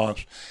their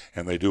cost,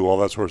 and they do all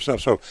that sort of stuff.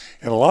 So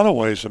in a lot of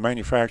ways, the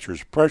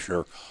manufacturer's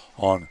pressure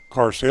on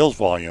car sales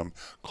volume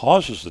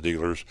causes the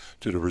dealers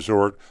to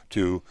resort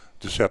to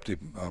deceptive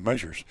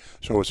measures.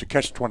 So it's a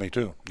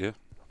catch-22. Yeah.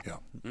 Yeah.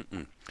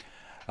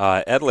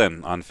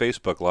 Edlin on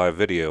Facebook Live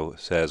Video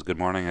says, "Good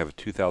morning. I have a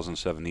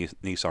 2007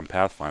 Nissan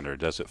Pathfinder.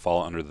 Does it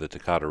fall under the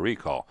Takata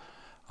recall?"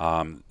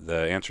 The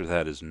answer to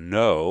that is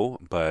no,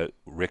 but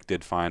Rick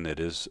did find it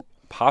is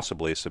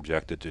possibly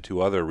subjected to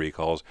 2 other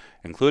recalls,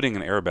 including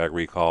an airbag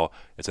recall.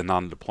 It's a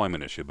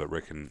non-deployment issue, but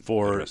Rick can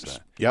address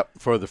that. Yep,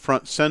 for the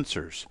front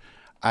sensors.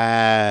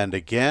 And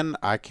again,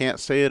 I can't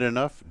say it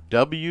enough,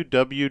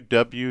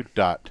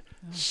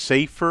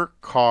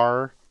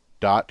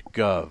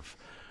 www.safercar.gov.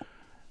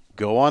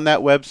 Go on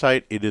that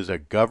website. It is a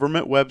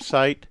government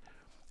website,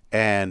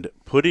 and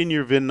put in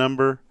your VIN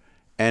number,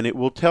 and it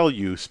will tell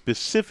you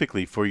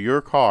specifically for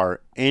your car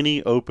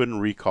any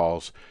open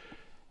recalls.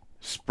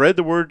 Spread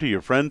the word to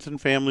your friends and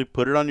family.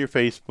 Put it on your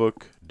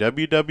Facebook,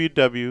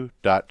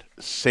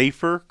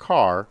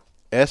 www.safercar,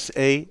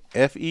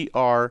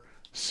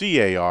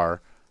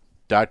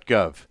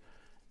 SAFERCAR.gov.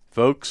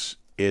 Folks,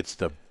 it's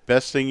the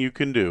best thing you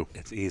can do.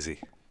 It's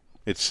easy.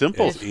 It's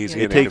simple. It's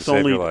easy. It takes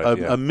only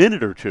a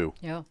minute or 2.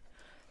 Yeah.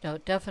 No,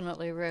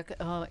 definitely, Rick.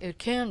 It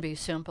can be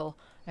simple,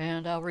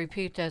 and I'll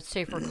repeat that,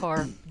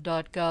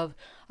 safercar.gov.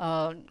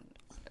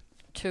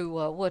 To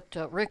what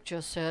Rick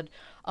just said,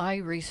 I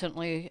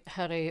recently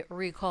had a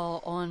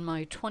recall on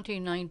my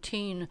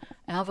 2019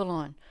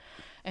 Avalon,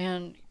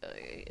 and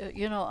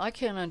I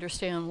can't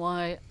understand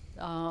why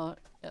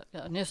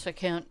NISA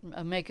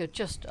can't make it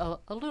just a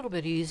little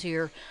bit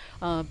easier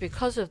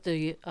because of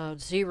the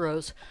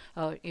zeros.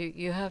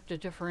 You have to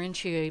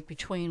differentiate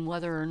between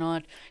whether or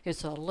not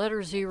it's a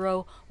letter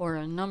 0 or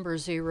a number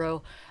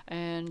 0.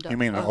 And you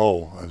mean an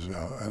O,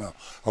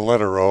 a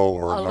letter O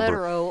or a number?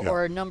 Letter O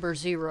or a number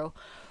 0.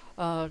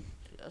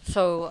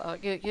 So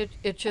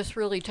it just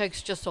really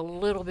takes just a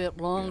little bit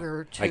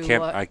longer to. I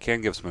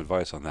can give some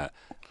advice on that.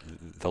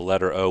 The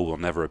letter O will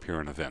never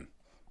appear in a VIN.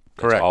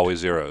 Correct. It's always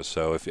zeros.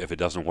 So if it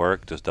doesn't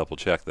work, just double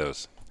check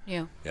those.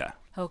 Yeah. Yeah.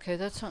 Okay,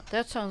 that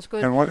sounds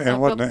good. And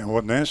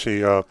what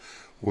Nancy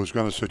was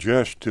going to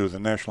suggest to the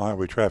National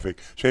Highway Traffic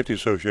Safety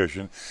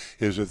Association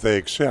is that they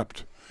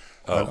accept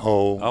an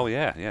O. Oh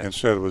yeah.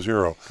 Instead of a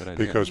 0. Good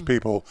idea. Because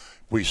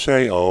we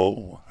say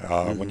O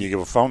when you give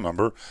a phone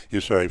number,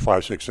 you say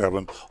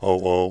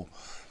 56700,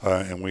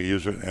 and we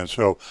use it. And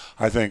so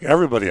I think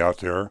everybody out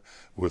there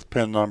with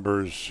PIN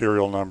numbers,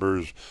 serial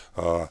numbers,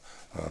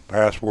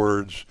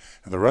 passwords,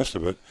 and the rest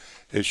of it,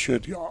 it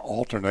should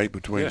alternate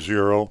between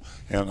 0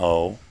 and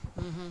O,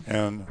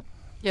 and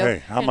Yep. Hey,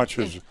 how much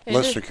is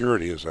less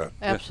security is that?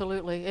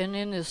 Absolutely. And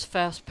in this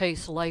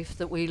fast-paced life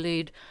that we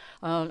lead,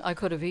 I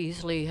could have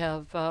easily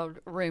have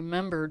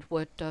remembered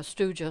what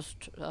Stu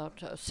just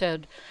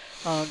said.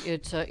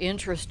 It's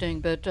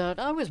interesting, but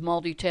I was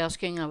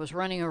multitasking. I was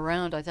running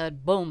around. I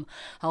thought, boom,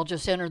 I'll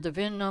just enter the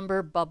VIN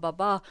number,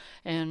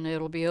 and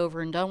it'll be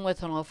over and done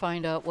with, and I'll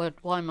find out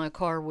why my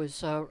car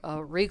was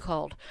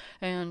recalled.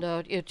 And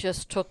it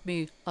just took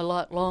me a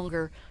lot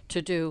longer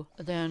to do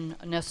than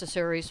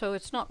necessary. So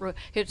it's not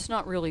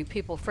really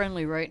people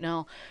friendly right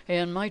now.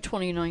 And my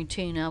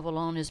 2019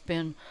 Avalon has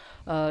been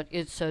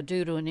it's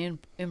due to an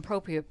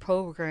inappropriate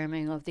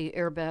programming of the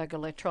airbag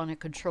electronic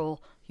control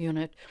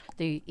unit,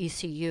 the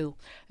ECU,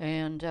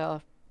 and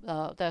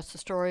that's the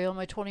story on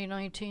my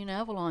 2019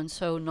 Avalon.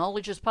 So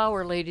knowledge is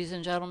power, ladies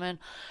and gentlemen.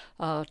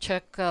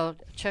 Check out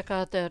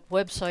that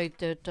website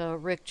that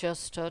Rick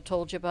just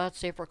told you about,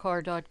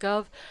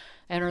 safercar.gov.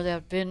 Enter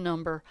that VIN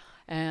number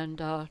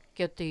and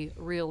get the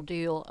real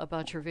deal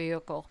about your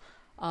vehicle.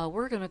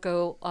 We're going to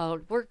go,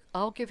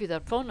 I'll give you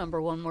that phone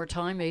number one more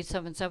time,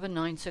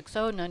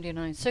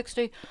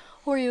 877-960-9960,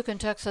 or you can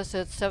text us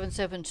at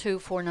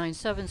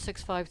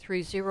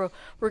 772-497-6530.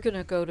 We're going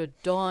to go to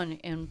Dawn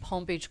in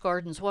Palm Beach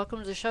Gardens. Welcome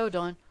to the show,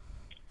 Dawn.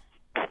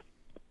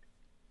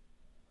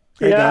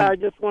 Hey, yeah, Don. I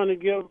just want to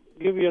give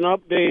you an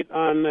update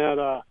on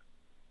that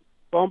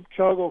bump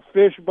chuggle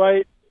fish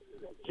bite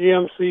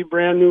GMC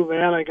brand new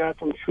van I got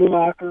from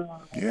Schumacher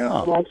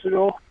months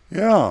ago.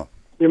 Yeah.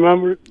 You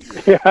remember?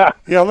 Yeah.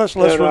 Yeah, let's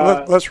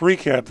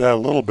recap that a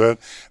little bit.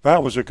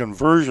 That was a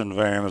conversion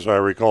van, as I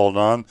recall,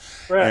 Don.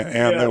 Right.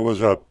 And there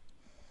was a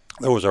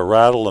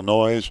rattle, a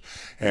noise,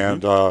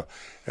 and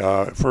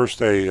first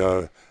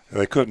they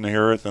couldn't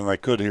hear it, then they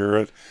could hear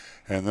it,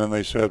 and then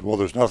they said, well,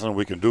 there's nothing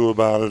we can do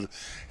about it.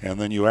 And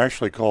then you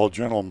actually called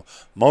General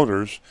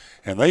Motors,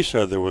 and they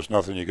said there was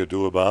nothing you could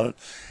do about it.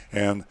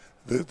 And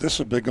this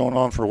has been going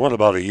on for what,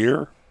 about a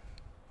year?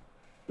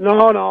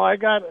 No, I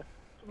got it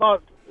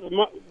about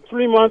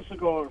 3 months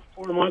ago or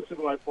 4 months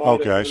ago. I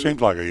bought it. Okay,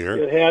 seemed like a year.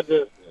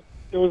 It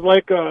was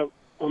like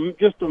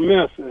just a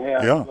miss. It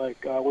had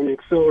like when you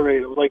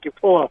accelerate, it was like you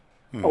pull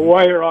a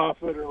wire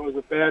off it, or it was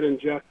a bad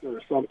injector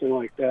or something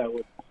like that.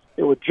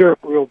 It would jerk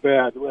real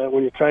bad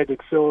when you tried to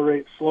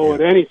accelerate slow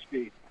at any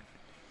speed.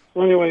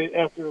 So anyway,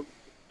 after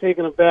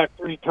taking it back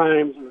 3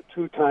 times or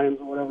 2 times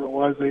or whatever it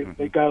was,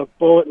 they got a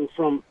bulletin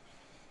from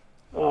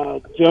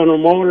General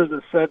Motors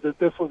that said that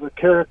this was a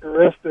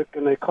characteristic,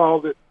 and they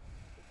called it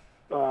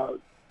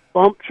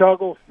bump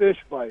chuggle fish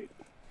bite.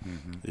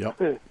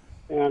 Yep.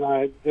 And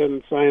I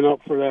didn't sign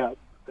up for that.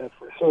 That's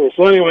for sure.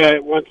 So anyway, I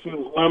went through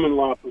the lemon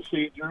law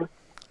procedure.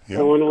 Yep.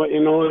 I want to let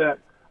you know that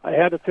I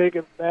had to take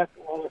it back.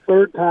 Well, the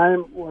 3rd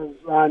time was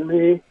on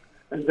me,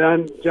 and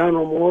then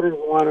General Motors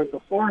wanted the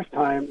 4th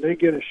time. They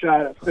get a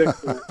shot at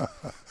fixing it.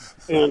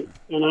 and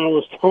I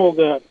was told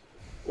that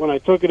when I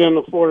took it in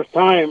the 4th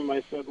time,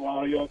 I said,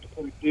 well, you have to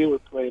put a dealer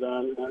plate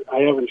on. I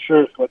have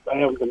insurance, but I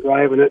haven't been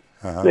driving it.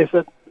 They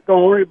said,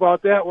 don't worry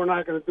about that. We're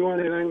not going to do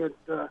anything.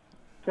 The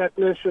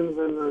technicians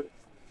and the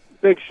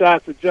big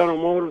shots at General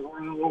Motors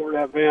were all over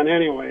that van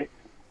anyway.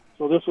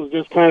 So this was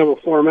just kind of a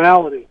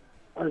formality.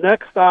 Our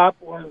next stop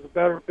was the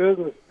Better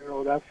Business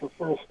Bureau. That's the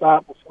first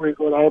stop before you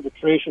go to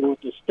arbitration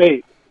with the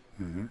state.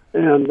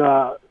 And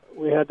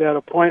we had that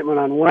appointment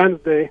on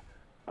Wednesday.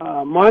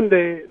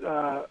 Monday,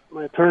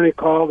 my attorney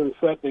called and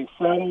said they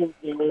settled.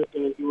 They weren't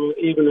going to do it,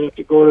 even have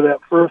to go to that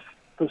first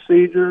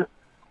procedure.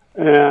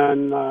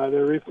 And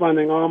they're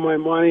refunding all my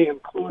money,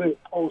 including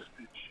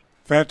postage.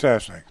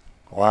 Fantastic.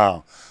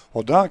 Wow.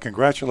 Well, Don,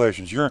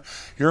 congratulations. You're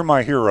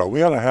my hero.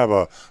 We ought to have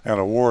an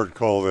award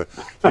called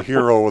the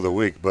Hero of the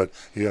Week, but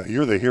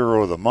you're the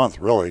Hero of the Month,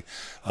 really.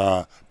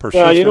 Persistence.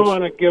 Yeah, you don't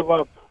want to give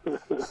up.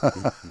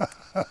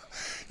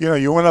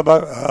 You went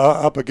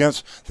up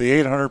against the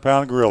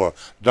 800-pound gorilla,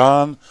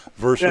 Don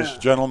versus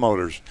General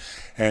Motors,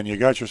 and you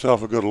got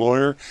yourself a good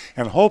lawyer,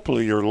 and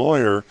hopefully your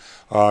lawyer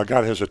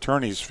got his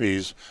attorney's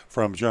fees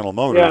from General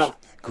Motors. Yeah.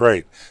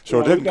 Great.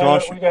 So it didn't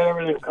cost you. We got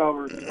everything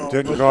covered. So It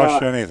didn't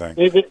cost you anything.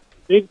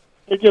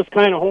 They're just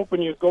kind of hoping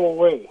you go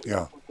away. Yeah.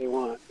 That's what they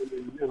want.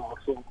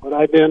 So, but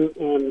I didn't,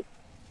 and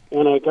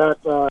I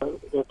got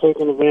they're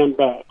taking the van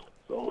back.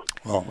 So.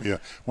 Well, yeah.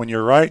 When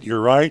you're right,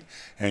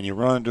 and you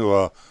run into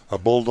a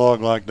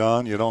bulldog like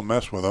Don, you don't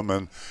mess with him,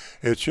 and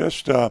it's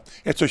just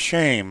it's a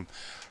shame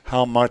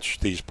how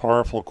much these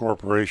powerful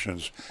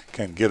corporations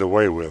can get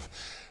away with.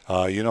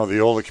 The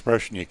old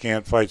expression, you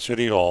can't fight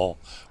City Hall.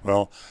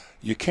 Well,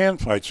 you can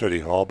fight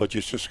City Hall, but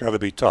you just got to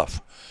be tough.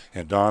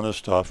 And Don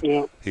is tough.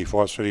 Yeah. He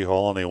fought City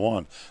Hall and he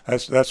won.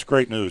 That's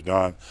great news,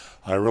 Don.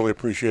 I really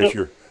appreciate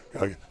your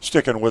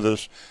sticking with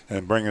us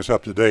and bringing us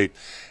up to date.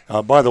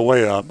 By the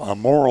way, a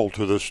moral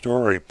to this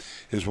story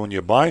is when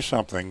you buy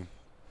something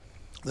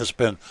that's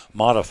been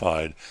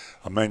modified,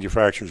 a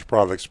manufacturer's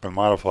product's been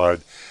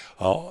modified,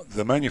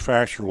 the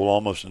manufacturer will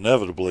almost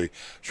inevitably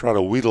try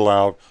to wheedle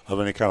out of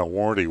any kind of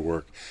warranty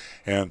work.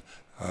 And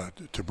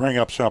to bring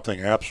up something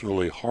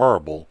absolutely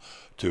horrible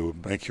to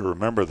make you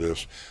remember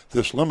this.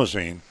 This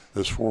limousine,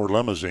 this Ford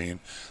limousine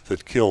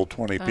that killed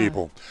 20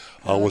 people,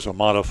 was a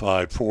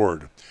modified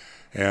Ford.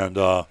 And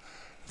a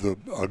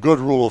good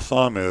rule of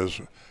thumb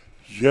is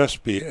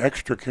just be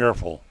extra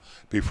careful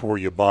before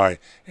you buy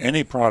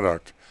any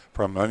product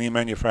from any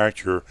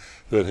manufacturer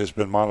that has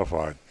been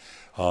modified.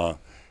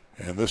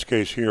 In this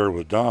case here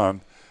with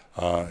Don,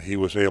 he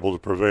was able to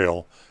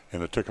prevail,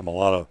 and it took him a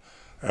lot of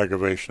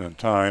aggravation and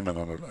time and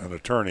an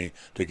attorney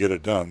to get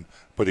it done,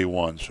 but he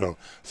won. So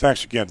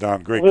thanks again,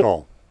 Don. Great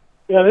call.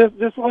 Yeah,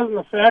 this wasn't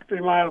a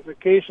factory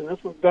modification.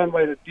 This was done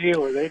by the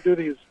dealer. They do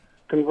these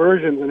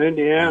conversions in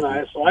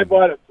Indiana, so I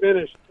bought it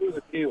finished through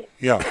the dealer.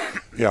 Yeah,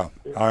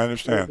 I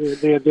understand.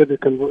 They did the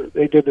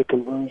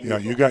conversion. Yeah,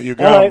 you got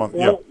right, them.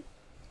 Yeah,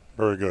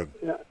 very good.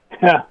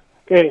 Yeah.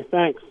 Okay,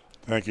 thanks.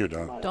 Thank you,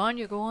 Don. Don,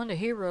 you go on the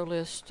hero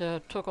list.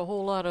 Took a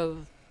whole lot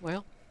of,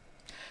 well,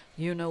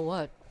 you know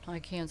what. I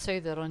can't say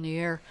that on the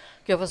air.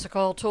 Give us a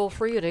call toll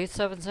free at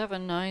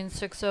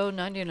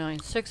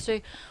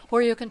 877-960-9960,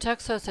 or you can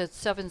text us at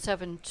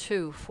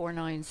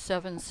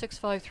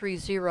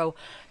 772-497-6530.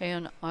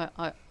 And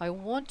I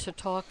want to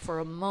talk for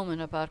a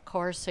moment about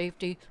car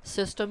safety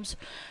systems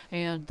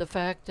and the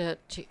fact that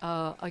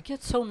I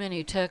get so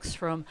many texts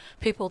from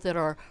people that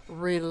are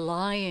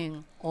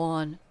relying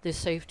on the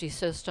safety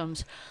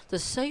systems. The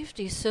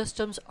safety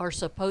systems are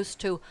supposed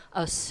to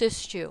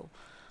assist you.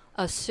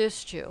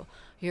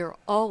 You're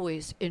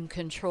always in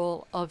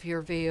control of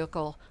your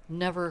vehicle.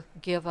 Never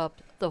give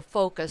up the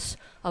focus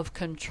of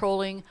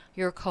controlling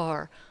your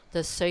car.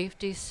 The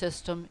safety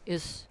system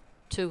is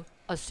to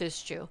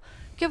assist you.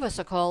 Give us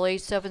a call,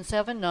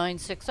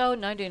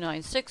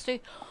 877-960-9960,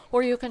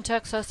 or you can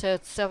text us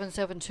at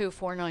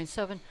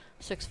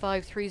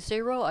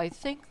 772-497-6530. I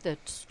think that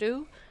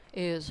Stu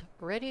is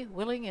ready,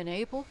 willing, and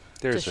able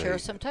to share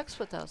some text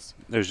with us.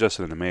 There's just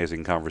an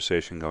amazing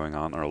conversation going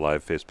on our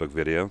live Facebook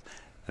video.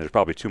 There's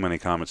probably too many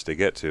comments to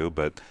get to,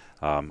 but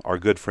our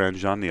good friend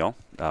John Neal,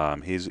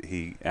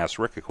 he asked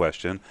Rick a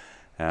question.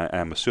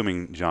 I'm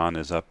assuming John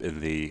is up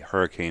in the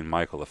Hurricane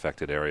Michael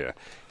affected area.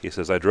 He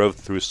says, I drove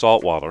through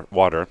salt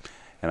water,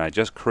 and I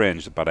just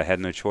cringed, but I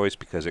had no choice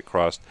because it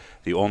crossed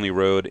the only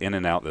road in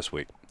and out this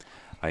week.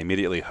 I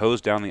immediately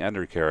hosed down the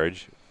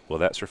undercarriage. Will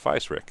that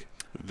suffice, Rick?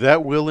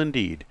 That will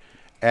indeed.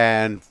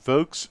 And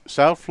folks,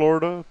 South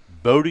Florida,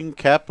 boating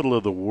capital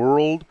of the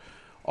world,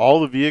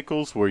 all the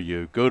vehicles where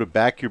you go to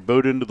back your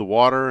boat into the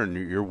water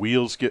and your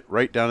wheels get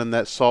right down in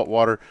that salt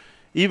water,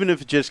 even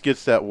if it just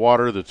gets that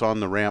water that's on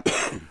the ramp,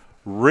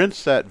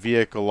 rinse that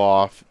vehicle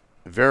off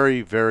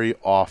very, very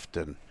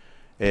often.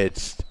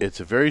 It's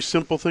a very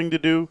simple thing to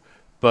do,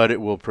 but it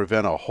will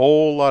prevent a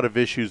whole lot of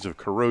issues of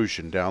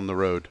corrosion down the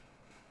road.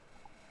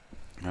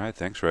 All right,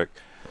 thanks, Rick.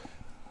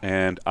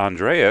 And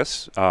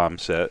Andreas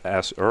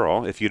asked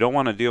Earl, if you don't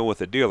want to deal with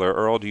a dealer,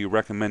 Earl, do you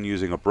recommend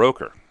using a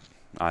broker?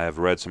 I have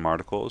read some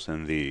articles,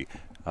 and the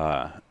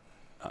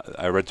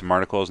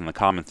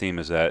common theme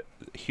is that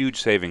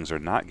huge savings are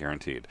not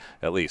guaranteed.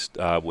 At least,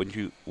 wouldn't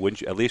you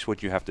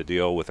have to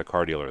deal with a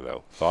car dealer,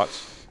 though?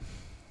 Thoughts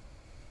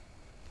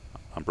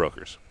on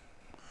brokers?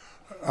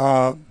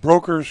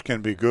 Brokers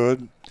can be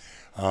good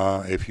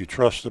if you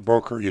trust the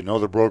broker. You know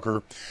the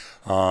broker.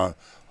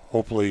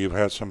 Hopefully, you've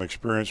had some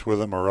experience with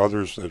them, or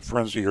others that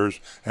friends of yours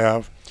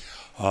have.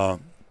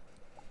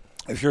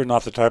 If you're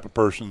not the type of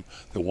person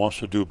that wants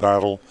to do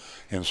battle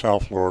in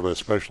South Florida,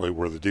 especially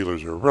where the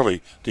dealers are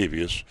really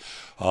devious,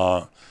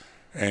 and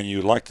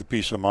you like the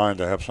peace of mind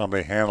to have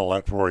somebody handle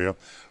that for you,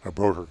 a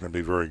broker can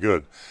be very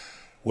good.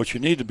 What you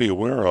need to be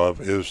aware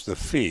of is the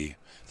fee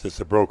that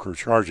the broker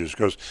charges,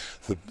 because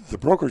the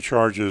broker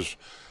charges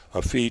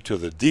a fee to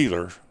the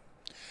dealer,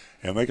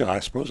 and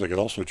I suppose they could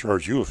also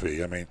charge you a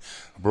fee. I mean,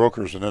 a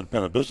broker is an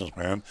independent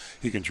businessman.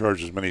 He can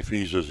charge as many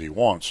fees as he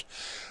wants.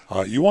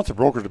 You want the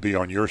broker to be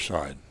on your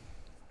side.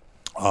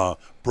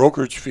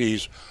 Brokerage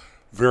fees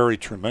vary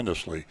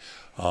tremendously.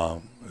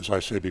 As I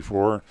said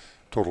before,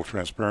 total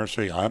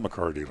transparency, I'm a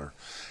car dealer.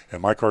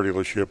 In my car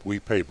dealership, we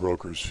pay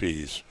brokers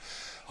fees.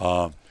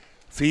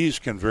 Fees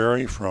can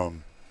vary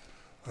from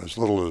as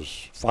little as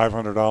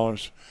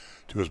 $500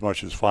 to as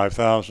much as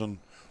 $5,000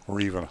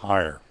 or even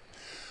higher.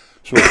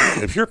 So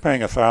if you're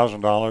paying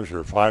 $1,000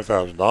 or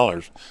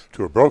 $5,000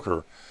 to a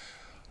broker,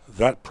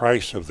 that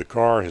price of the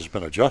car has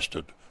been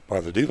adjusted by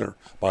the dealer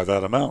by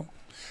that amount,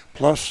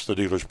 plus the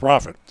dealer's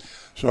profit.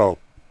 So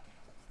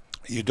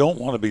you don't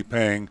want to be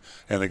paying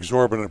an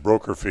exorbitant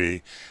broker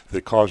fee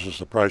that causes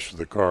the price of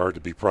the car to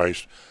be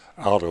priced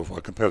out of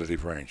a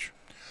competitive range.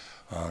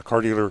 A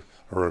car dealer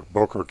or a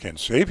broker can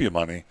save you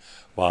money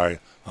by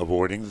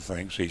avoiding the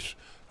things. He's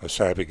a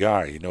savvy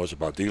guy. He knows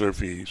about dealer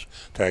fees,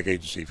 tag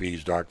agency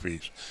fees, dock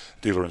fees,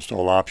 dealer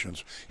install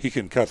options. He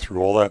can cut through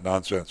all that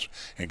nonsense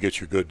and get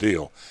you a good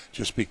deal.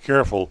 Just be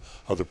careful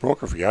of the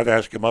broker fee. I'd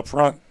ask him up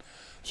front,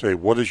 say,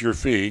 what is your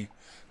fee,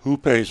 who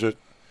pays it,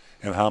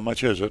 and how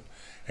much is it,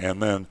 and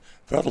then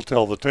that'll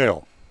tell the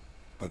tale.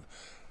 But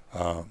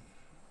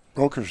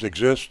brokers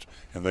exist,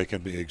 and they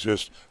can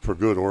exist for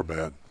good or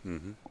bad.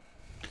 Mm-hmm.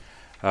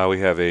 We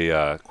have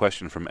a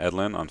question from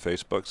Edlin on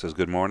Facebook. Says,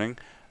 good morning.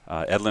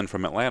 Edlin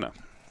from Atlanta.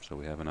 So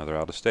we have another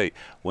out of state.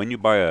 When you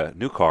buy a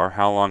new car,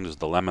 how long does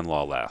the lemon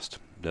law last?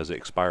 Does it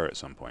expire at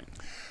some point?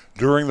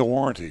 During the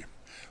warranty.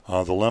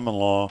 The lemon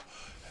law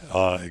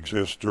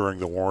exists during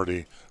the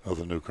warranty of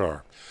the new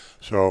car.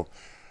 So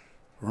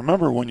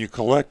remember, when you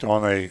collect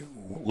on a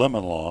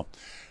lemon law,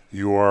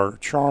 you are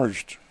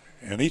charged,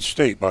 and each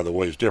state, by the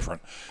way, is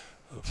different.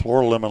 The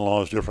Florida lemon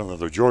law is different than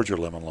the Georgia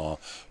lemon law.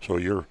 So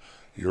you're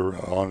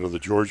under the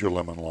Georgia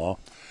lemon law.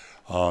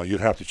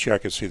 You'd have to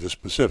check and see the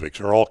specifics.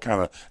 They're all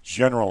kind of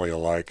generally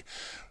alike,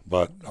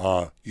 but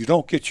you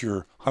don't get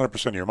your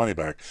 100% of your money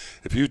back.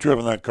 If you've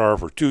driven that car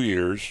for 2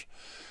 years,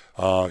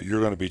 you're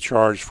going to be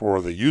charged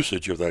for the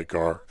usage of that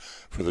car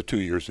for the 2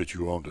 years that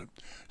you owned it.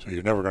 So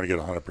you're never going to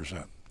get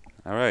 100%.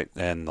 All right,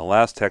 and the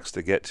last text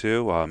to get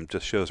to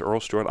just shows Earl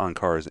Stewart on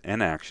Cars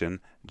in action.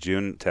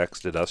 June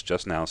texted us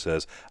just now,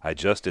 says, I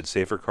just did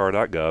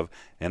safercar.gov,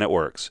 and it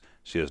works.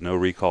 She has no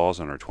recalls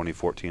on her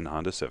 2014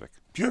 Honda Civic.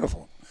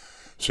 Beautiful.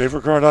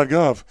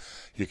 Safercar.gov.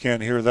 You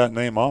can't hear that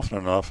name often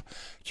enough.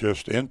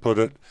 Just input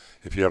it.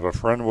 If you have a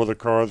friend with a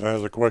car that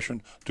has a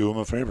question, do him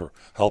a favor.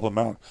 Help him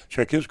out.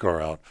 Check his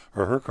car out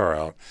or her car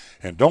out.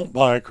 And don't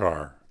buy a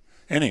car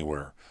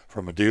anywhere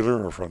from a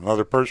dealer or from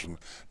another person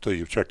until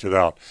you've checked it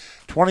out.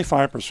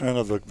 25%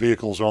 of the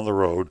vehicles on the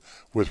road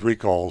with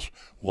recalls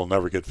will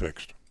never get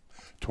fixed.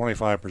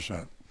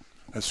 25%.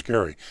 That's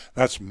scary.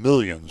 That's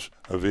millions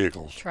of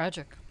vehicles.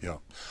 Tragic. Yeah.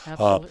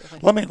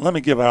 Absolutely. Let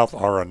me give out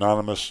our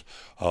anonymous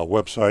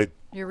website.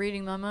 You're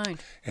reading my mind.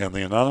 And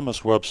the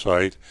anonymous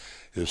website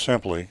is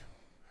simply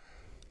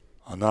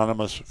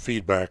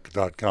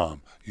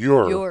anonymousfeedback.com.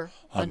 Your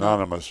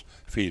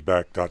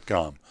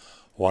anonymousfeedback.com.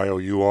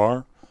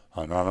 YOUR,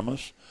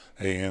 anonymous,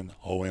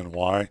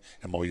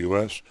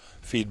 ANONYMOUS,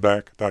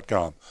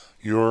 feedback.com.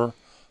 Your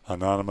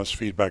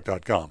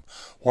anonymousfeedback.com.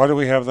 Why do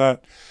we have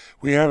that?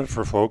 We have it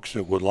for folks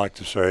that would like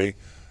to say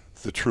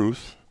the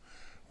truth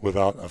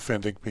without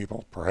offending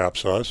people,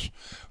 perhaps us.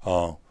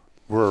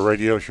 We're a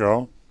radio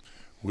show.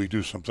 We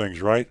do some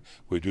things right.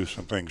 We do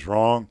some things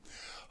wrong.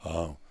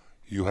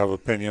 You have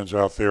opinions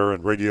out there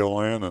in radio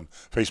land and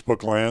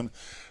Facebook land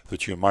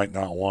that you might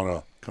not want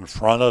to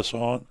confront us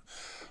on.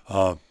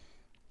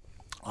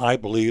 I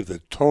believe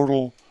that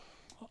total,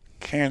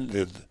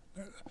 candid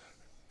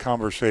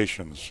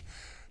conversations,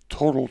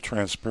 total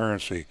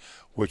transparency,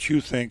 what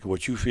you think,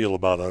 what you feel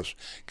about us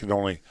can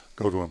only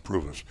go to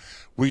improve us.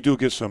 We do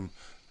get some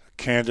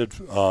candid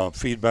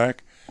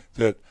feedback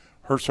that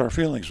hurts our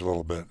feelings a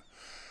little bit.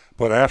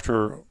 But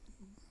after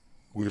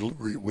we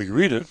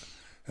read it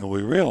and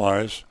we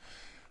realize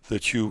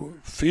that you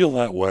feel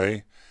that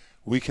way,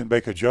 we can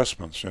make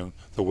adjustments in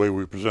the way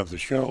we present the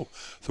show,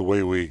 the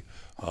way we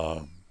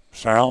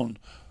sound,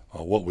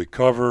 what we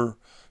cover,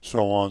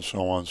 so on,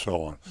 so on,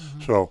 so on.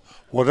 Mm-hmm. So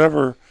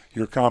whatever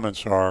your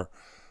comments are,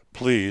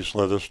 please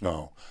let us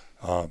know.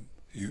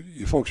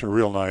 You folks are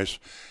real nice.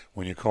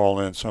 When you call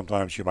in,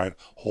 sometimes you might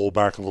hold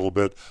back a little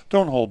bit.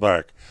 Don't hold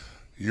back.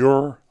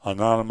 Your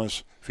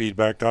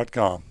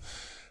anonymousfeedback.com.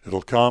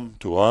 It'll come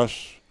to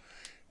us.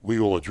 We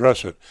will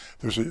address it.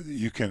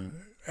 You can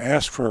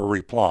ask for a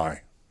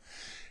reply.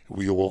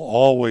 We will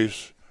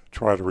always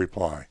try to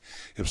reply.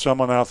 If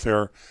someone out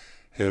there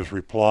has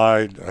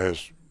replied,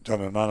 has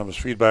done anonymous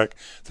feedback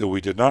that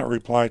we did not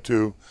reply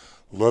to,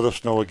 let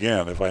us know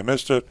again. If I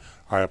missed it,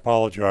 I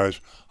apologize.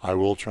 I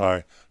will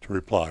try to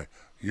reply.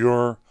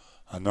 Your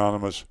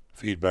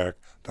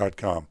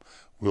anonymousfeedback.com.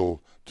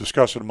 We'll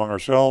discuss it among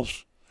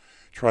ourselves,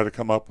 try to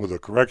come up with a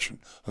correction,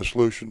 a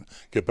solution,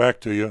 get back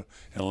to you,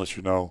 and let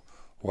you know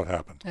what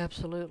happened.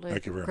 Absolutely.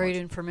 Thank you very much. Great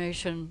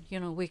information.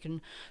 We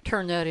can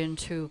turn that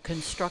into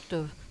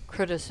constructive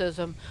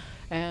criticism,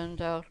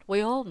 and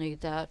we all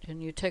need that.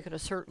 And you take it a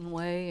certain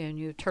way, and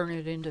you turn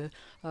it into,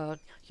 all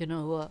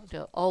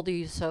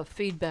these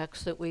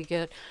feedbacks that we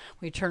get,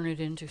 we turn it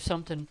into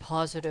something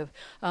positive.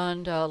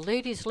 And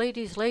ladies,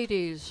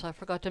 I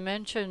forgot to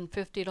mention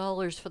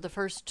 $50 for the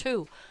first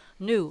 2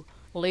 new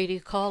lady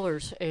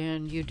callers,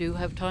 and you do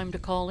have time to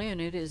call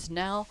in. It is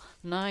now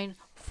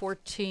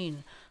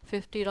 9:14.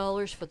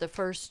 $50 for the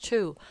first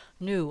 2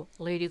 new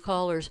lady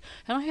callers.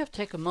 And I have to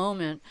take a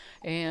moment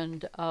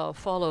and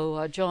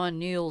follow John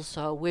Neal's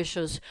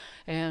wishes,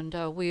 and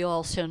we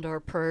all send our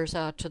prayers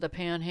out to the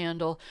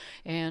Panhandle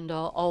and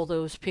all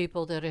those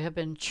people that have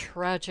been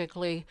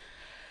tragically,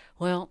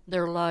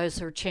 their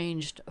lives are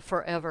changed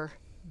forever.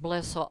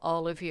 Bless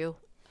all of you.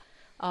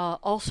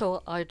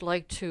 Also, I'd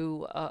like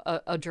to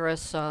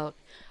address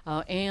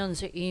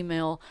Ann's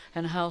email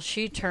and how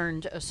she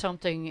turned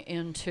something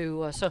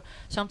into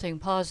something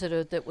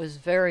positive that was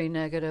very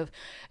negative,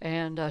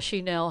 and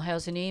she now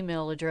has an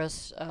email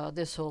address.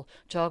 This will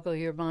joggle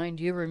your mind.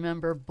 You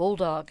remember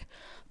Bulldog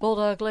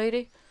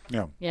Lady?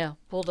 Yeah. Yeah,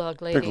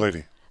 Bulldog Lady. Big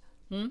lady.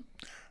 Hmm?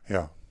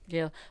 Yeah.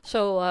 Yeah.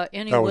 So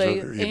anyway,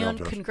 her email and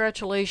to us.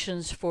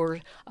 congratulations for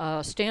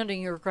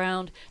standing your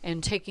ground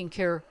and taking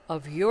care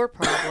of your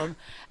problem.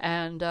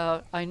 And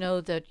I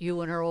know that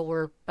you and Earl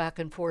were back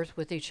and forth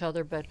with each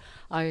other, but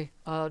I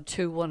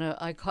too want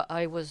to.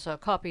 I was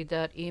copied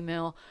that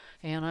email,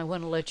 and I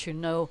want to let you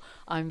know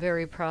I'm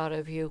very proud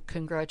of you.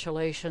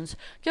 Congratulations.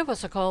 Give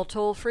us a call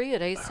toll free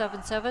at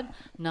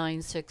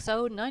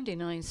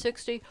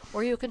 877-960-9960,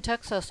 or you can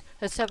text us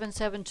at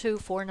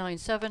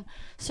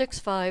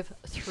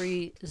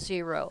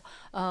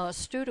 772-497-6530.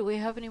 Stu, do we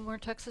have any more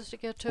texts to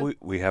get to?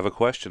 We have a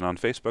question on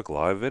Facebook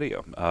Live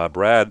video.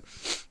 Brad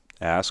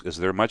asks, is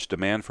there much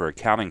demand for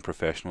accounting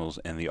professionals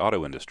in the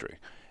auto industry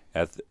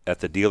at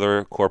the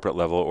dealer corporate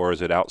level, or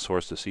is it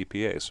outsourced to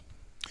CPAs?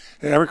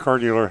 Every car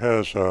dealer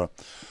has an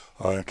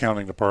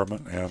accounting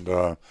department and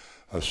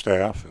a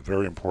staff,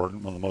 very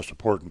important, one of the most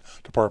important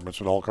departments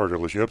in all car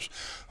dealerships.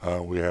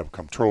 We have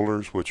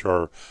controllers, which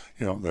are,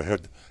 the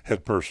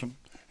head person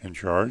in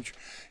charge,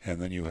 and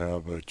then you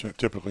have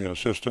typically an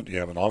assistant, you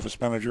have an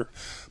office manager.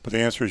 But the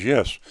answer is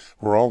yes.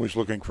 We're always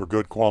looking for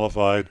good,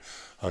 qualified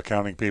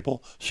accounting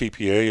people.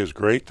 CPA is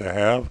great to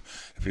have.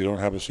 If you don't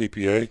have a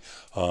CPA,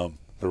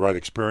 the right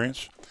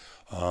experience,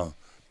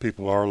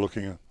 people are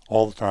looking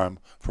all the time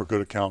for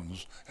good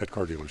accountants at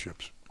car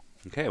dealerships.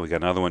 Okay, we got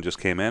another one just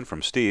came in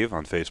from Steve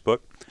on Facebook.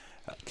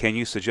 Can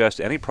you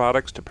suggest any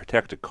products to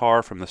protect a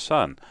car from the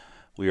sun?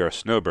 We are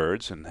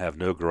snowbirds and have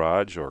no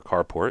garage or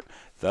carport.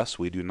 Thus,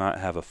 we do not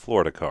have a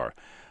Florida car.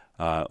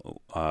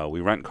 We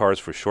rent cars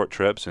for short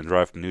trips and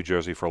drive to New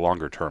Jersey for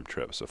longer-term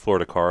trips. A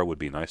Florida car would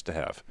be nice to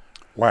have.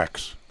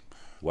 Wax.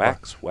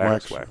 Wax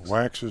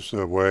is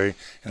the way,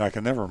 and I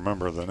can never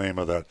remember the name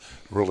of that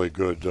really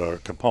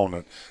good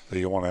component that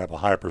you want to have a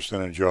high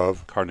percentage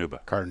of.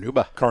 Carnauba.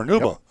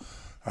 Yep.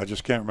 I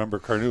just can't remember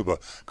carnauba.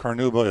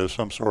 Carnauba is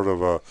some sort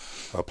of a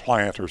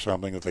plant or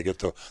something that they get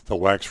the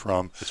wax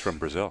from. It's from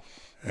Brazil.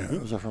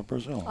 Is it from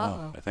Brazil?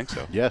 I think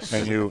so. Yes.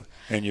 And you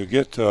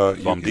get when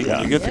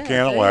you get the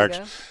can of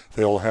wax,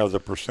 they'll have the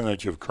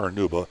percentage of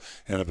carnauba,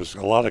 and if it's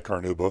a lot of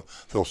carnauba,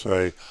 they'll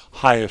say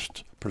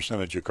highest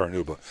percentage of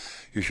carnauba.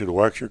 You should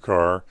wax your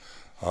car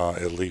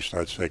at least,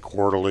 I'd say,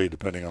 quarterly,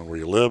 depending on where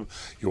you live.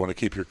 You want to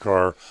keep your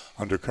car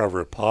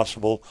undercover if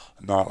possible,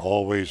 not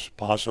always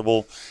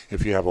possible.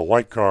 If you have a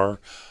white car,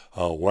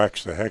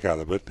 wax the heck out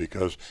of it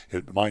because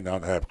it might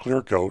not have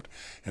clear coat,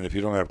 and if you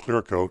don't have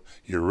clear coat,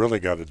 you really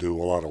got to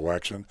do a lot of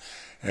waxing.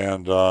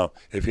 And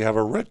if you have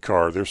a red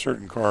car, there's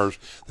certain cars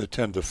that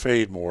tend to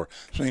fade more.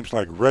 Seems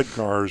like red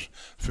cars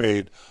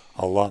fade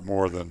a lot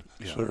more than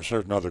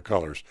certain other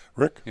colors.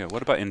 Rick? Yeah,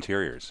 what about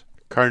interiors?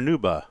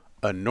 Carnauba,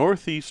 a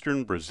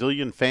northeastern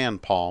Brazilian fan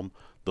palm,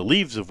 the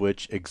leaves of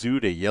which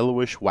exude a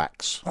yellowish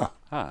wax.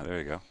 There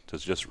you go. So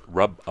just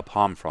rub a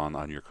palm frond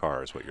on your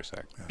car is what you're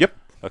saying. Yep.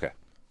 Okay.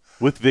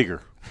 With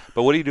vigor.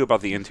 But what do you do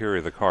about the interior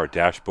of the car?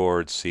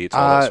 Dashboard, seats,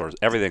 all that sort of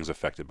everything's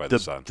affected by the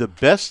sun. The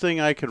best thing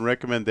I can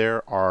recommend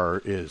there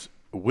is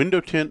window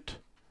tint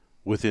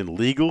within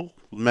legal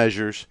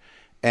measures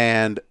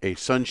and a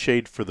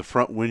sunshade for the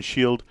front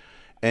windshield.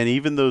 And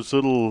even those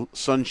little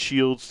sun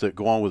shields that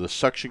go on with a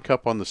suction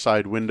cup on the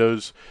side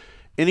windows,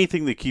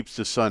 anything that keeps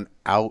the sun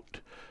out,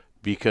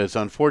 because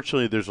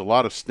unfortunately there's a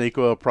lot of snake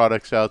oil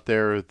products out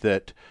there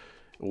that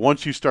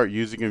once you start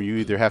using them, you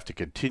either have to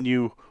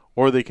continue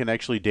or they can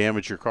actually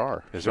damage your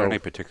car. Is there any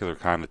particular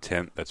kind of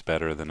tint that's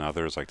better than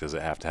others? Like, does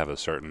it have to have a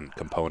certain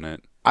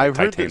component? I've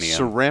heard that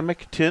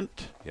ceramic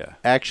tint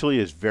actually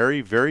is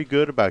very, very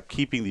good about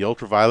keeping the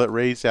ultraviolet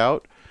rays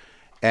out.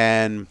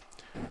 And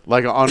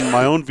like on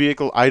my own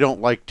vehicle, I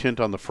don't like tint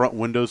on the front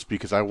windows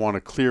because I want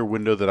a clear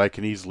window that I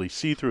can easily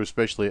see through,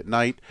 especially at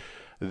night.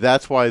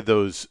 That's why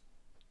those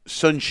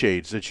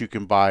sunshades that you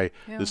can buy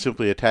that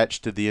simply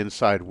attach to the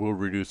inside will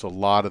reduce a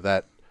lot of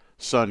that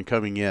sun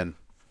coming in.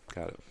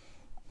 Got it.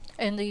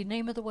 And the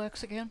name of the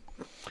wax again?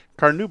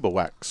 Carnauba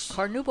wax.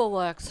 Carnauba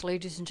wax,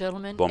 ladies and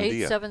gentlemen. Bom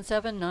dia.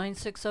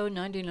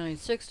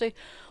 877-960-9960.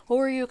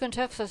 Or you can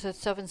text us at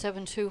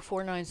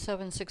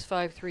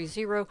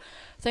 772-497-6530.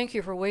 Thank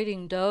you for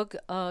waiting, Doug.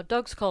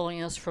 Doug's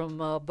calling us from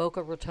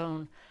Boca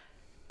Raton.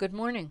 Good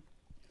morning.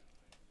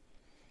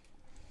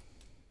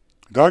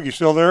 Doug, you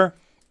still there?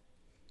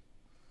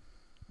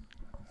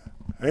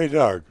 Hey,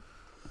 Doug.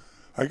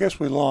 I guess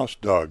we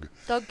lost Doug.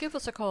 Doug, give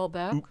us a call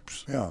back.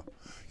 Oops. Yeah.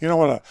 You know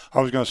what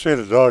I was going to say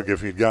to Doug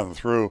if he'd gotten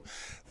through,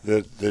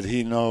 that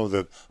he know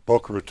that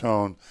Boca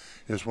Raton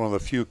is one of the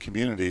few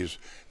communities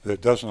that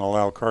doesn't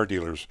allow car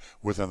dealers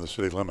within the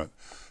city limit.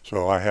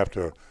 So I have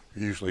to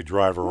usually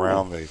drive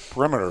around the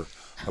perimeter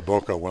of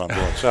Boca when I'm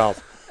going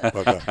south.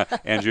 But,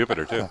 and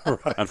Jupiter, too,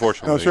 right.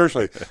 Unfortunately. No,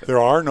 seriously, there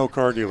are no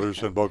car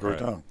dealers in Boca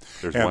Raton.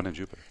 There's one in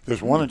Jupiter.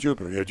 There's one in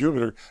Jupiter. Yeah,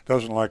 Jupiter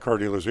doesn't like car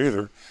dealers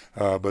either,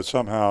 but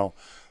somehow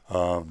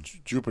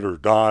Jupiter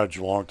Dodge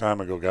a long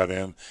time ago got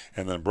in,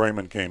 and then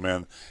Bremen came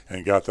in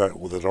and got that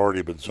with it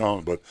already been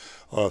zoned. But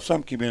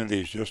some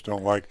communities just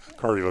don't like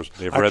car dealers.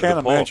 I can't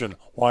imagine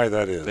why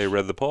that is. They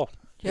read the poll.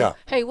 Yeah.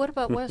 Hey, what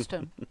about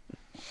Weston?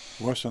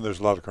 Weston, there's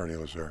a lot of car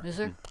dealers there. Is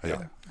there?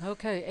 Yeah.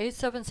 Okay,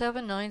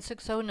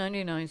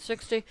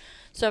 877-960-9960,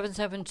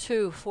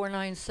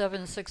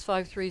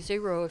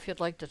 772-497-6530 if you'd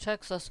like to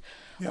text us.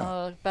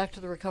 Yeah. Back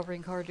to the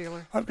recovering car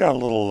dealer. I've got a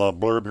little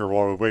blurb here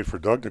while we wait for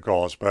Doug to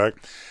call us back.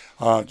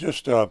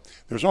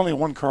 There's only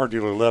one car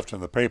dealer left in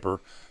the paper,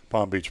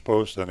 Palm Beach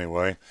Post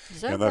anyway,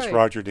 and that's right?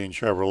 Roger Dean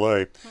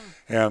Chevrolet.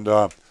 And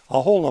I'll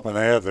hold up an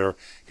ad there.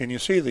 Can you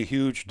see the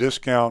huge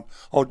discount?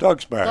 Oh,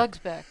 Doug's back. Doug's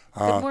back.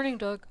 Good morning,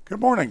 Doug.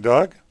 Good morning,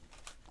 Doug.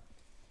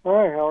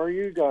 Hi, how are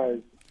you guys?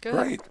 Good.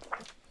 Great.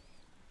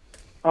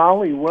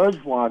 Ollie was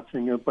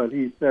watching it, but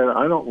he said,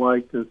 I don't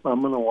like this.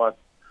 I'm going to watch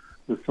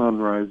the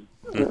sunrise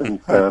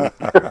instead.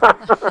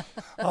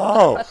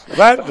 Oh,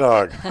 that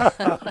Doug.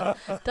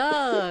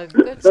 Doug,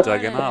 good It's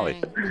Doug and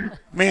morning. Ollie.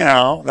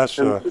 Meow. That's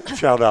a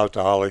shout out to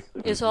Ollie.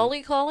 Is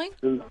Ollie calling?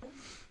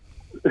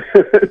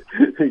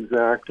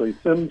 Exactly.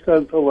 Sim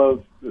says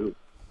hello, too.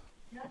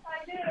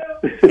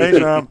 Hey,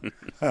 Sam.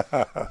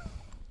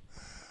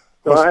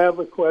 So I have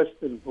a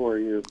question for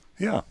you.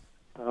 Yeah.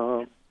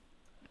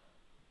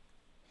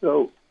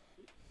 So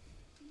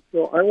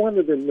I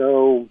wanted to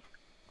know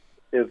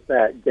if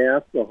that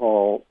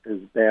gasohol is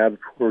bad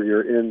for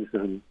your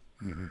engine.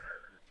 Mm-hmm.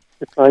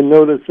 I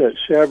noticed that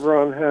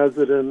Chevron has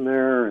it in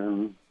there,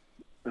 and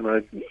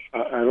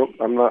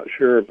I'm not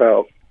sure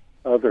about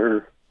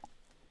other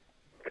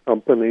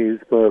companies,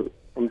 but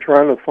I'm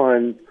trying to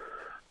find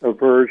a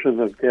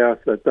version of gas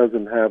that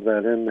doesn't have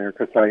that in there,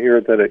 because I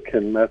hear that it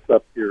can mess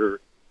up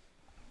your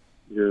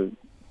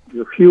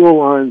fuel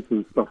lines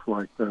and stuff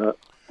like that.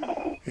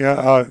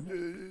 Yeah,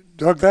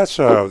 Doug, that's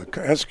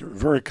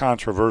very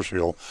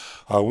controversial.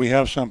 We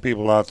have some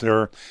people out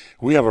there.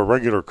 We have a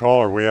regular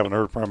caller. We haven't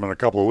heard from him in a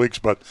couple of weeks,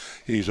 but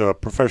he's a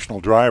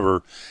professional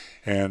driver,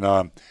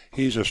 and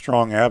he's a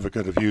strong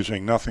advocate of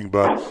using nothing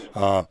but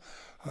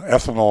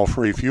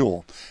ethanol-free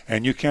fuel.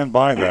 And you can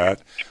buy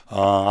that.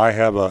 I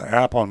have an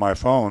app on my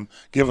phone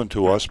given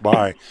to us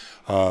by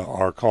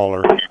our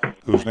caller,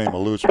 whose name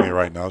eludes me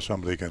right now.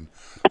 Somebody can...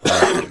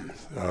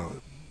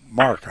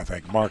 Mark, I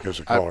think. Mark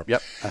is a caller.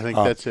 Yep, I think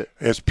that's it.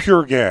 It's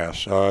Pure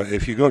Gas.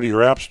 If you go to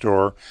your app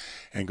store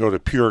and go to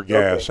Pure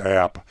Gas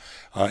app,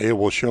 it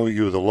will show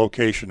you the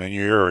location in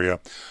your area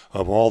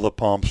of all the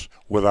pumps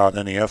without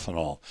any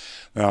ethanol.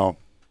 Now,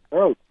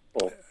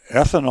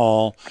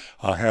 ethanol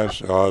has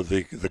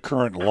the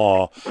current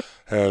law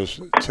has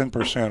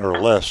 10% or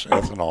less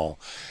ethanol,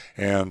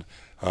 and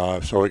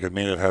so it could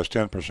mean it has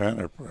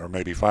 10% or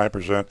maybe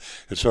 5%.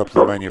 It's up to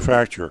the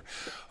manufacturer.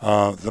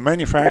 The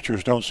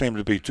manufacturers don't seem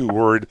to be too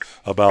worried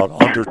about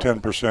under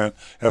 10%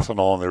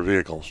 ethanol in their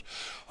vehicles.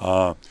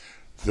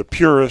 The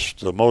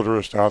purists, the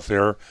motorists out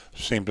there,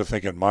 seem to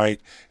think it might.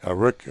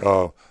 Rick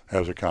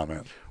has a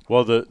comment.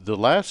 Well, the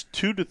last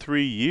 2 to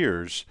 3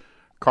 years,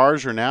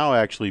 cars are now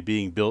actually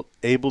being built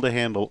able to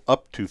handle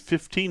up to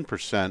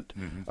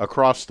 15%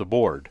 across the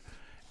board.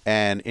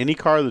 And any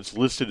car that's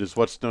listed as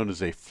what's known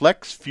as a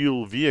flex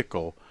fuel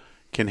vehicle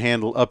can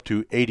handle up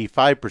to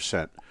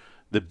 85%.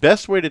 The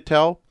best way to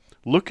tell,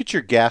 look at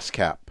your gas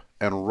cap.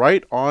 And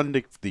right on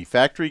the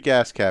factory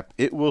gas cap,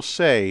 it will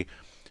say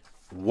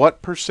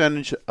what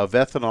percentage of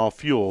ethanol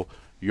fuel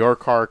your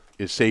car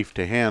is safe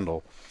to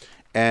handle.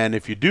 And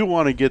if you do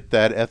want to get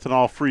that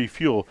ethanol-free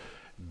fuel,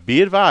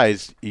 be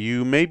advised,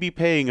 you may be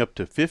paying up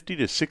to 50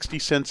 to 60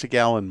 cents a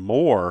gallon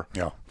more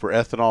for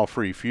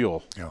ethanol-free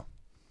fuel. Yeah.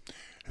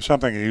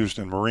 Something used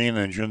in marine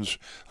engines,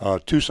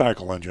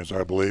 two-cycle engines,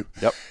 I believe.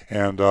 Yep.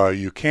 And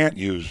you can't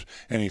use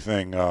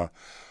anything,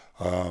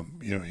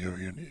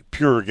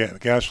 pure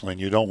gasoline.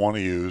 You don't want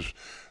to use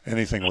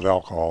anything with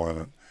alcohol in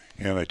it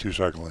in a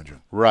two-cycle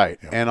engine. Right.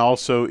 Yeah. And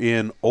also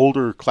in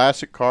older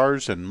classic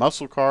cars and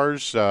muscle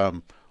cars,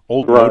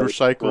 old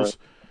motorcycles,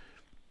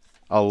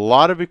 a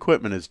lot of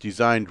equipment is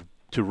designed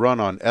to run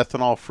on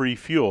ethanol-free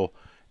fuel,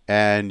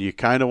 and you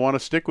kind of want to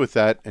stick with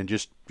that and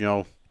just,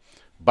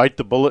 bite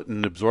the bullet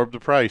and absorb the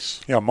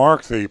price. Yeah,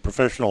 Mark, the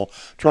professional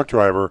truck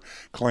driver,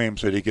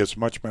 claims that he gets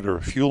much better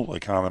fuel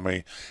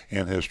economy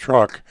in his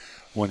truck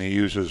when he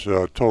uses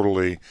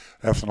totally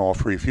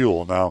ethanol-free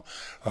fuel. Now,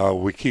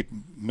 we keep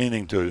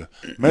meaning to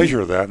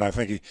measure that, and I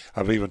think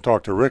I've even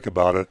talked to Rick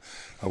about it,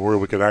 where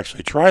we could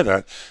actually try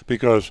that,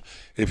 because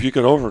if you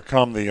could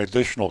overcome the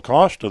additional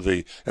cost of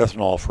the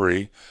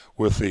ethanol-free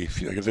with the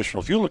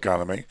additional fuel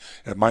economy,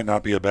 it might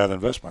not be a bad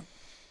investment.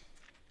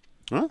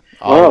 Huh?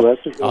 Wow,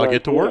 that's a good I'll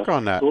get to idea. work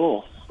on that.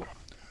 Cool.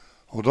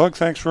 Well, Doug,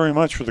 thanks very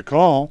much for the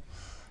call,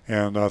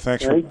 and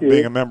thanks for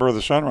being a member of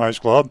the Sunrise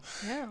Club.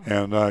 Yeah.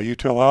 And you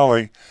tell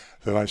Ollie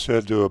that I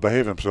said to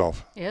behave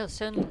himself. Yeah,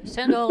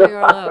 send all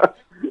your out.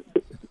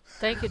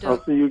 Thank you, Doug.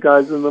 I'll see you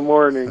guys in the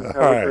morning. Have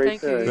All right. a great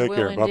Thank you. day. Take Will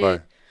care.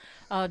 indeed.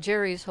 Bye-bye.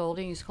 Jerry's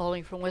holding. He's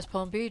calling from West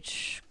Palm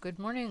Beach. Good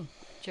morning,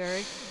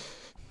 Jerry.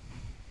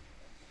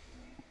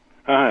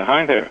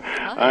 Hi there.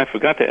 Hi. I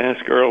forgot to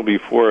ask Earl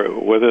before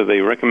whether they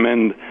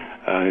recommend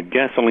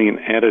gasoline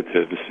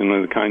additives,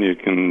 the kind you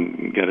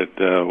can get at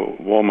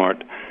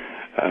Walmart,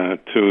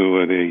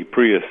 to the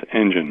Prius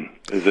engine.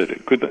 Is it a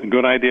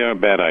good idea or a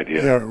bad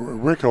idea? Yeah,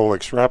 Rick will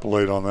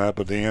extrapolate on that,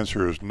 but the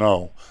answer is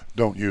no.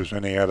 Don't use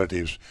any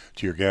additives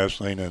to your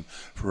gasoline and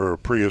for a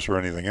Prius or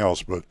anything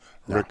else. But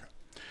Rick,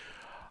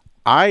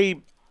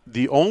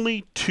 the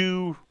only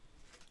two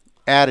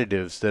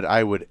additives that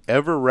I would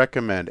ever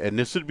recommend, and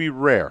this would be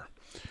rare.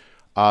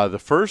 The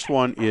first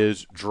one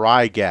is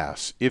dry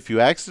gas. If you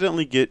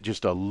accidentally get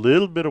just a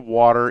little bit of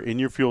water in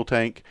your fuel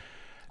tank,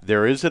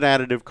 there is an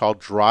additive called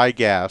dry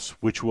gas,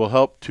 which will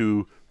help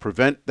to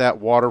prevent that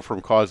water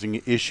from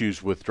causing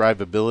issues with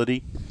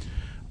drivability.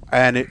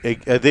 And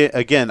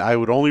again, I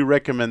would only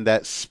recommend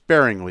that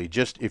sparingly.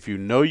 Just if you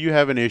know you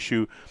have an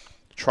issue,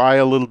 try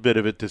a little bit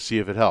of it to see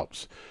if it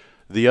helps.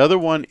 The other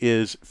one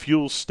is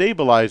fuel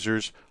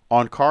stabilizers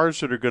on cars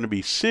that are going to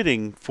be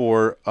sitting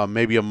for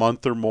maybe a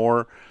month or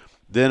more.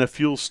 Then a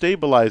fuel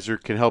stabilizer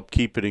can help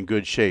keep it in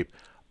good shape.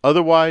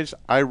 Otherwise,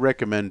 I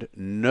recommend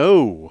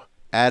no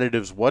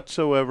additives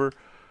whatsoever.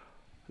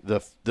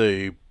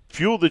 The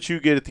fuel that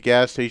you get at the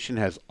gas station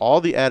has all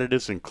the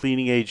additives and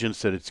cleaning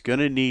agents that it's going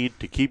to need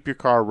to keep your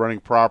car running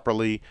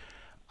properly.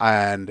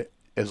 And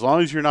as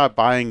long as you're not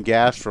buying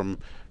gas from,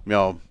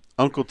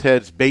 Uncle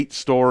Ted's bait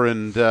store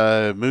and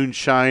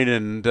moonshine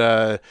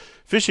and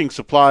fishing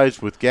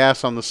supplies with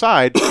gas on the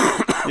side,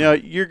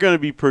 you're going to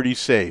be pretty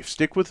safe.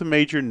 Stick with a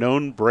major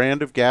known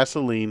brand of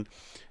gasoline,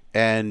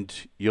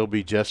 and you'll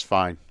be just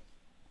fine.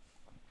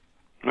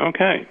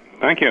 Okay.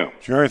 Thank you.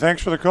 Jerry,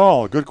 thanks for the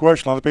call. Good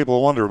question. A lot of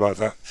people wonder about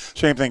that.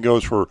 Same thing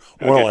goes for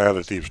oil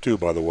additives, too,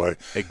 by the way.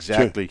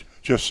 Exactly.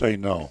 Just say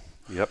no.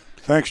 Yep.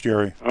 Thanks,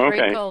 Jerry. Okay.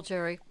 Great call,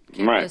 Jerry.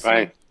 Keep Right,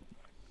 listening. bye.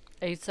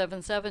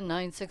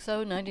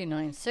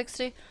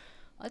 877-960-9960.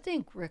 I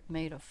think Rick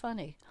made a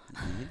funny.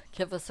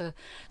 Give us a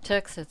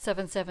text at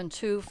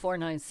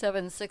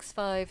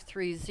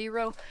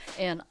 772-497-6530.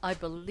 And I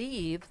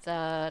believe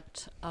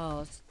that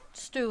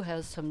Stu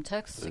has some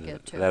texts to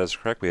get to. That is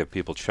correct. We have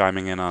people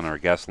chiming in on our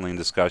gasoline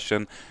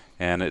discussion,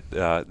 and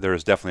there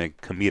is definitely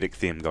a comedic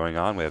theme going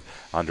on. We have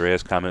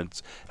Andreas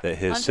comments that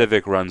his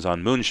Civic runs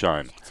on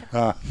moonshine.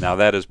 Now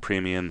that is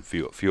premium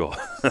fuel.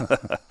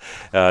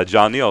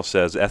 John Neal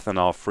says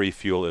ethanol-free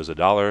fuel is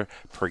 $1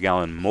 per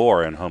gallon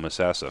more in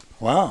Homosassa.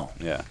 Wow.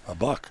 Yeah.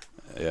 $1.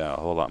 Yeah, a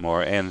whole lot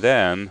more. And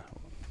then,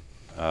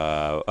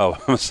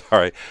 I'm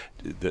sorry.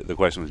 The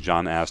question was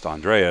John asked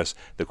Andreas.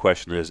 The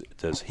question is,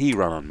 does he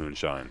run on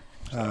moonshine?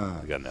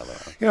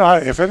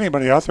 If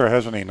anybody out there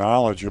has any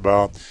knowledge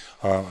about,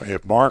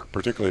 if Mark,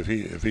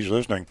 particularly if he's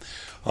listening,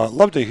 I'd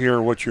love to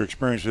hear what your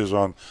experience is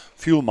on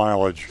fuel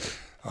mileage,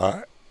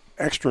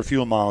 extra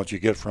fuel mileage you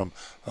get from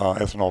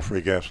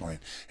ethanol-free gasoline.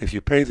 If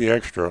you pay the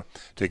extra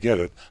to get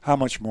it, how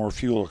much more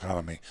fuel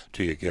economy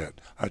do you get?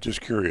 I'm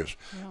just curious.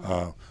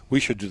 Yeah. We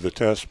should do the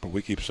test, but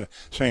we keep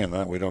saying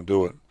that. We don't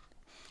do it.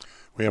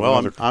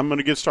 I'm going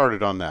to get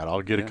started on that.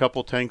 I'll get a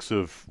couple tanks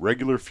of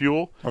regular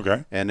fuel.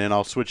 Okay. And then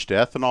I'll switch to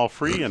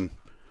ethanol-free and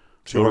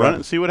run it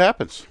and see what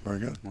happens. Very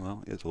good.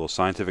 Well, it's a little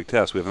scientific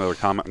test. We have another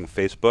comment on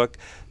Facebook.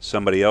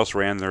 Somebody else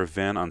ran their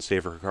VIN on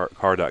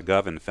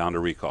safercar.gov and found a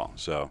recall.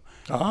 So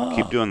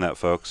keep doing that,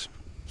 folks.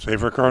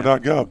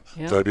 Safercar.gov.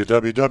 Yeah.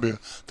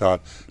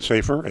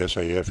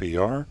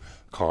 www.safer,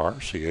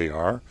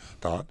 car.gov.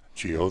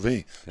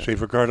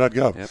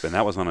 Safercar.gov. Yep, and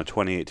that was on a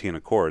 2018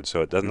 Accord,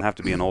 so it doesn't have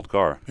to be an old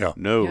car. Yeah.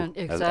 No. Yeah,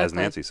 exactly. As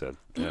Nancy said.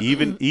 Yeah.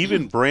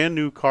 Even brand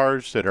new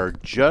cars that are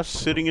just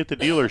sitting at the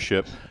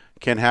dealership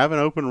can have an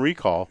open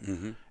recall.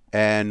 Mm-hmm.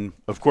 And,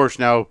 of course,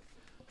 now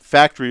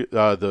factory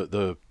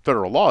the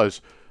federal law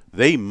is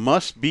they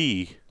must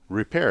be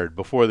repaired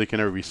before they can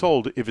ever be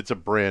sold if it's a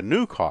brand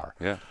new car.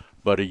 Yeah.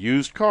 But a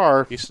used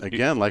car,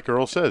 again, like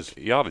Earl says.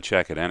 You ought to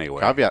check it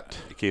anyway. Caveat.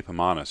 Keep them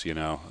honest,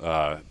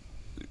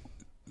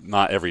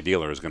 not every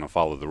dealer is going to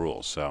follow the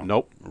rules. So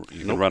Nope.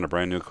 You can run a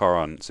brand new car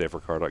on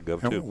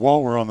safercar.gov too.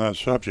 While we're on that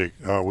subject,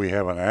 we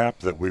have an app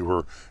that we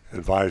were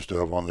advised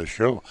of on this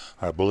show.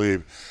 I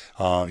believe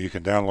you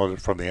can download it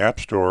from the App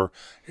Store,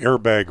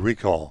 Airbag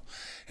Recall.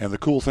 And the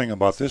cool thing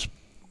about this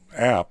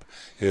app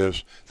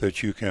is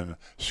that you can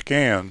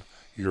scan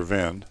your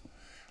VIN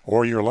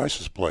or your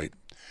license plate.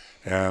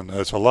 And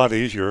it's a lot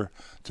easier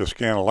to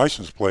scan a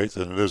license plate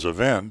than it is a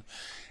VIN,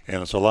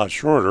 and it's a lot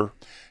shorter.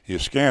 You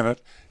scan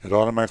it, it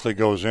automatically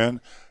goes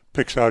in,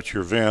 picks out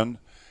your VIN,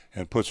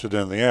 and puts it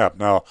in the app.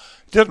 Now,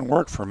 it didn't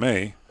work for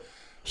me,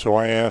 so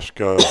I asked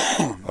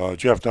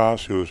Jeff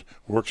Doss, who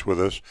works with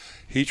us.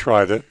 He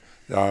tried it.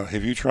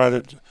 Have you tried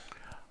it?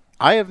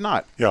 I have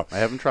not. Yeah. I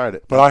haven't tried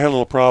it. But I had a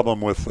little problem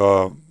with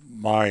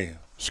my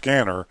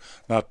scanner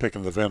not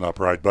picking the VIN up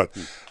right. But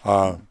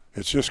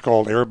it's just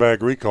called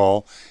Airbag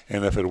Recall,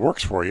 and if it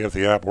works for you, if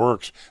the app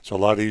works, it's a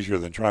lot easier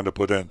than trying to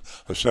put in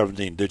a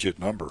 17-digit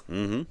number.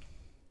 Mm-hmm.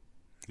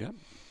 Yeah.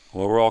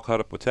 Well, we're all caught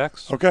up with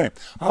text. Okay.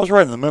 I was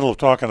right in the middle of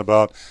talking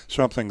about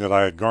something that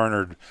I had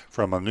garnered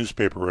from a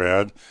newspaper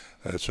ad.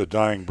 It's a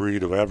dying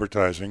breed of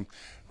advertising.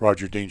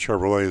 Roger Dean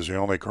Chevrolet is the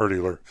only car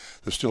dealer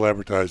that still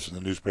advertises in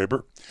the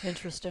newspaper.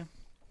 Interesting.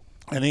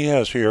 And he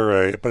has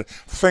here but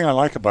the thing I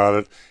like about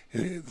it,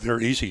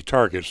 they're easy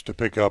targets to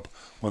pick up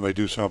when they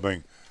do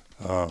something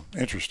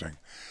interesting.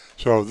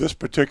 So this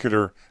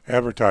particular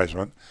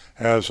advertisement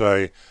has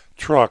a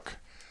truck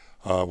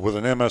with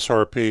an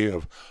MSRP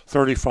of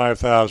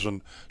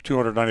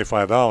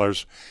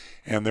 $35,295,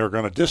 and they're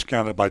going to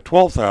discount it by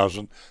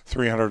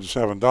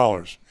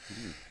 $12,307.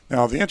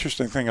 Now, the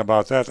interesting thing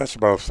about that's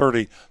about a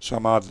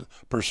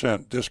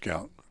 30-some-odd%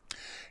 discount.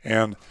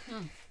 And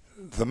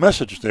the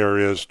message there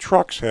is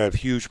trucks have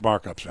huge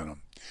markups in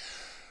them.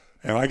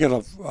 And I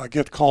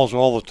get calls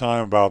all the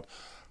time about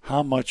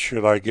how much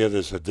should I get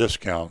as a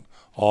discount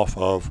off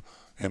of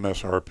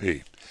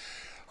MSRP.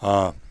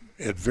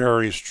 It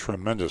varies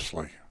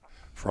tremendously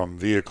from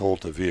vehicle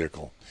to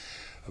vehicle.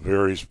 It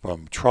varies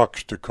from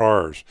trucks to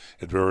cars.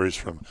 It varies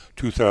from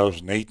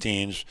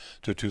 2018s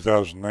to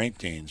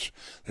 2019s.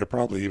 There are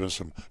probably even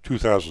some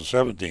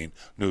 2017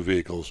 new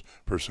vehicles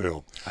for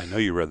sale. I know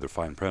you read the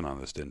fine print on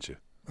this, didn't you?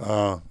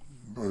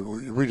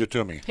 Read it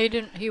to me. He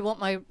didn't. You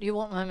want my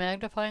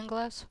magnifying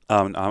glass?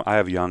 I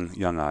have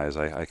young eyes.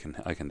 I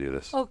can do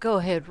this. Oh, go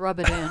ahead, rub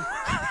it in.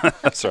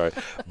 Sorry.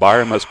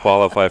 Buyer must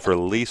qualify for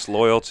lease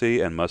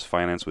loyalty and must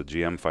finance with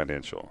GM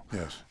Financial.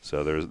 Yes.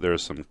 So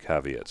there's some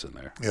caveats in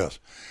there. Yes.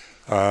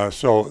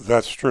 So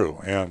that's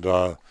true, and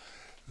all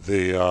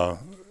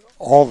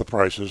the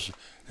prices,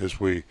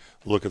 as we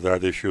look at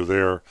that issue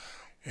there,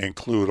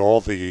 include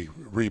all the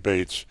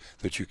rebates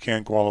that you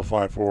can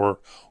qualify for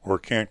or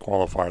can't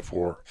qualify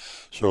for.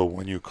 So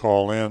when you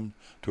call in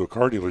to a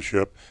car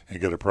dealership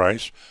and get a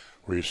price,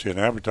 or you see an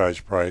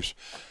advertised price,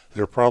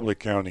 they're probably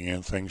counting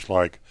in things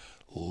like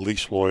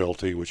lease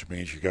loyalty, which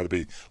means you got to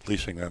be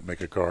leasing that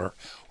make a car,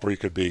 or you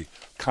could be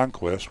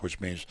conquest, which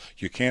means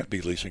you can't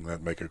be leasing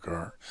that make a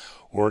car,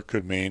 or it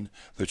could mean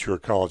that you're a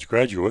college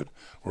graduate,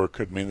 or it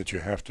could mean that you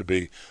have to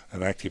be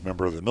an active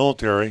member of the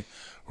military,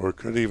 or it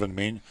could even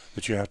mean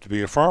that you have to be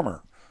a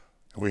farmer.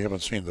 We haven't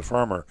seen the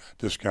farmer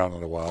discount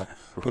in a while,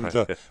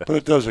 but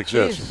it does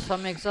exist. Jeez,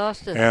 I'm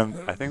exhausted. And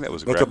I think that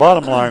was. But the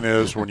bottom line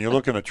is, when you're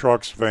looking at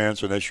trucks,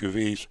 vans, and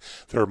SUVs,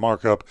 their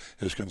markup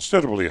is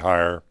considerably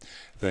higher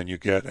than you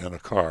get in a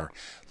car.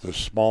 The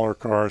smaller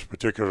cars, in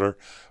particular,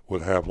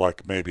 would have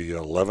like maybe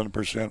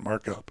 11%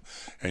 markup,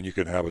 and you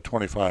can have a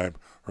 25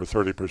 or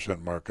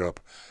 30% markup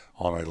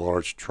on a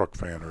large truck,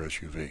 van, or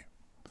SUV.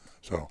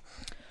 So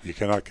you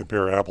cannot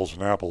compare apples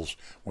and apples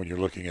when you're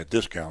looking at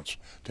discounts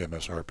to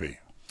MSRP.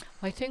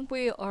 I think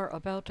we are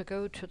about to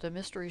go to the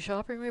mystery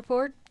shopping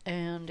report,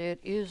 and it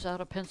is out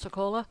of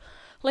Pensacola.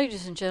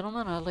 Ladies and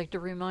gentlemen, I'd like to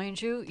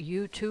remind you,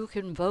 you too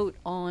can vote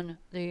on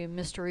the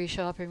mystery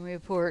shopping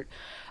report.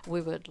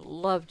 We would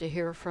love to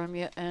hear from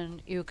you,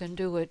 and you can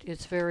do it.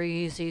 It's very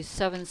easy.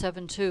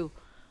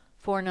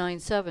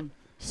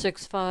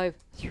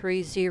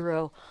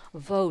 772-497-6530.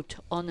 Vote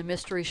on the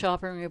mystery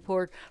shopping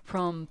report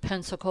from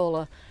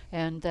Pensacola,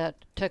 and that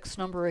text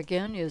number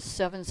again is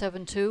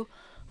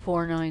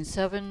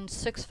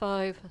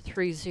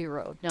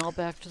 772-497-6530. Now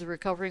back to the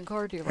recovering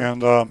car dealer.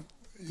 And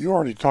you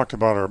already talked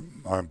about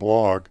my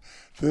blog.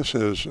 This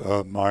is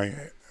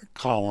my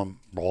column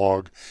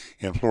blog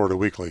in Florida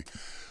Weekly.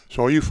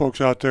 So all you folks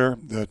out there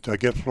that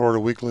get Florida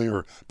Weekly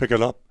or pick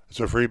it up, it's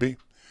a freebie,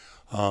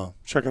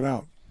 check it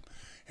out.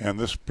 And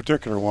this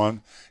particular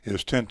one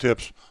is 10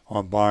 tips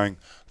on buying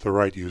the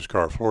right used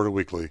car, Florida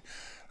Weekly,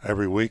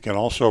 every week, and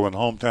also in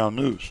Hometown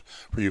News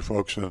for you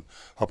folks up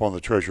on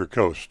the Treasure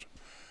Coast.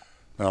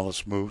 Now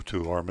let's move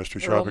to our mystery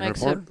shopping report.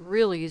 It makes it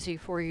real easy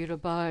for you to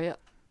buy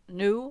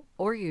new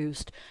or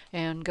used.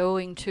 And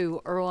going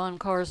to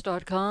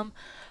earloncars.com,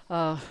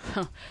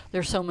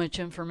 there's so much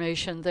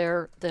information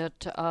there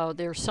that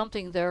there's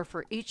something there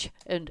for each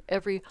and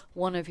every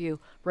one of you.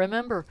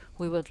 Remember,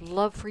 we would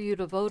love for you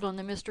to vote on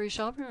the mystery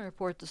shopping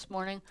report this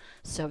morning.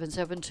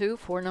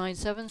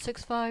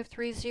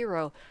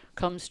 772-497-6530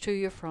 comes to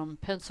you from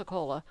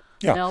Pensacola.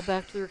 Yeah. Now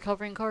back to the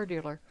recovering car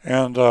dealer.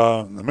 And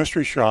the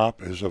mystery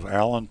shop is of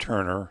Alan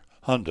Turner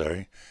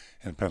Hyundai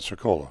in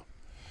Pensacola.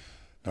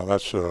 Now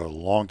that's a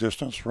long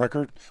distance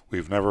record.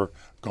 We've never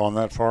gone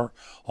that far,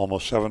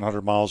 almost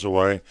 700 miles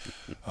away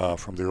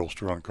from the Earl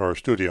Stewart on Cars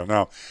studio.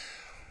 Now,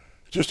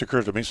 it just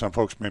occurred to me some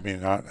folks maybe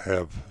not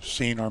have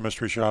seen our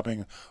mystery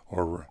shopping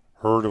or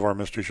heard of our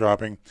mystery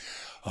shopping.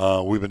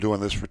 We've been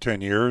doing this for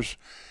 10 years.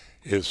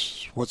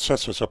 It's what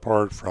sets us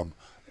apart from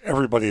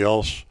everybody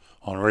else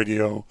on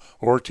radio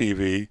or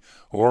TV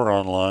or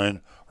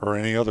online or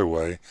any other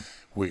way.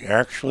 We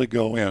actually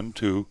go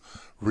into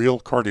real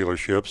car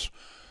dealerships,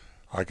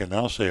 I can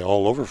now say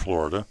all over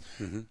Florida.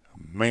 Mm-hmm.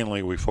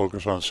 Mainly we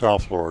focus on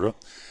South Florida.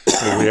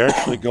 So we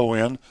actually go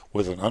in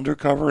with an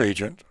undercover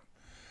agent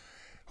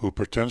who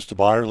pretends to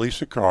buy or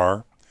lease a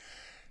car,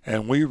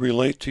 and we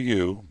relate to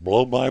you,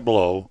 blow by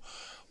blow,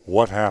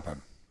 what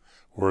happened.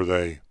 Were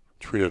they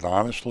treated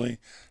honestly,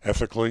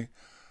 ethically,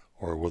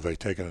 or were they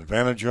taken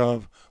advantage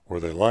of? Were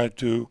they lied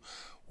to?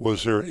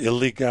 Was there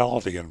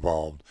illegality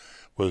involved?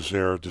 Was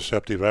there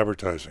deceptive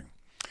advertising?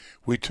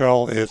 We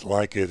tell it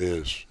like it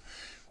is.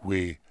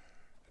 We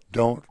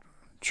don't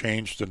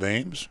change the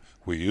names.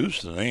 We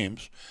use the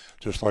names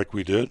just like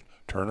we did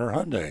Turner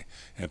Hyundai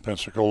in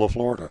Pensacola,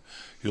 Florida.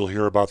 You'll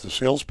hear about the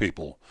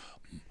salespeople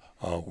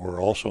were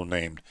also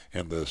named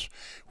in this.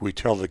 We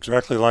tell it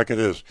exactly like it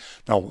is.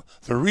 Now,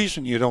 the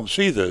reason you don't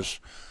see this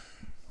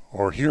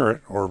or hear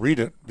it or read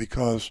it,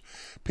 because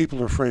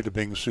people are afraid of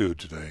being sued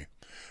today.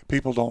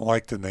 People don't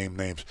like to name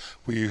names.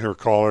 We hear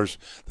callers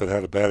that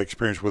had a bad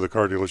experience with a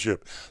car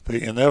dealership.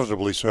 They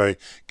inevitably say,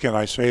 can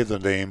I say the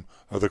name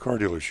of the car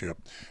dealership?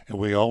 And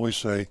we always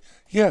say,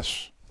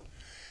 yes.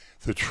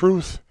 The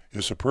truth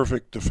is a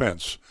perfect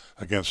defense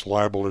against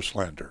libel or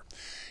slander.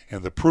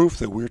 And the proof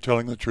that we're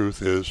telling the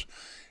truth is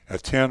a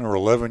 10 or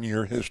 11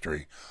 year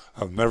history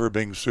of never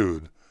being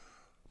sued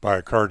by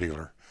a car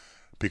dealer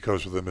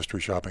because of the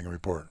mystery shopping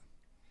report.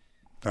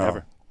 Now,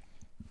 Never.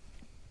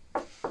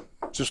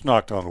 Just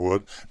knocked on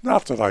wood.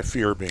 Not that I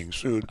fear being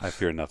sued. I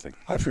fear nothing.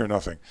 I fear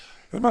nothing.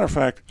 As a matter of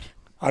fact,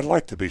 I'd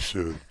like to be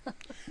sued.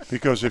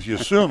 Because if you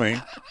sue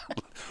me,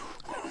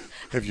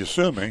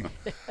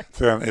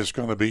 then it's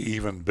going to be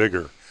even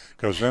bigger.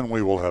 Because then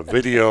we will have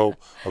video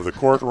of the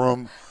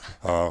courtroom.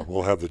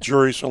 We'll have the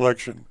jury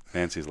selection.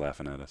 Nancy's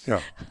laughing at us.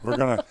 Yeah, we're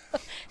going to...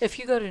 If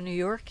you go to New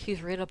York,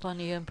 he's right up on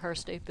the Empire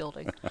State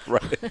Building.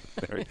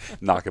 Right.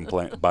 Knocking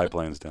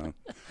biplanes down.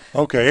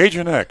 Okay,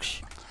 Agent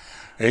X.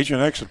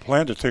 Agent X had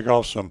planned to take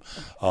off some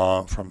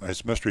from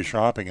his mystery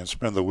shopping and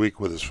spend the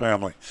week with his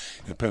family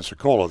in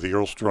Pensacola. The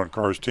Earl Stewart on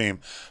Cars team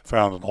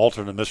found an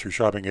alternate mystery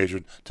shopping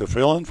agent to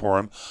fill in for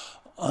him.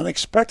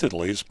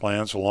 Unexpectedly, his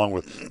plans, along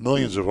with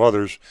millions of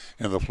others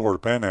in the Florida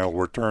Panhandle,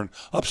 were turned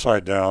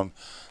upside down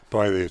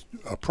by the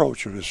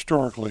approach of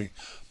historically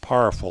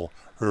powerful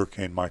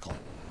Hurricane Michael.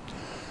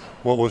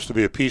 What was to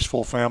be a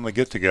peaceful family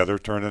get-together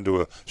turned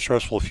into a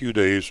stressful few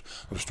days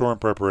of storm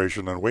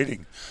preparation and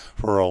waiting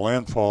for a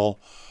landfall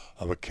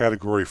of a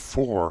Category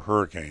 4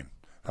 hurricane.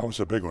 That was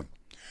a big one,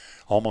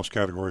 almost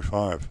Category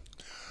 5.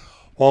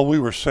 While we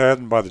were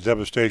saddened by the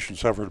devastation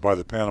suffered by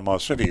the Panama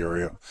City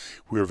area,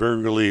 we were very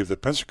relieved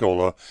that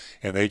Pensacola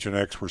and Agent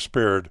X were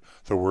spared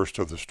the worst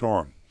of the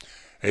storm.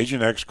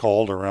 Agent X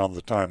called around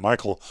the time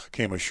Michael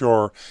came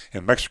ashore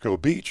in Mexico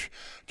Beach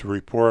to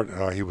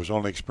report he was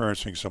only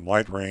experiencing some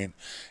light rain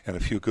and a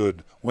few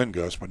good wind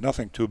gusts, but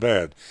nothing too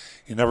bad.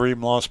 He never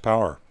even lost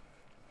power.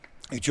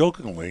 He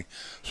jokingly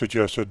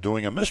suggested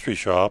doing a mystery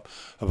shop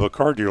of a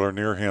car dealer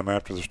near him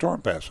after the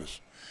storm passes,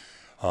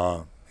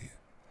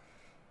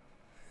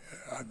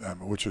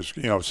 which is,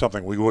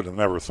 something we would have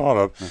never thought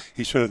of.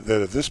 He said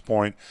that at this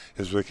point,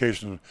 his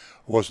vacation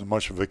wasn't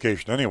much of a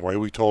vacation anyway.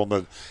 We told him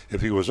that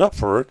if he was up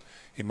for it,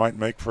 he might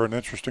make for an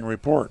interesting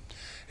report.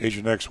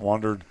 Agent X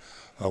wondered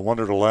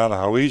aloud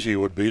how easy it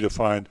would be to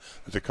find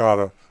a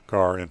Takata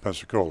car in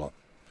Pensacola.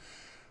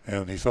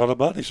 And he thought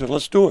about it. He said,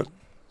 let's do it.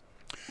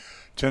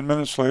 10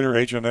 minutes later,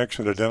 Agent X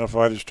had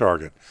identified his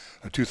target,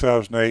 a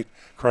 2008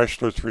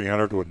 Chrysler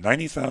 300 with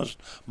 90,000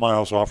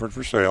 miles offered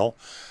for sale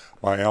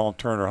by Alan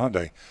Turner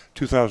Hyundai.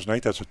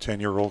 2008, that's a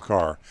 10-year-old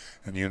car.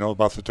 And you know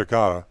about the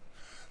Takata.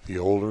 The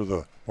older,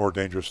 the more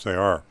dangerous they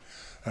are.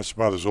 That's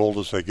about as old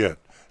as they get.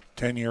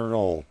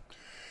 10-year-old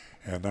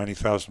and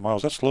 90,000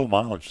 miles. That's low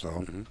mileage,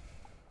 though,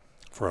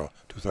 for a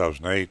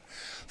 2008.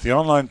 The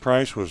online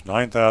price was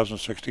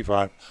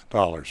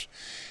 $9,065.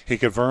 He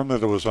confirmed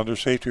that it was under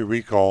safety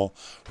recall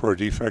for a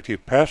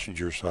defective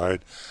passenger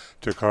side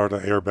Takata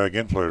airbag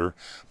inflator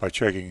by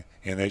checking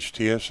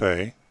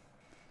NHTSA,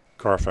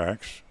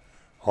 Carfax,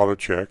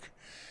 AutoCheck,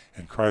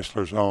 and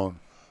Chrysler's own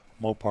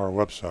Mopar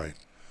website.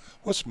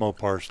 What's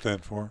Mopar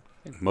stand for?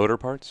 Motor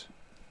parts?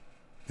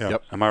 Yeah.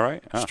 Yep. Am I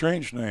right? Oh.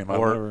 Strange name.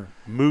 Or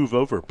move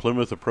over,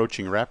 Plymouth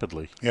approaching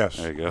rapidly. Yes.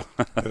 There you go.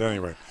 At any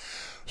rate.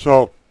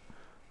 So,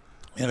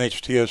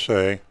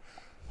 NHTSA,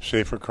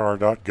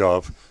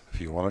 safercar.gov,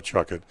 if you want to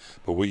chuck it,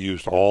 but we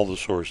used all the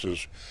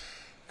sources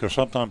because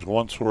sometimes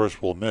one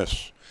source will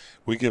miss.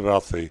 We give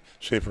out the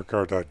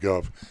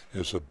safercar.gov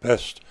is the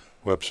best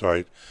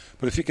website,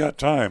 but if you got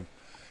time,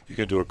 you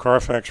can do a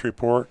Carfax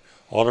report,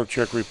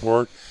 AutoCheck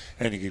report,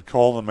 and you can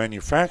call the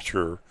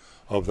manufacturer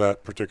of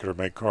that particular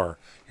make car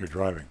you're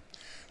driving.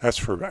 That's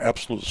for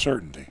absolute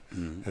certainty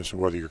as to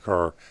whether your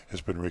car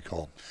has been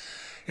recalled.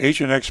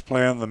 Agent X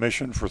planned the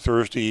mission for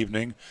Thursday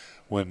evening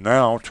when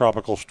now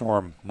Tropical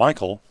Storm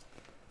Michael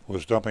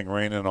was dumping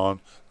rain in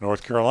on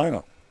North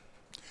Carolina.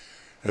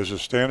 As a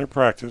standard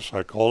practice,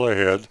 I called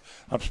ahead.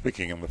 I'm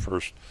speaking in the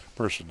first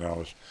person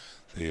now as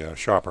the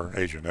shopper,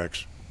 Agent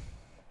X.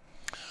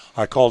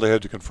 I called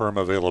ahead to confirm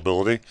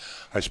availability.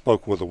 I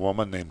spoke with a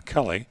woman named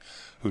Kelly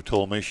who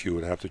told me she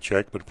would have to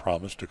check but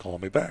promised to call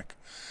me back.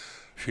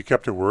 She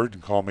kept her word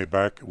and called me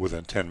back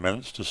within 10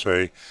 minutes to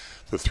say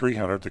the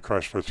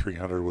Chrysler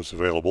 300 was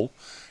available.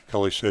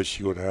 Kelly said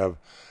she would have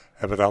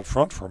it out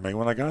front for me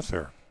when I got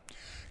there.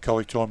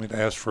 Kelly told me to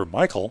ask for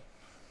Michael.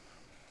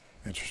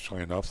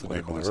 Interestingly enough, the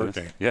name of the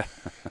hurricane. Yeah.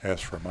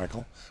 Asked for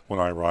Michael when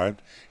I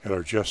arrived at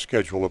our just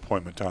scheduled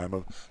appointment time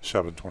of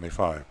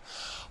 7:25.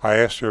 I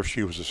asked her if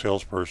she was a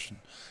salesperson,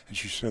 and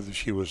she said that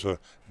she was a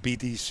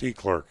BDC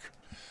clerk,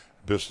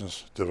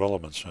 Business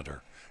Development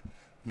Center.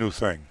 New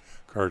thing.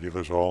 Car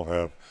dealers all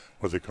have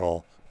what they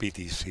call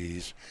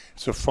BDCs.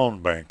 It's a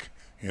phone bank,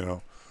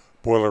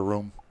 boiler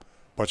room,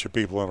 bunch of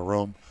people in a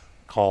room,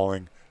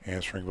 calling,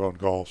 answering phone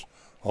calls,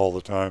 all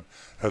the time.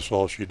 That's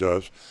all she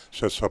does,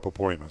 sets up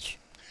appointments.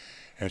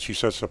 And she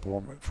sets up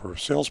appointments for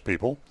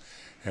salespeople,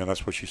 and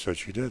that's what she said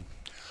she did.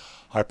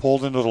 I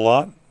pulled into the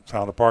lot,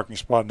 found a parking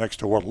spot next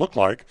to what looked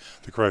like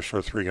the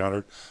Chrysler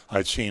 300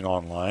 I'd seen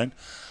online.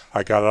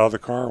 I got out of the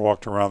car,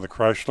 walked around the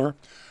Chrysler.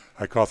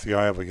 I caught the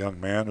eye of a young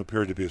man who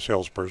appeared to be a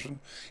salesperson.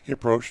 He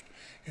approached,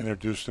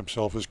 introduced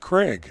himself as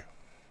Craig.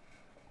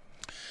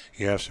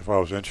 He asked if I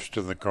was interested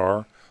in the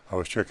car I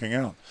was checking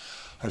out.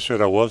 I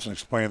said I was, and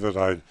explained that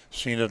I'd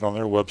seen it on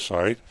their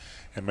website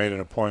and made an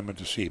appointment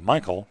to see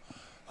Michael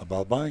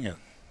about buying it.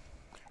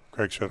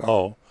 Craig said,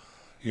 "Oh,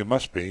 you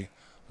must be.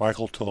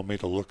 Michael told me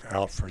to look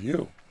out for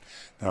you."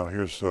 Now,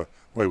 here's the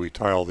way we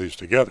tie all these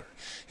together.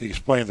 He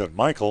explained that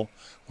Michael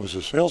was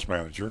a sales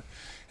manager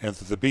and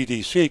that the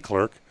BDC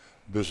clerk,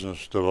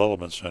 Business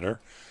Development Center,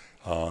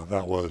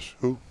 that was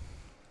who?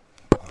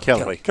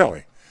 Kelly.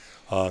 Kelly.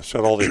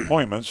 Set all the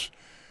appointments,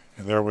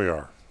 and there we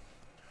are.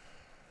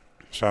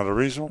 Sounded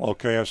reasonable?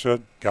 Okay, I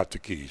said. Got the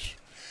keys.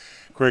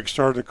 Craig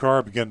started the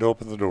car, began to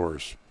open the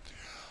doors.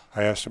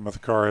 I asked him if the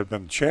car had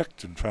been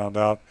checked and found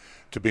out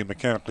to be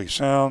mechanically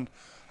sound.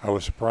 I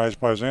was surprised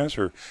by his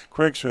answer.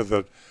 Craig said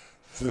that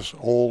this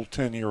old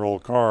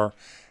 10-year-old car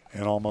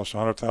and almost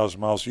 100,000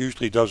 miles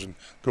usually doesn't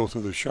go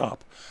through the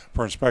shop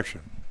for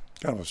inspection.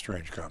 Kind of a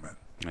strange comment.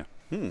 Yeah.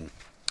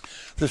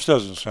 This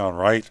doesn't sound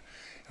right.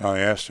 And I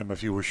asked him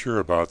if he was sure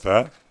about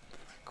that.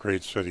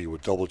 Craig said he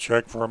would double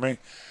check for me,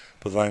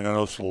 but then I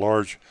noticed a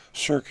large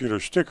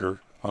circular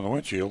sticker on the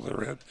windshield that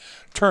read,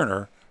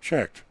 "Turner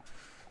checked."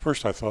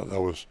 First I thought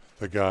that was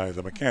the guy,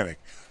 the mechanic.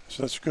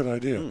 So that's a good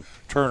idea.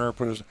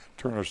 Turner's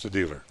the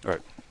dealer.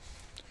 Right.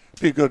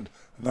 Be a good,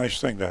 nice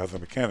thing to have the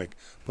mechanic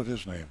put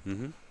his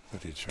name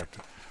that he checked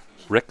it.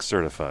 Rick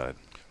certified.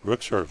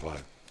 Rick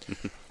certified.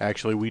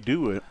 Actually, we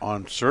do it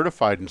on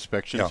certified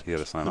inspections. Yeah. You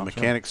had to sign The off.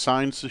 mechanic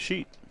signs the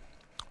sheet.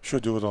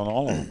 Should do it on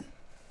all of them.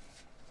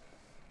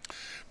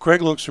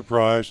 Craig looked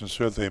surprised and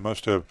said they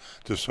must have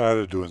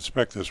decided to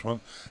inspect this one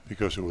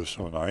because it was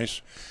so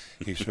nice.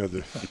 He said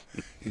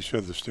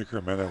the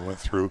sticker meant it went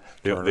through.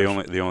 They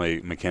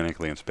only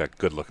mechanically inspect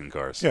good-looking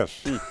cars.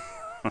 Yes.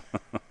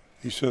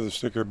 He said the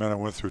sticker meant it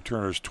went through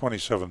Turner's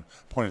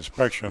 27-point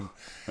inspection,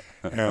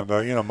 and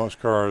most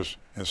cars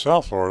in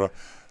South Florida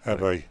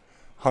have a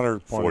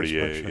 100-point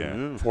 48,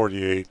 inspection. yeah.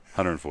 48.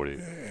 148.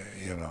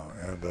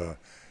 And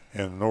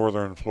in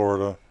northern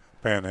Florida,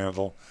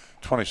 Panhandle,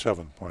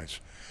 27 points.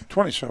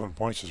 27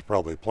 points is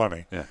probably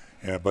plenty.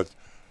 Yeah. But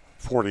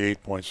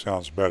 48 points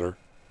sounds better.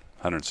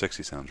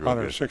 160 sounds really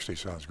 160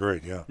 sounds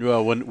great, yeah.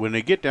 Well, when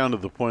they get down to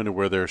the point of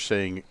where they're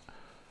saying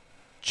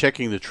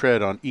checking the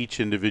tread on each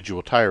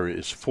individual tire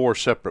is 4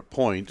 separate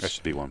points. That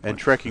should be 1 point. And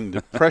checking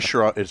the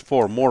pressure is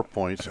 4 more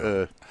points.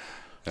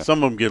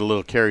 Some of them get a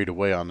little carried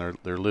away on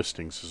their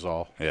listings is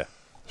all. Yeah.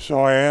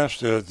 So I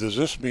asked, does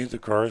this mean the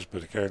car is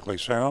mechanically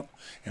sound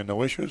and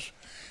no issues?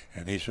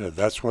 And he said,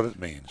 that's what it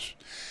means.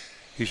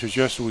 He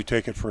suggested we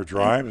take it for a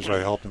drive. As I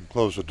helped him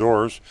close the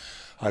doors,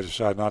 I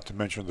decided not to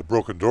mention the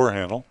broken door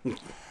handle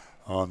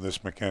on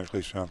this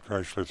mechanically sound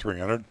Chrysler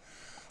 300.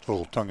 A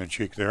little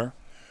tongue-in-cheek there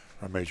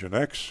from Agent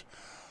X.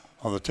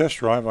 On the test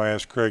drive, I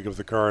asked Craig if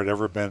the car had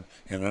ever been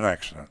in an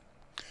accident.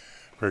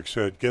 Craig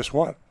said, guess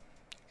what?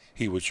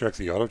 He would check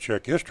the auto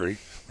check history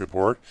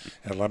report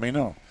and let me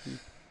know.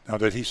 Now,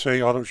 did he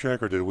say auto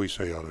check or did we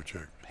say auto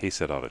check? He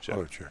said auto check.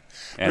 Auto check.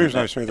 And, the reason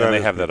I say that and they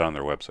is have that on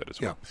their website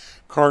as well. Yeah.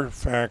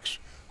 Carfax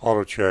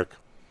auto check.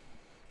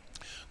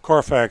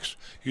 Carfax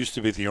used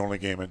to be the only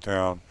game in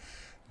town.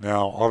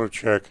 Now auto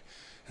check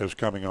is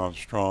coming on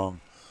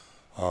strong.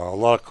 A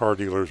lot of car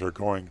dealers are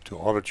going to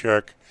auto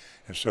check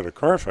instead of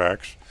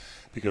Carfax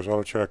because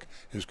auto check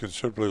is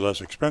considerably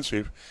less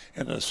expensive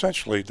and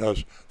essentially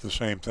does the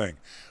same thing.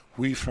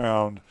 We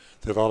found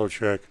that auto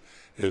check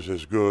is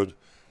as good,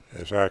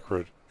 as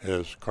accurate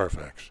as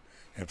Carfax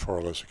and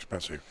far less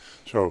expensive.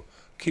 So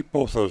keep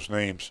both those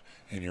names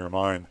in your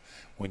mind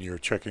when you're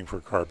checking for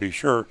a car. Be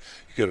sure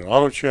you get an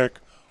auto check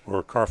or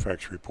a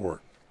Carfax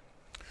report.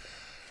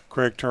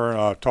 Craig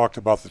talked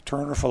about the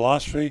Turner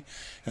philosophy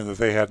and that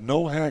they had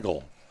no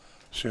haggle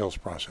sales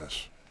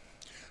process.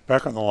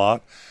 Back on the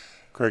lot,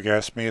 Craig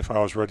asked me if I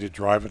was ready to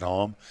drive it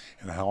home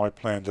and how I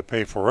planned to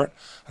pay for it.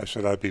 I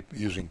said I'd be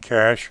using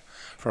cash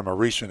from a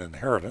recent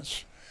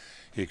inheritance.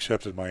 He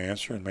accepted my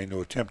answer and made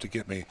no attempt to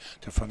get me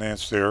to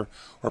finance there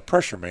or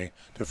pressure me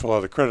to fill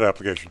out a credit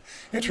application.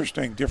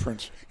 Interesting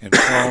difference in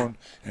tone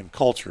and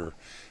culture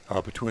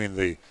between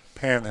the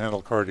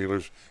panhandle car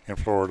dealers in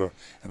Florida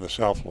and the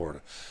South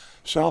Florida.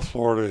 South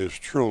Florida is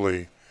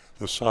truly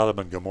the Sodom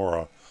and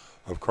Gomorrah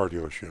of car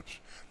dealerships.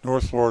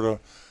 North Florida,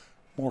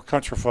 more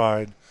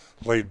countrified,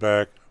 laid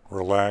back,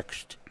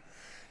 relaxed,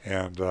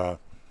 and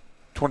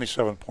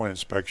 27-point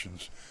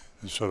inspections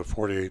instead of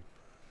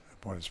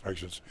 48-point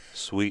inspections.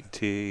 Sweet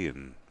tea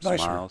and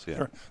nicer. Smiles,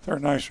 yeah. They're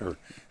nicer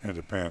in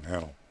the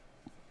Panhandle.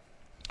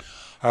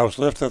 I was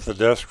left at the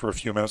desk for a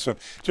few minutes, and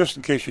just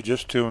in case you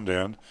just tuned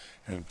in,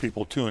 and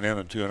people tune in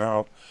and tune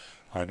out,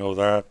 I know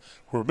that,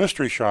 we're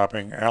mystery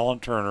shopping Alan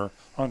Turner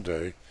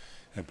Hyundai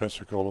in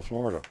Pensacola,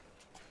 Florida.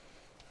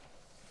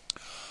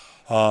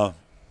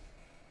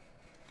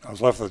 I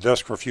was left at the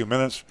desk for a few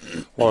minutes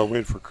while I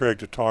waited for Craig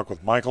to talk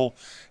with Michael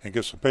and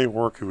get some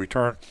paperwork. He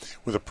returned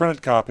with a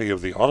printed copy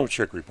of the auto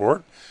check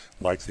report,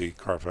 like the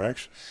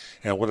Carfax,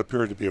 and what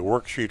appeared to be a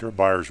worksheet or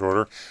buyer's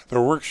order. The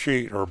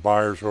worksheet or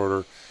buyer's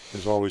order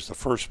is always the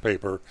first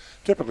paper,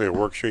 typically a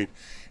worksheet,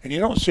 and you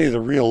don't see the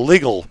real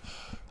legal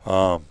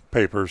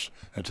papers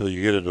until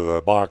you get into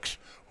the box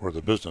or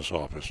the business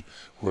office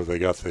where they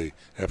got the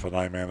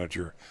F&I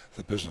manager,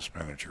 the business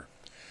manager.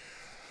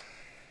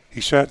 He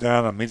sat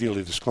down and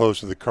immediately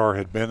disclosed that the car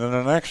had been in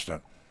an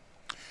accident.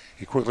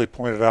 He quickly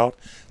pointed out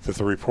that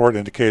the report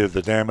indicated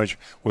the damage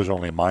was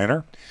only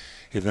minor.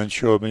 He then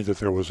showed me that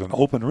there was an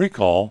open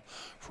recall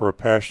for a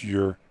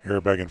passenger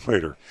airbag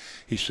inflator.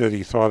 He said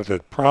he thought it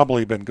had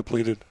probably been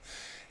completed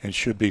and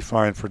should be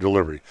fine for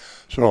delivery.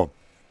 So,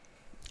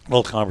 a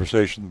little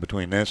conversation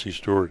between Nancy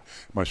Stewart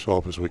and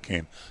myself as we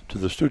came to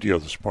the studio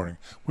this morning.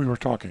 We were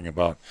talking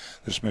about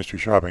this mystery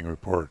shopping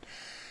report.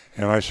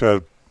 And I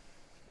said,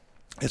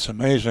 it's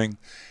amazing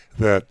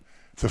that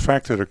the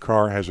fact that a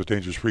car has a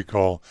dangerous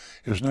recall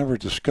is never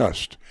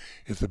discussed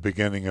at the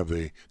beginning of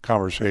the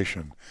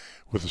conversation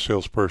with the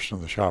salesperson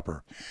and the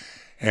shopper.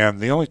 And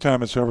the only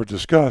time it's ever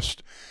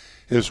discussed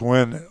is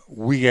when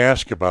we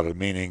ask about it,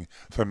 meaning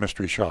the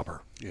mystery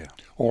shopper. Yeah.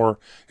 Or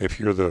if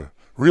you're the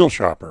real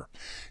shopper.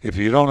 If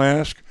you don't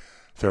ask,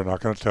 they're not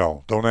going to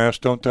tell. Don't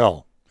ask, don't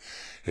tell.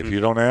 If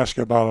you don't ask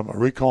about a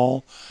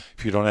recall,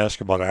 if you don't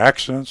ask about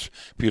accidents,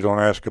 if you don't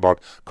ask about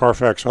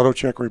Carfax auto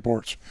check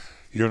reports,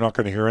 you're not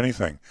going to hear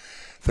anything.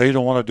 They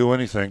don't want to do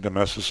anything to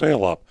mess the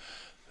sale up.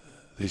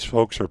 These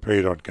folks are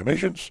paid on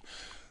commissions.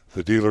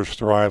 The dealers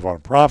thrive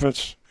on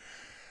profits.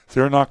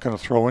 They're not going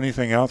to throw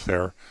anything out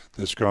there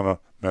that's going to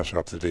mess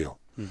up the deal.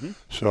 Mm-hmm.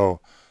 So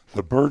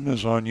the burden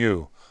is on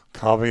you.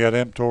 Caveat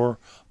emptor,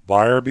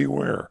 buyer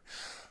beware.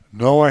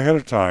 Know ahead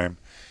of time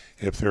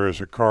if there is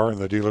a car in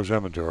the dealer's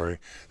inventory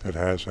that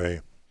has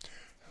a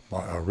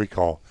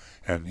recall,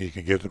 and you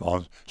can get it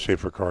on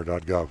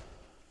safercar.gov.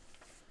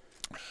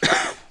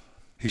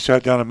 He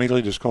sat down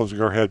immediately, disclosed the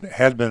car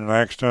had been an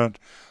accident,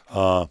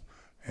 and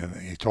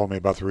he told me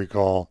about the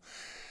recall.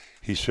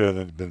 He said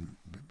it had been,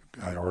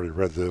 I already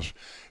read this,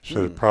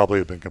 said it probably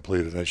had been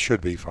completed and it should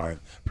be fine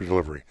for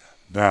delivery.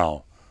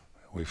 Now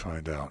we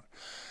find out.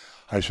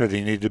 I said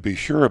he needed to be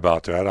sure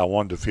about that. I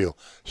wanted to feel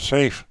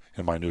safe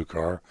in my new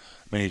car.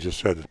 I mean, he just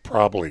said it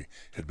probably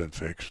had been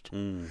fixed.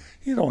 You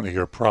don't want to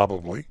hear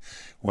probably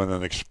when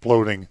an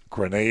exploding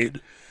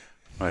grenade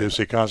is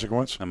the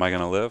consequence. Am I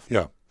going to live?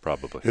 Yeah.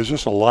 Probably. Is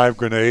this a live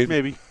grenade?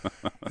 Maybe.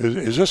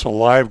 Is this a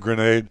live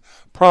grenade?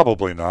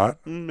 Probably not.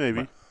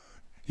 Maybe.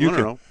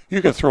 You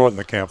can throw it in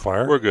the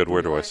campfire. We're good.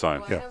 Where do I sign?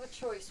 Do I have a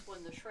choice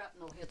when the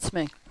shrapnel hits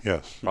me?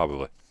 Yes.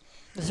 Probably.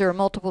 Is there a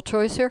multiple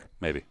choice here?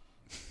 Maybe.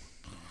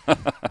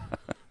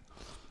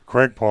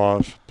 Craig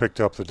paused, picked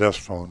up the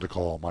desk phone to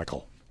call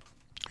Michael.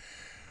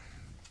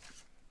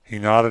 He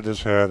nodded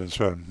his head and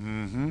said,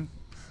 mm-hmm,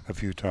 a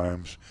few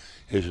times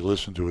as he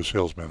listened to his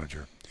sales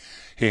manager.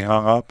 He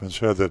hung up and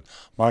said that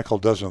Michael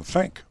doesn't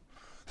think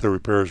the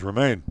repairs were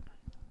made.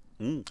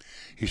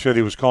 He said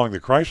he was calling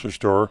the Chrysler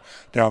store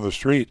down the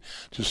street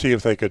to see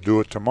if they could do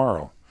it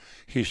tomorrow.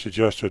 He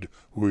suggested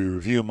we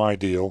review my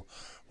deal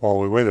while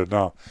we waited.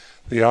 Now,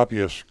 the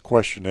obvious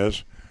question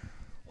is,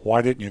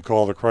 why didn't you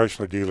call the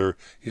Chrysler dealer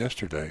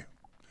yesterday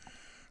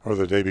or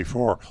the day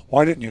before?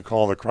 Why didn't you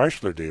call the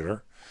Chrysler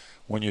dealer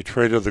when you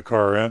traded the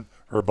car in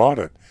or bought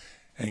it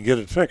and get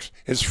it fixed?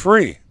 It's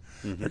free.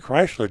 The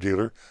Chrysler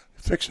dealer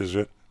fixes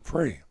it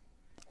free.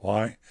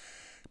 Why?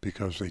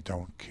 Because they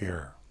don't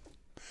care.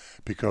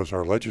 Because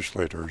our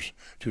legislators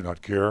do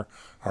not care.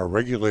 Our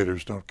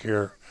regulators don't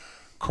care.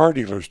 Car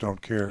dealers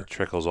don't care. It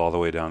trickles all the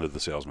way down to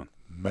the salesman.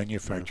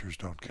 Manufacturers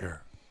don't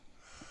care.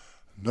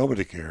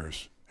 Nobody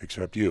cares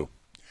except you.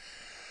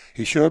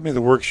 He showed me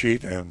the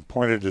worksheet and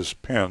pointed his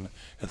pen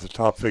at the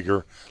top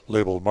figure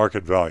labeled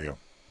market value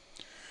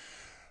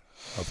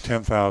of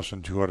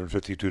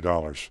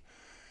 $10,252.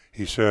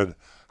 He said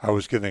I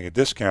was getting a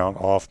discount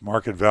off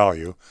market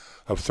value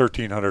of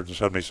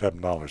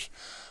 $1,377.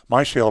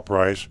 My sale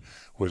price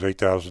was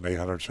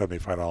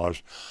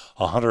 $8,875,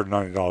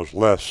 $190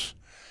 less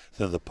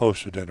than the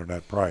posted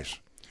internet price.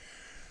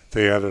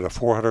 They added a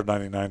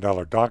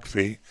 $499 dock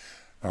fee.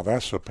 Now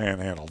that's a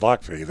panhandle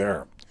dock fee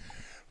there.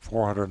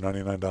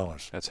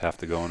 $499. That's half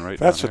the going rate.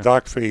 That's a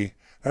dock fee.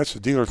 That's a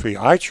dealer fee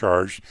I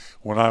charged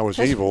when I was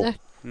evil.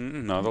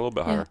 No, a little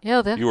bit higher.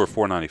 Yeah, you were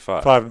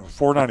 $495.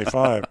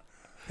 $495.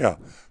 Yeah.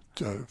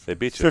 They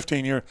beat you.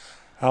 15 years.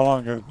 How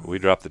long ago? We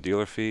dropped the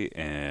dealer fee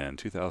in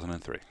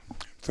 2003.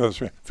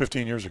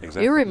 15 years ago.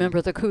 Exactly. You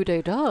remember the coup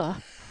d'etat.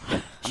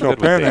 So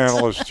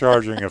Panhandle is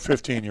charging a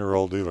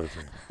 15-year-old dealer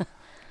fee.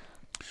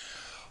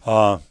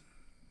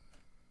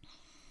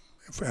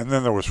 And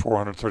then there was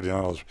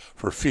 $439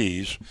 for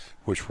fees,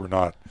 which were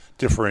not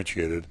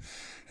differentiated.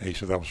 And he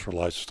said that was for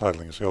license,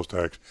 titling, and sales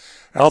tax.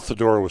 Out the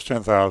door was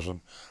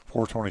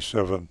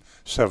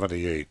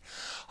 $10,427.78.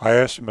 I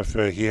asked him if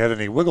he had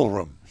any wiggle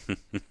room,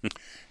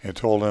 and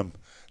told him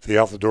the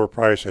out the door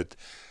price at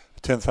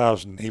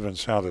 $10,000 even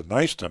sounded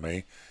nice to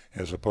me,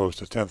 as opposed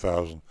to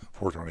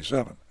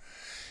 $10,427.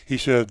 He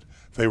said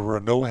they were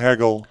a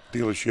no-haggle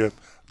dealership,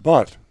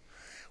 but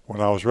when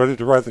I was ready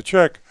to write the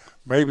check,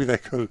 maybe they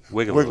could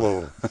wiggle a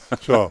little.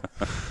 So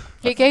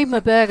he gave him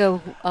a bag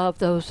of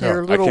those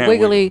there little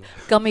wiggly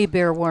gummy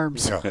bear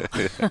worms. Yeah.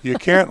 You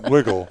can't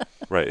wiggle.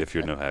 Right, if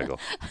you're no haggle.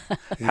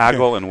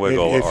 Haggle and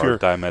wiggle are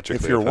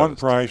diametrically If you're opposed. one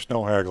price,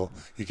 no haggle,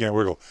 you can't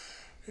wiggle.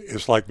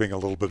 It's like being a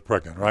little bit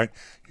pregnant, right?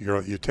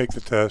 You take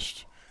the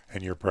test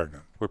and you're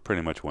pregnant. We're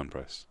pretty much one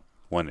price.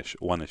 One-ish.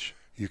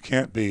 You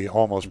can't be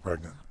almost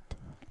pregnant.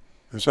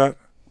 Is that?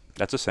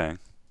 That's a saying.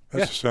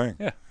 That's a saying.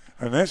 Yeah.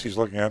 And Nancy's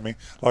looking at me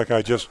like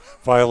I just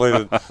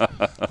violated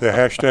the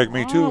hashtag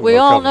 #MeToo. We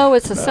all know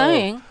it's a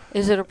saying.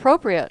 Is it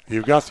appropriate?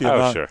 You've got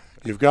the sure.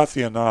 You've got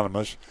the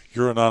anonymous.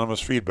 Your anonymous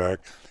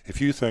feedback.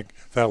 If you think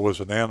that was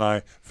an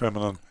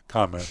anti-feminine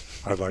comment,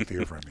 I'd like to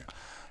hear from you.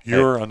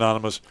 Your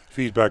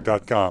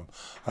anonymousfeedback.com.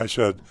 I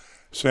said,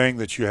 saying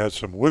that you had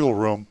some wiggle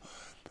room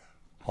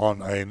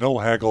on a no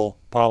haggle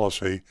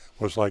policy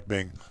was like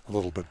being a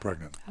little bit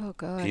pregnant. Oh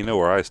God. You know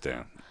where I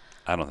stand.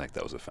 I don't think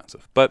that was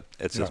offensive, but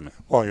it's just me.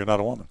 Well, you're not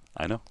a woman.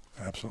 I know.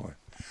 Absolutely.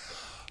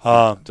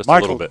 Just a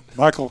little bit.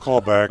 Michael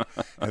called back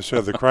and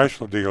said the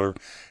Chrysler dealer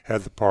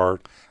had the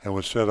part and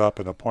would set up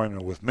an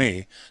appointment with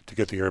me to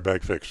get the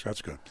airbag fixed.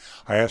 That's good.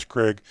 I asked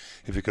Craig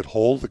if he could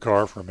hold the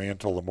car for me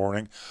until the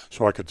morning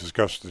so I could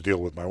discuss the deal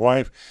with my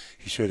wife.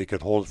 He said he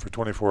could hold it for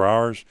 24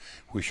 hours.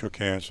 We shook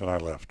hands and I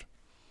left.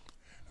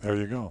 There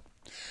you go.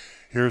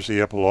 Here's the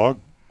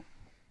epilogue.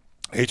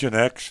 Agent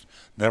X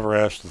never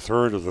asked the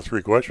third of the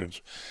three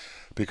questions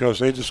because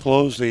they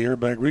disclosed the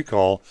airbag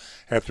recall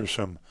after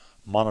some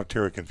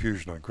monetary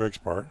confusion on Craig's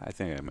part. I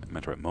think I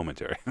meant to write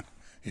momentary.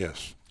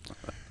 Yes.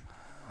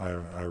 I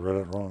read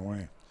it the wrong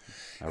way.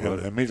 And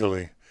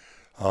immediately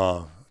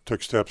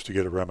took steps to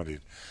get it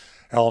remedied.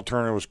 Alan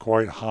Turner was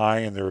quite high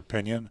in their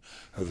opinion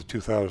of the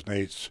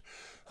 2008's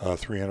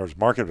 300's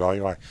market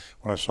value.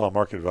 When I saw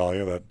market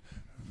value, that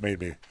made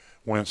me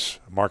wince.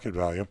 Market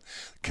value.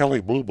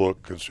 Kelley Blue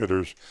Book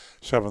considers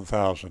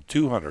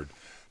 $7,200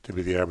 to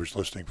be the average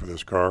listing for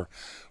this car,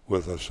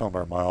 with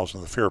similar miles,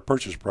 and the fair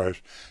purchase price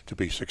to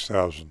be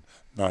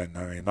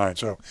 $6,999.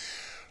 So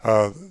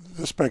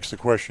this begs the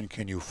question: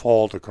 can you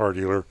fault a car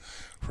dealer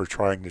for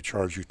trying to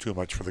charge you too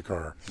much for the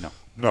car?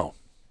 No.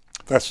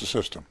 That's the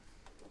system.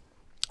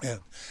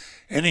 And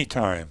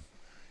anytime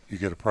you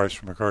get a price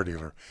from a car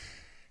dealer,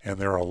 and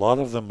there are a lot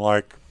of them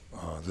like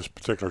this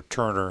particular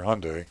Turner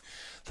Hyundai,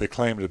 they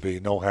claim to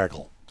be no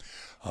haggle,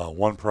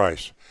 one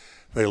price.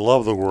 They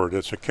love the word.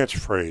 It's a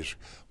catchphrase.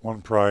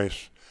 One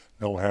price,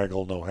 no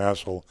haggle, no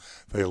hassle.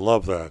 They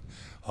love that.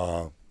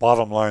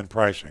 Bottom line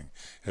pricing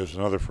is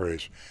another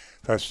phrase.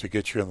 That's to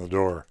get you in the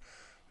door.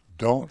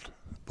 Don't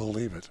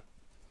believe it,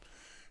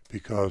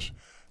 because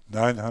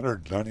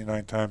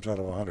 999 times out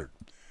of 100,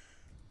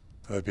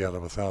 that'd be out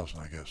of 1,000,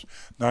 I guess.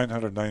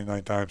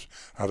 999 times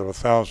out of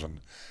 1,000,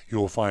 you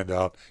will find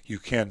out you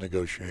can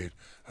negotiate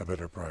a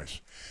better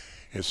price.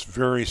 It's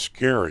very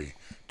scary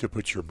to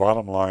put your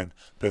bottom line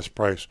best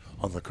price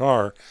on the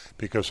car,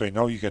 because they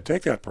know you can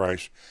take that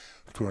price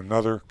to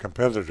another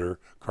competitor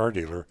car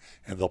dealer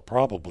and they'll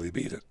probably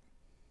beat it,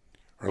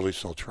 or at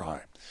least they'll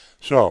try.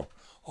 So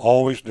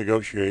always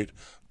negotiate.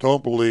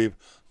 Don't believe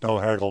no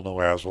haggle, no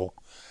hassle,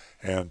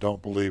 and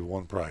don't believe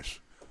one price.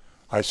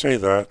 I say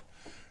that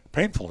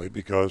painfully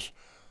because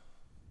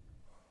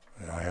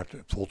I have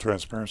to, full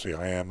transparency,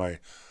 I am a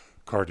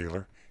car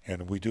dealer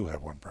and we do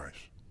have one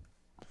price.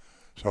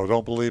 So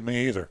don't believe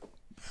me either.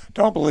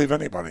 Don't believe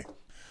anybody.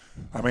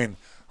 I mean,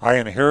 I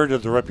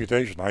inherited the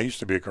reputation. I used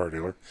to be a car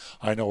dealer.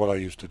 I know what I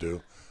used to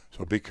do.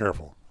 So be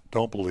careful.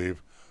 Don't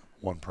believe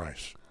one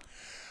price.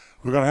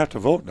 We're going to have to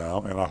vote now,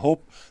 and I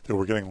hope that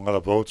we're getting a lot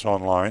of votes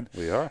online.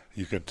 We are.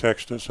 You can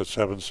text us at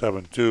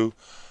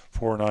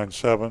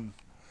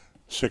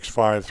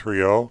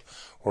 772-497-6530,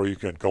 or you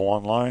can go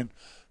online,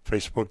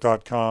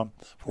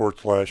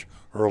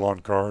 facebook.com/Earl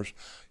on Cars.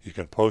 You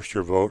can post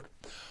your vote.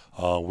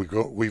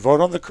 We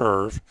vote on the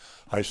curve.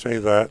 I say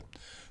that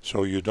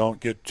so you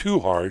don't get too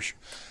harsh,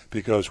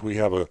 because we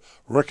have a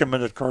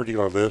recommended car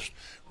dealer list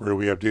where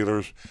we have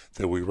dealers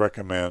that we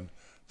recommend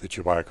that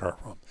you buy a car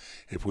from.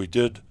 If we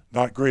did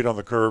not grade on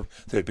the curve,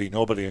 there'd be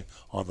nobody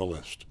on the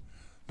list.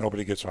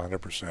 Nobody gets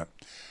 100%.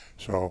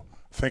 So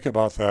think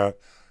about that.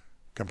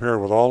 Compare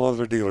with all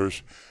other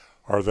dealers.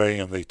 Are they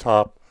in the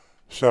top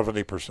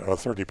 70%,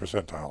 30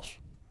 percentiles?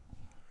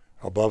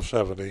 Above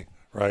 70,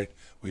 right?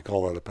 We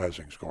call that a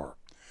passing score.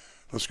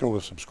 Let's go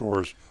with some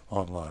scores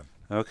online.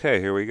 Okay,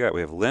 here we go. We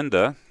have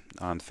Linda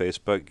on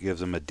Facebook, gives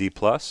them a D+.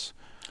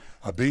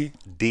 A B?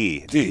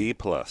 D. D+.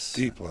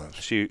 D+.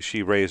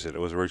 She raised it.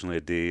 It was originally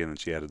a D, and then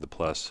she added the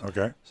plus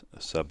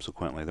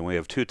subsequently. Then we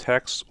have two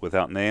texts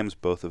without names.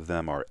 Both of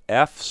them are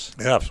Fs.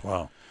 Fs,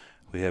 wow.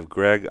 We have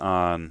Greg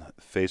on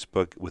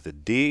Facebook with a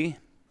D.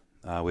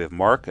 We have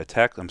Mark, a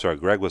text. I'm sorry,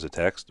 Greg was a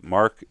text.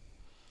 Mark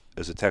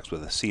is a text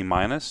with a C-.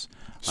 C.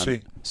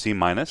 C-,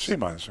 okay.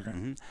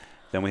 Mm-hmm.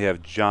 Then we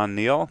have John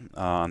Neal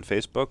on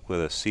Facebook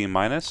with a C-. C-.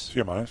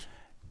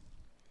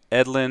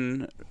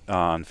 Edlin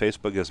on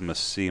Facebook gives him a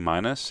C-,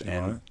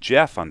 and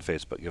Jeff on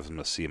Facebook gives him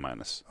a C-.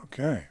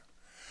 Okay.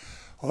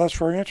 Well, that's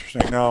very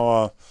interesting.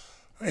 Now,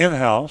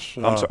 in-house.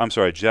 I'm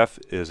sorry. Jeff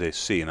is a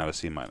C, not a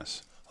C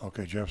minus.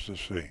 Okay, Jeff's a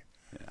C.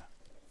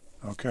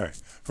 Yeah. Okay,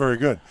 very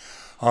good.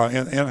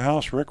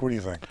 In-house, Rick, what do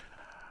you think?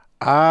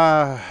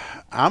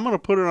 I'm going to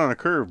put it on a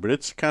curve, but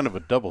it's kind of a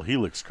double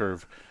helix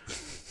curve.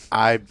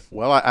 I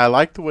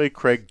like the way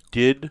Craig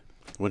did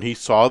when he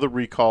saw the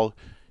recall.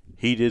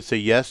 He did say,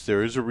 yes,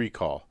 there is a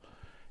recall.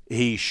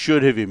 He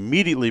should have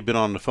immediately been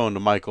on the phone to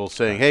Michael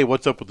saying, hey,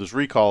 what's up with this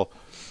recall?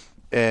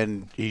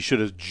 And he should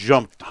have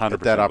jumped at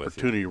that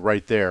opportunity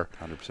right there.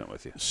 100%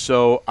 with you.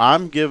 So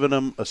I'm giving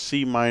him a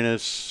C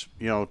minus,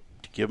 to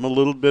give him a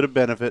little bit of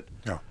benefit.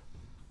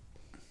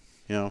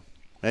 Yeah.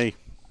 Hey.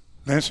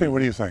 Nancy, what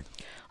do you think?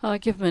 I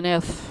give him an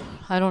F.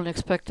 I don't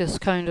expect this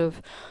kind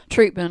of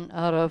treatment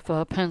out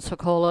of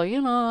Pensacola.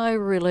 I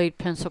relate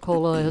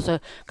Pensacola as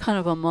a kind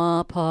of a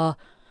mop,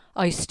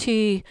 iced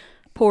tea,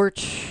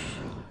 porch,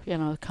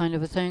 kind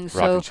of a thing.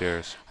 Rocking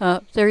chairs.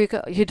 There you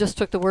go. You just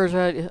took the words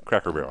right.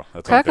 Cracker Barrel.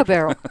 That's Cracker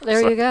Barrel.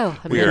 There you go.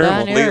 We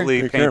are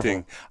completely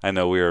painting. I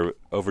know we are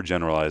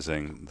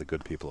overgeneralizing the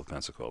good people of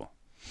Pensacola.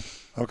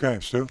 Okay,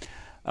 Stu.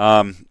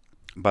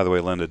 By the way,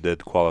 Linda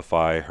did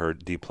qualify her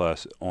D+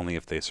 only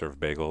if they serve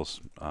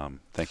bagels.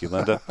 Thank you,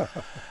 Linda.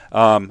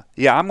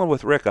 Yeah, I'm going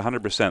with Rick,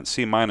 100%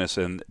 C minus,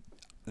 and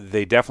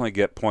they definitely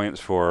get points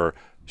for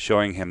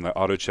showing him the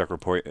auto check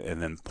report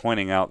and then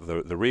pointing out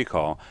the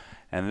recall.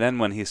 And then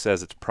when he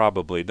says it's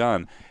probably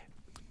done,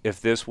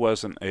 if this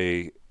wasn't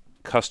a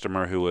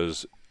customer who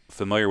was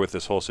familiar with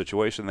this whole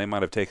situation, they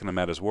might have taken him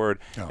at his word,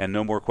 and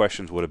no more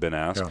questions would have been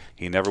asked.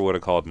 He never would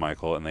have called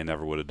Michael, and they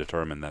never would have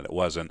determined that it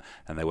wasn't,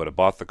 and they would have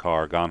bought the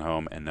car, gone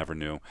home, and never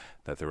knew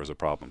that there was a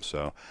problem.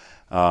 So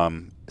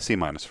C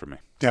minus for me.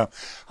 Yeah,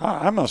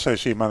 I'm going to say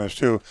C minus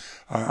too.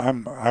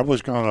 I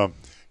was going to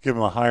give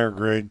him a higher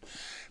grade,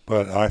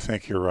 but I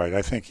think you're right.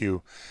 I think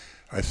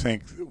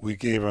we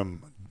gave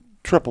him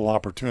triple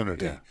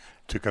opportunity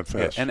to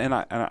confess. Yeah.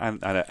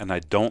 And I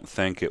don't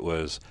think it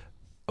was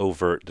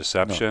overt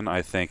deception. No.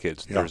 I think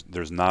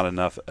there's not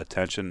enough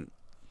attention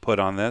put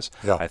on this.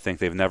 Yeah. I think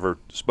they've never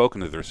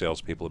spoken to their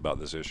salespeople about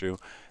this issue.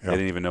 Yeah. They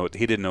didn't even know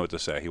he didn't know what to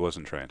say. He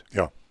wasn't trained.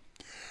 Yeah.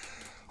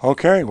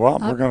 Okay, well,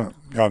 we're going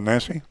to,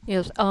 Nancy?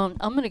 Yes, I'm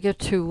going to get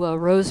to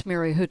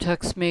Rosemary, who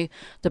texts me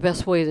the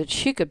best way that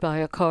she could buy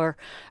a car.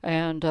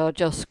 And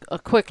just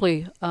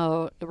quickly,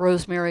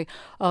 Rosemary,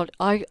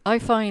 I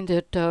find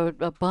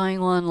that buying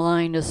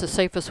online is the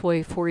safest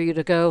way for you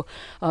to go.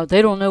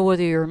 They don't know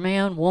whether you're a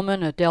man,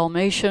 woman, a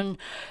Dalmatian.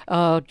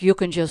 You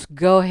can just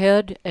go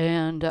ahead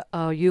and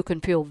you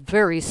can feel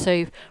very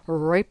safe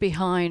right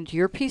behind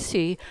your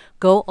PC.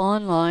 Go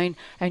online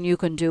and you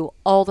can do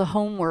all the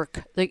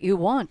homework that you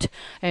want.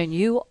 And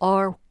you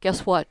are,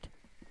 guess what?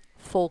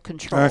 Full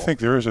control. I think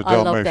there is a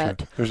Dalmatian.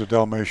 There's a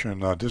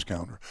Dalmatian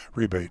discount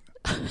rebate.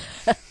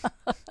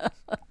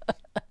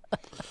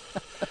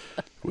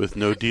 With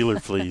no dealer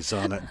fleas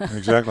on it.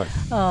 Exactly.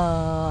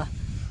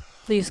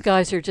 These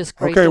guys are just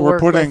great. Okay, to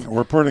work with.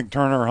 we're putting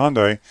Turner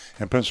Hyundai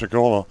in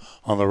Pensacola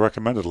on the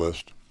recommended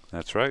list.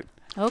 That's right.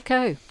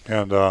 Okay.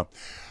 And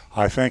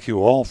I thank you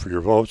all for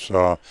your votes.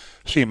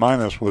 C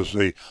minus was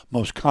the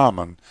most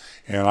common,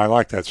 and I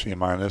like that C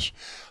minus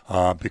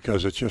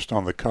because it's just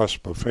on the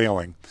cusp of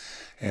failing.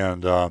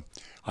 And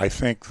I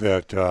think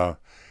that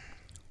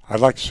I'd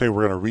like to say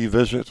we're going to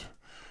revisit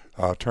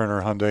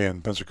Turner Hyundai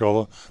in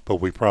Pensacola, but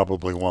we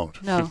probably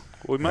won't. No.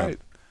 We might.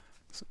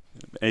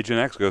 Agent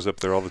X goes up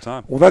there all the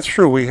time. Well, that's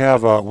true. We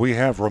have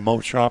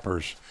remote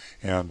shoppers,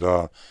 and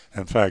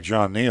in fact,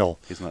 John Neal.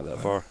 He's not that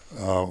far.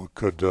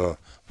 Could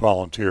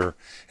volunteer,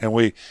 and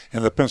we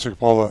in the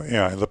Pensacola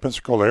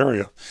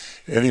area,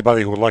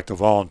 anybody who would like to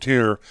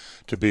volunteer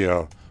to be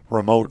a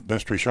remote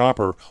mystery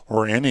shopper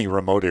or any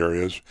remote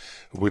areas,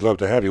 we'd love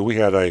to have you. We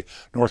had a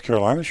North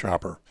Carolina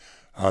shopper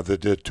that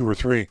did 2 or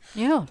 3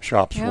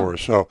 shops for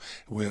us, so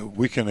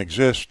we can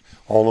exist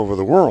all over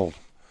the world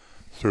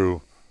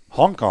through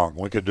Hong Kong.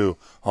 We could do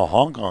a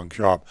Hong Kong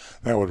shop.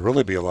 That would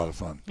really be a lot of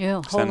fun.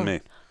 Yeah, send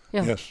me.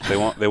 Yeah. Yes, they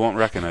won't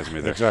recognize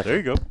me there. Exactly. There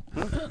you go.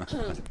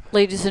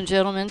 Ladies and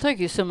gentlemen, thank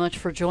you so much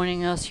for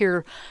joining us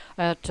here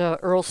at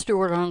Earl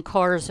Stewart on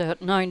Cars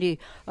at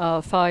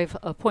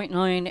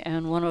 95.9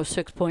 and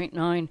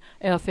 106.9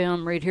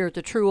 FM right here at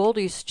the True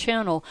Oldies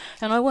channel.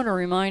 And I want to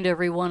remind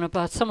everyone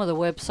about some of the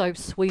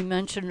websites we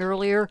mentioned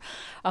earlier.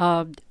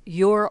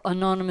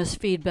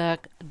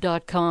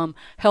 YourAnonymousFeedback.com.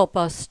 Help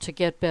us to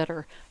get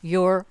better.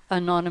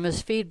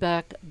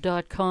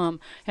 YourAnonymousFeedback.com.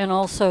 And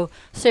also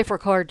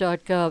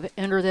safercar.gov.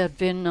 Enter that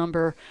VIN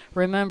number.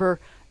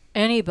 Remember,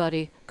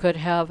 anybody could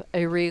have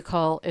a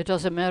recall. It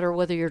doesn't matter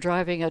whether you're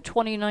driving a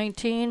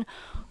 2019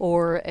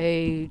 or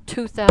a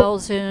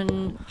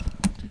 2000.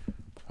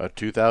 A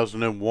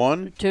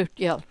 2001. A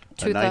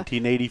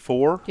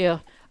 1984. Yeah.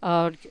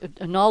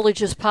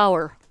 Knowledge is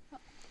power.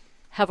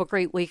 Have a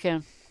great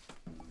weekend.